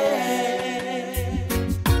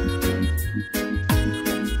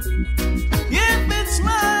 If it's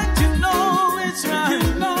right, you know it's right. You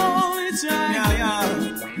know it's right. Yeah.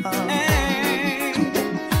 Hey.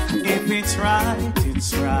 If it's right,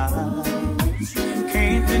 it's right.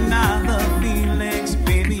 Can't deny the feelings,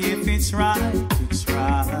 baby. If it's right, it's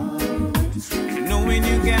right. You know when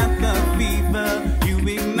you got the fever, you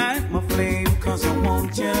ignite my flame, cause I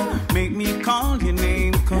want you. Make me call your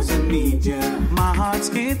name, cause I need you. My heart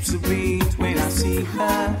skips a beat when I see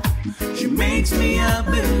her. She makes me a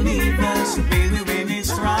believer. So baby, when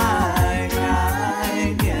it's right,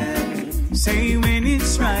 yeah. Say when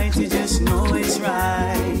it's right, you just know it's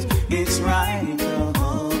right. It's right,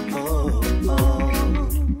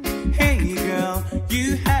 Hey girl,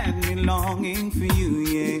 you had me longing for you,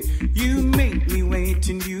 yeah. You made me wait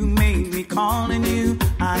and you made me calling you.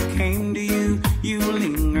 I came to you, you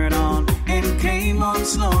lingered on and came on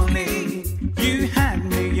slowly. You had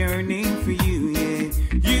me yearning for you, yeah.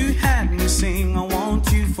 You had me sing, I want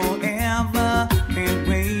you forever. Can't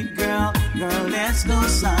wait, girl, let's go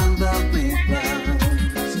sign the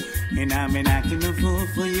papers. And I've been acting a fool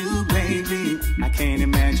for you, baby. I can't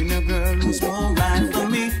imagine a girl who's more right for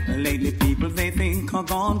me. Lately people they think are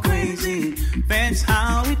gone crazy. That's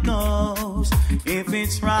how it goes. If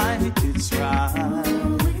it's right, it's right.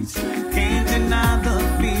 Can't deny the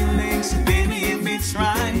feelings, baby. If it's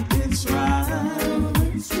right, it's right.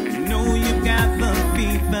 You know you got the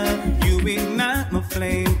fever. You ignite my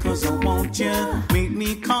flame, cause I want you. Make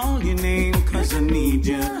me call your name, cause I need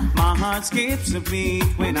you. My heart skips a beat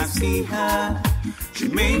when I see her. She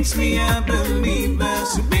makes me a believer.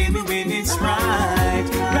 So baby, when it's right,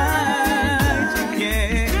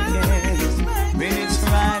 yeah. When it's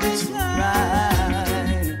right, it's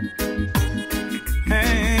right.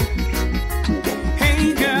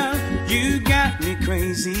 Hey girl, you got me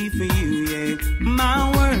crazy for you, yeah. My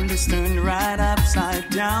world is turned right upside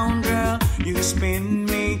down, girl. You spin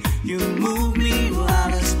me, you move me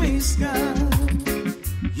out of space, girl.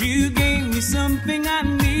 You gave me something I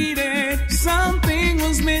needed. Something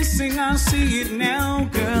was missing, I see it now,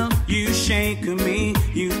 girl. You shake me,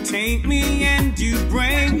 you take me and you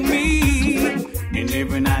break me. And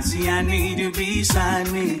every night, see, I need you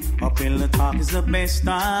beside me. A pillow talk is the best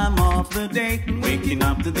time of the day. Waking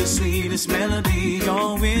up to the sweetest melody,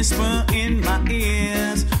 your whisper in my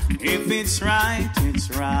ears. If it's right, it's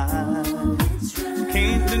right.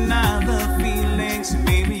 Can't deny the feelings,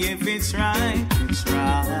 baby. If it's right, it's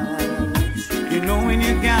right. You know when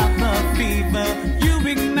you got the fever, you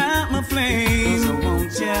ignite my flame. So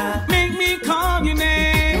won't ya make me call your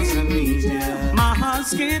name? Cause I need ya. My heart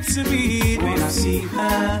skips a beat when I see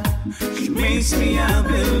her. She makes me a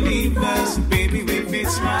believer. So baby, if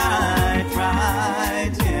it's right,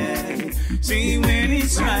 yeah. See when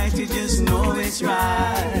it's right, you just know it's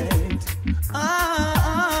right.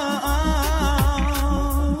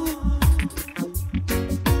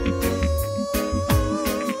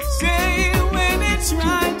 Say when it's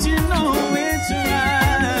right, you know it's right.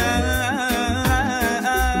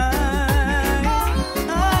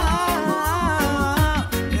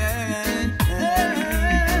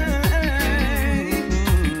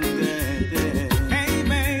 Hey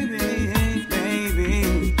baby,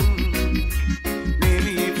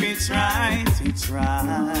 baby, if it's right, it's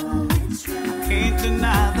right. Can't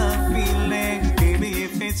deny the feeling, baby.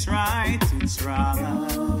 If it's right, it's right.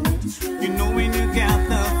 You know when you got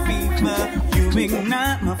the fever, you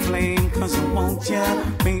ignite my flame, cause I want you.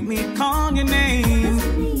 Make me call your name,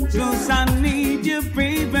 cause I need you,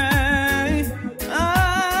 baby.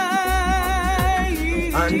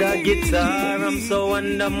 Under guitar, I'm so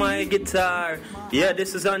under my guitar. Yeah,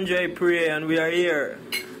 this is Andre Pray, and we are here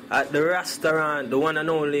at the restaurant, the one and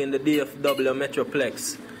only in the DFW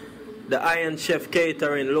Metroplex. The Iron Chef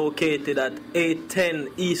Catering, located at 810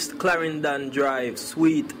 East Clarendon Drive,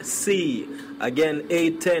 Suite C. Again,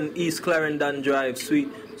 810 East Clarendon Drive,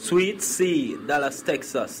 Suite C, Dallas,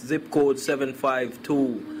 Texas. Zip code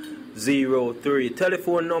 75203.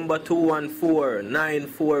 Telephone number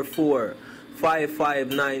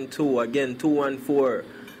 214-944-5592. Again,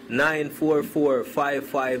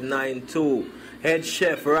 214-944-5592. Head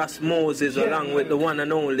chef Ross Moses, along with the one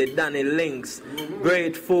and only Danny Links.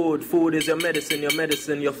 Great food. Food is your medicine,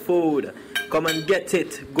 your food. Come and get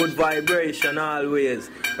it. Good vibration always.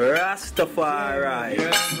 Rastafari.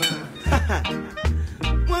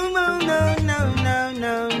 Whoa, no, no, no, no,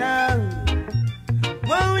 no, no.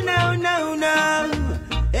 Whoa, no, no, no.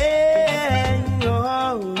 Hey.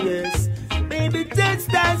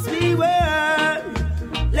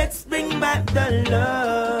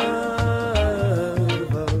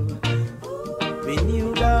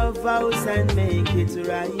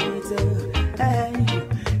 right. Hey,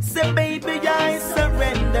 say baby, I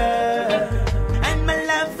surrender, and my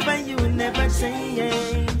love for you never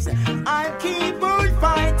change. I'll keep on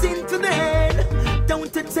fighting to the end.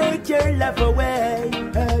 Don't you take your love away.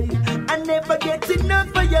 Hey, I never get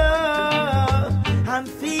enough of you. I'm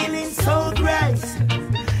feeling so great,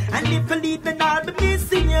 and if you leave, then I'll be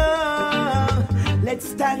missing you. Let's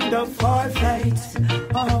stand up for fight.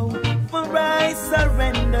 Oh, for I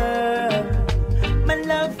surrender. My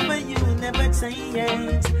love for you never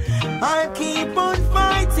change. I'll keep on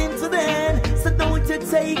fighting to the end. So don't you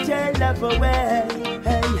take your love away.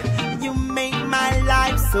 Hey, you make my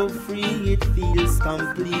life so free, it feels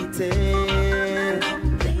completed.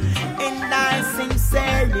 And I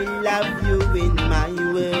sincerely love you in my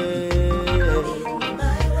way.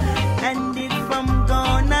 And if I'm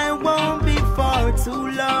gone, I won't be for too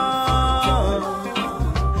long.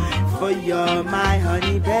 For you're my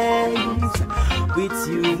honey babe, with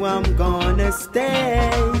you I'm gonna stay.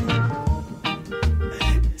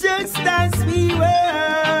 Just as we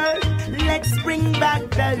were, let's bring back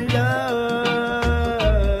the love.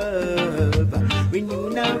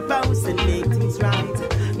 Renew our vows and make things right.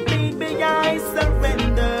 Baby, I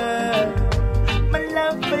surrender. My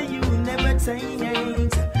love for you never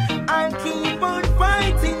change. I'll keep on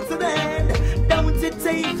fighting to the end. Don't you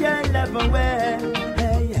take your love away.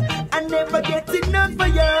 Hey, I never get enough of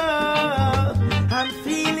you. I'm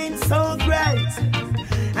feeling so great,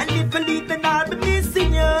 and if you leave, then I'll be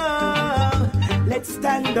missing you. Let's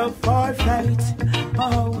stand up for fight.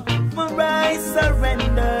 Oh, for I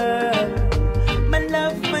surrender. My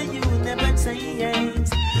love for you never change.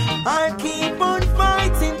 I'll keep on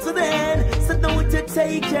fighting to the end. So don't you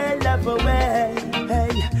take your love away.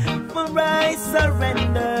 Hey, for I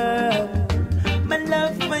surrender. My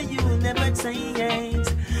love for you never change.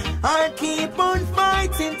 I'll keep on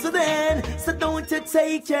fighting to the end. So don't you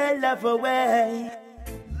take your love away.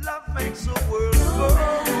 Love makes the world go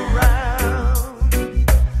round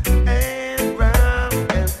and round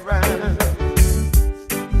and round.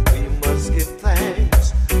 We must give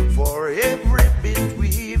thanks for every bit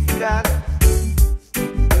we've got.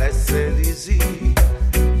 Blessed is he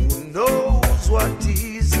who knows what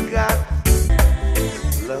he's got.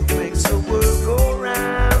 Love makes the world go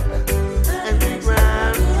round and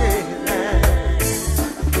round and round.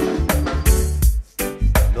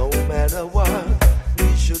 No matter what,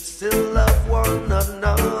 should still love one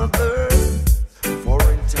another. For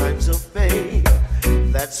in times of pain,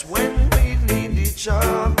 that's when we need each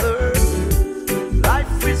other.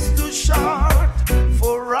 Life is too short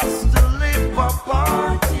for us to live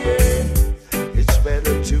apart, yeah. It's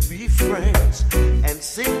better to be friends and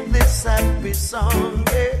sing this happy song,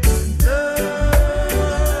 yeah.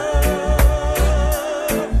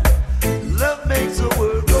 Love makes the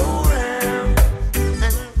world go round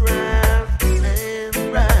and round.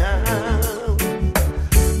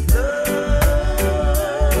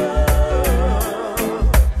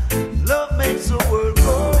 Love makes the world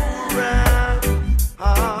go round.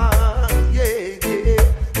 Ah, yeah, yeah.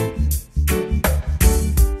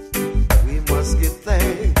 We must give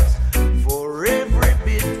thanks for every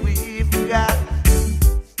bit we've got.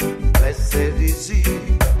 Blessed is he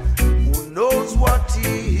who knows what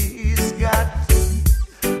he's got.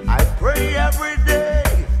 I pray every day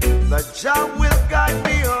that Jah will guide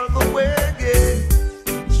me all the way, yeah.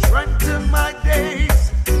 Strengthen my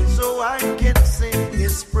days so I can sing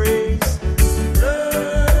his praise.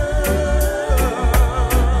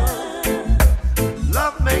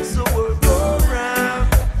 Love makes the world go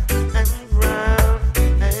round and round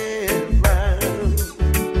and round.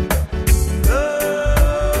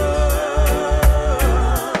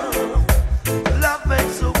 Love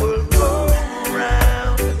makes the world go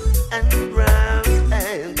round and round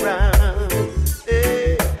and round.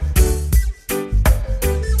 Hey.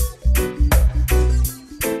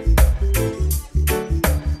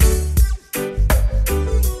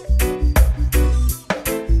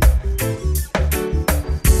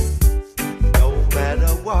 No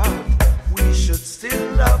matter what, we should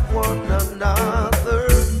still love one another.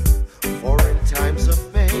 For in times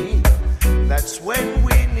of pain, that's when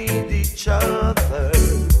we need each other.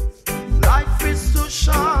 Life is too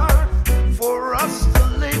short for us to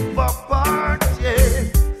live apart, yeah.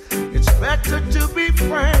 It's better to be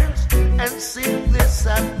friends and sing this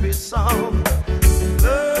happy song.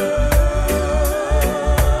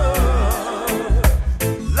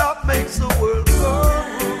 Love makes the world go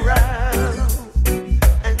round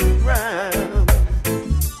and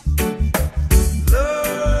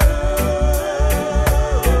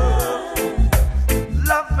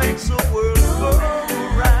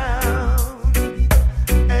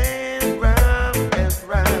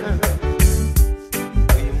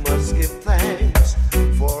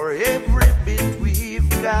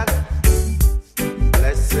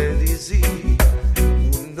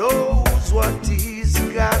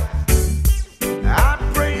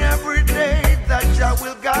Jah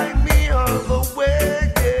will guide me all the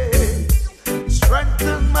way. Yeah.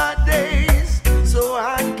 Strengthen my days so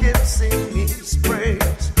I can sing His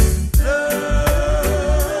praise.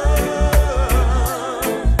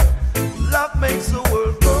 Love makes the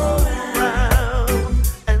world go round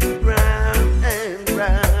and round and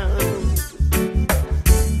round.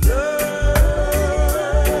 Love,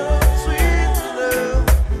 sweet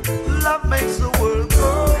love makes the world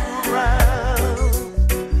go round.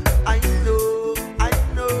 I know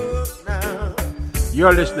now.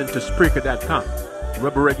 You're listening to Spreaker.com,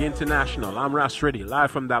 Rubber Reggae International. I'm Ras Reddy,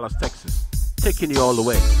 live from Dallas, Texas, taking you all the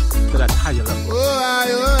way to that higher level.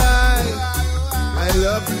 I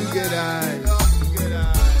love to get high.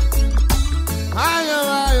 Higher.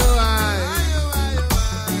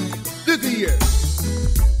 Look here.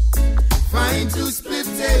 Find two split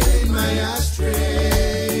tail in my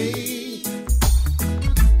ashtray.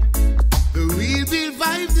 The real big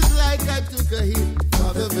vibes is like I took a hit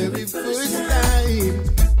for the very first time.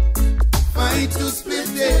 Find two split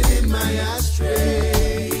tail in my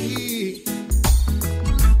ashtray.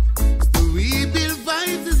 The real big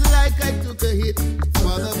vibes is like I took a hit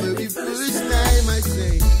for the very first time. I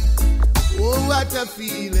say, oh, what a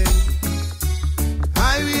feeling.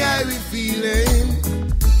 High feeling.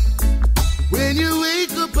 When you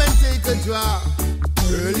wake up and take a drop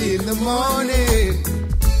early in the morning.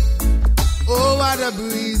 Oh, what a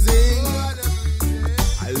breezing.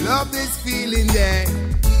 I love this feeling, yeah.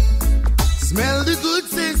 Smell the good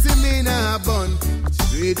sense in me now, bun.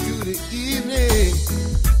 Straight to the evening.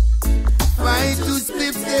 Find two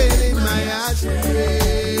slip tail in my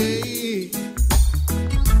ashtray.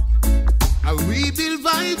 A rebuild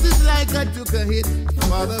vibes is like I took a hit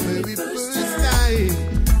for the very first time.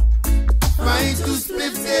 Find two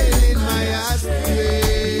slip tail in my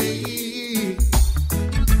ashtray.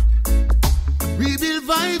 Rebuild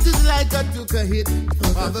vibes is like I took a hit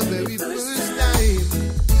for the very first time.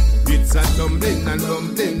 It's a tumbling and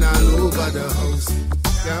bumbling all over the house.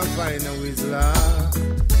 Can't find a whistler.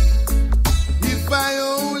 If I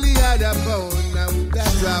only had a pound, I would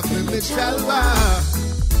have dropped in the shalwa.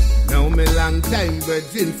 Now me long time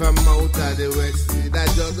virgin from out of the west, that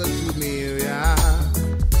juggle to me area.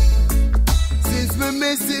 Since me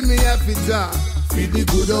missing me a draw, feed the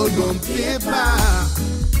good old bum paper.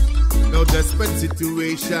 No desperate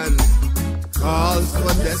situation calls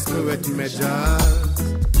for desperate measures.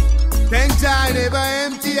 Thank Jah I never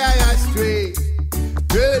empty I astray.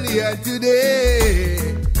 Earlier today,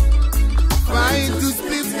 find to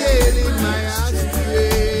split tail in my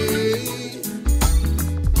ashtray.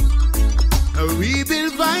 A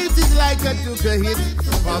rebuild vibes is like I took a hit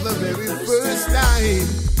for the very first time.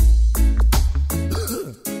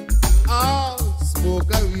 Oh,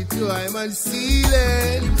 smoke a weed till I'm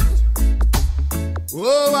unsealing.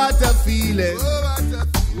 Oh, what a feeling.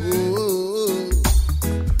 Oh,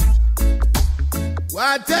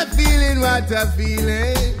 what a feeling, what a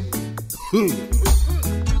feeling.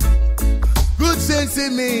 Good sense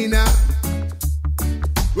in me now.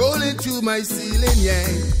 Rolling through my ceiling, yeah.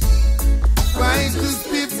 Find to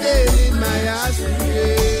split tail in my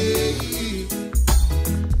ashtray.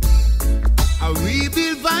 A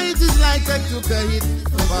rebuild vibes is like I took a hit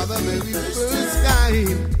for the very first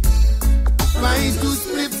time. Find to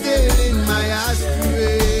split tail in my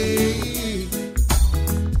ashtray.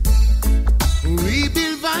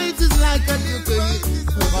 Rebuild vibes is like I took a hit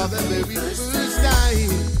for the very first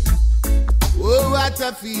time. Oh, what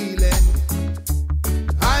a feeling.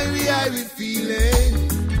 I feeling.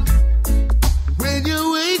 When you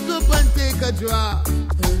wake up and take a drop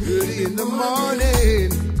early in the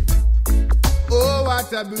morning. Oh,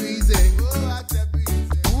 what a breezing.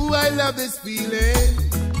 Ooh, I love this feeling.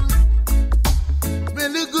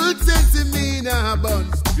 When the good sense in me now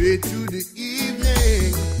bounce straight to the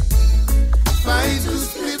evening. Find to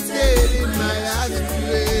split tail in my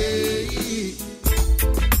ashtray.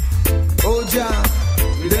 Oh Jah,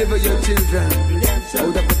 deliver your children out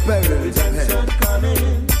of the perils of hell.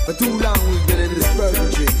 For too long we've been in this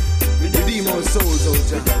purgatory. Redeem our souls, oh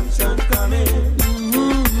Jah.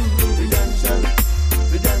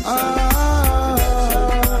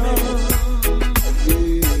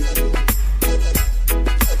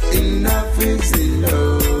 Enough is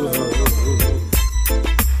enough.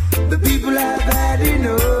 The people have had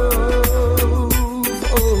enough.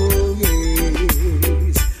 Oh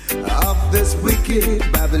yes, of this wicked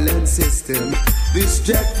Babylon system, this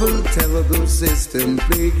dreadful, terrible system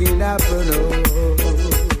plaguing our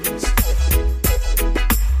us.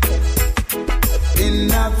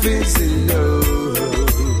 Enough is enough.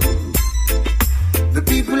 The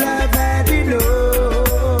people have had enough.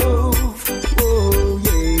 Oh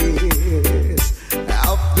yes,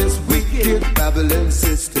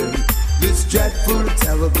 dreadful,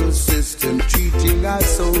 terrible system treating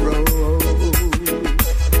us so wrong.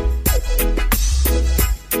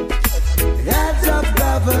 Heads of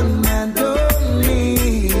government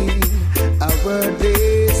only, a word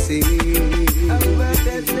they say.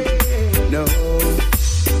 No,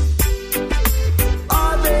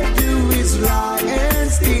 all they do is lie and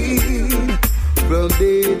steal from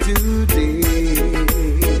day to day.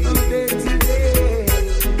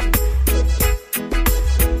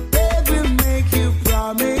 They will make you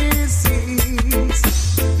promises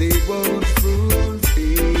they won't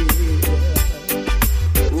fulfill.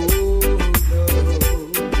 Oh no,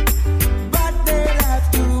 but they'll have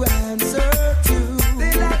to answer to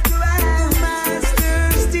the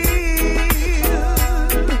master's deal.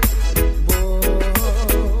 Whoa,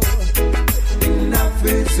 enough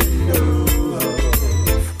is enough.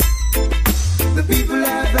 The people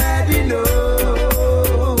have had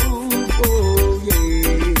enough. Oh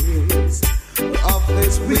yes, of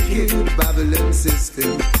this wicked Babylon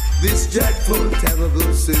system, this dreadful,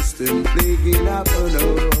 terrible system plaguing up on us.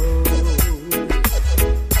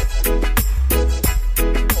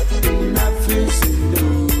 Enough is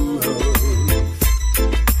enough.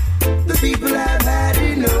 The people have had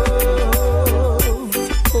enough.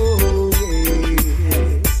 Oh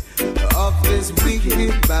yes, of this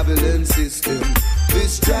wicked Babylon system,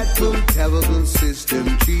 this dreadful, terrible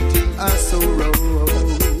system treating us so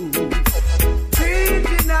wrong.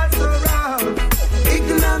 Treating us so wrong.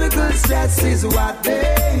 Economical stats is what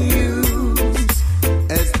they use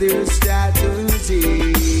as their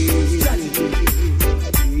strategy.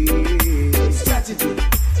 Strategy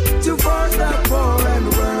to force the poor and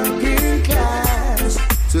working class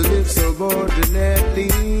to live subordinately.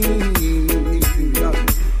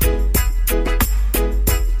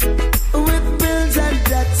 With bills and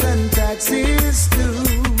debts and taxes too,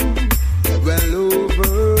 well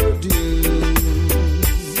overdue.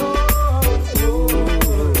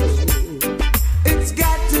 It's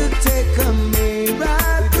got to take a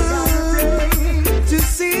miracle to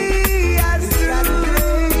see us through.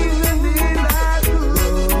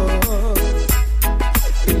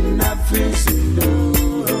 Enough is enough.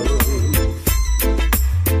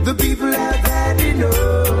 The people have had enough.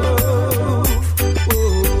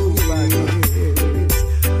 Oh, yes.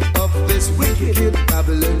 Of this wicked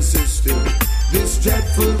Babylon system, this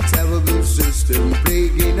dreadful, terrible system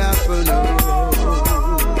plaguing up on us.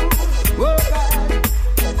 Oh,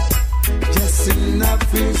 just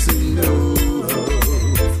enough is enough.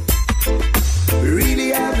 We really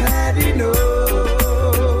have had enough.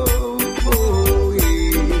 Oh,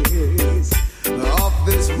 yes. Of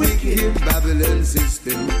this wicked Babylon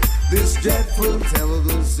system, this dreadful,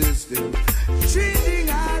 terrible system treating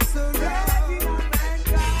us around.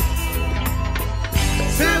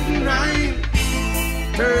 7, 9,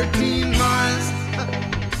 13 miles,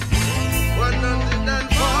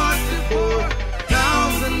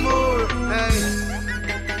 144,000 more. Hey.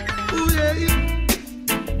 Ooh, yeah.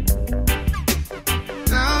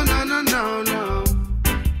 No, no, no, no, no.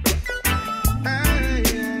 Hey,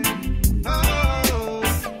 yeah. Oh.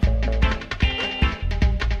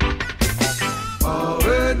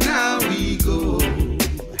 Forward now we go.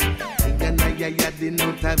 Yeah, they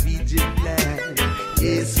know that vigilant.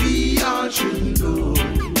 Yes, we all should know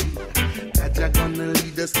that you're gonna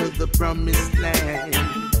lead us to the promised land.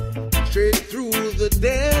 Straight through the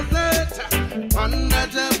desert, under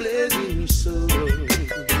the blazing sun.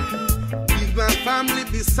 With my family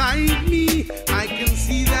beside me, I can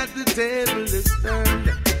see that the table is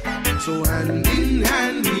turned. So hand in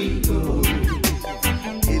hand we go,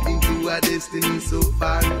 heading to our destiny so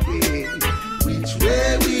far away. Which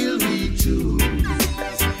way will we choose?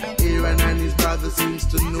 Aaron and his brother seems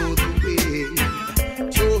to know the way.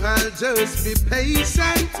 So I'll just be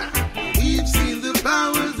patient. We've seen the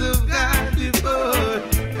powers of God before.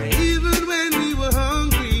 Even when we were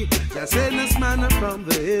hungry, just sent us manna from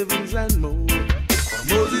the heavens and more.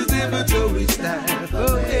 Moses never told his staff,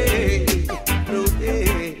 oh hey, no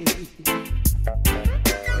hey.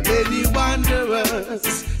 Many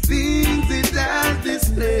wondrous things it has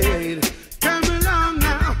displayed. Come along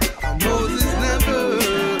now, Moses never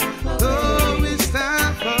throw his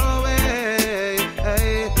staff away.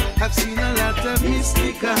 I've seen a lot of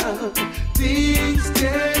mystical things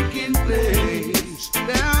taking place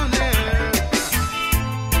down there.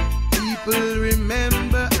 People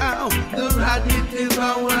remember how the rod did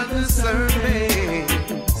devour the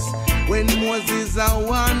serpents when Moses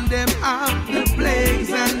warned them of the plagues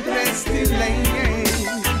and pestilence.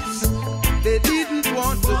 They didn't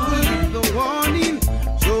want to believe the warning,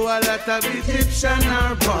 so a lot of Egyptians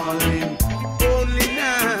are falling. Only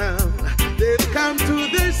now they've come to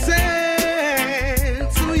their senses.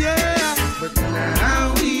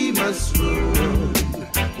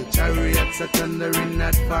 are thundering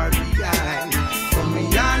not far behind. Come me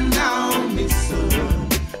on now, me son.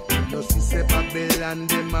 No see say Babylon,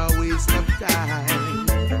 them a waste of time.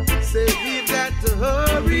 Say we've got to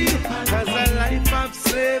hurry, cause a life of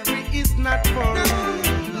slavery is not for me.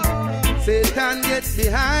 Satan, get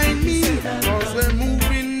behind me, cause we're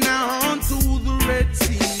moving now to the Red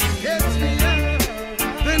Sea.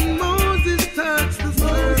 Then Moses touched the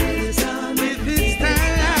surface with his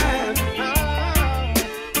staff.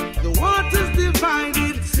 The waters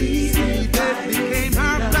divided, that became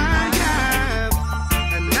our path.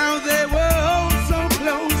 And now they were all so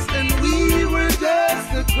close, and we were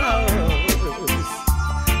just across.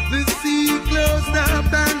 The sea closed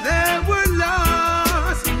up and they were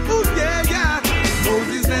lost. Oh yeah, yeah.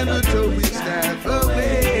 Moses never told his staff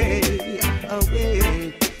away,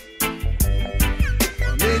 away.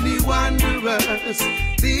 Many wanderers,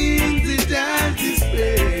 things it has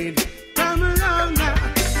displayed. Come along now.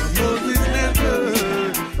 Moses never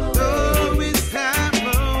throw his staff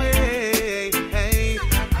away. Hey,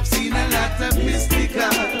 I've seen a lot of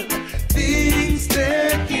mystical things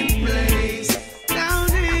taking place down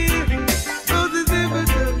here. Moses never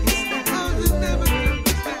took his staff. Moses never took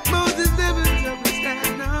his staff. Moses never took his staff.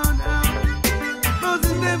 No, no.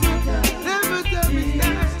 Moses never took his staff. Never took his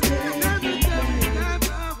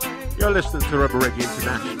staff. You're listening to Rebel Reggae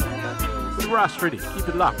International with Ross Riddy. Keep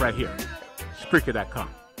it locked right here.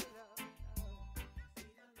 Spreaker.com.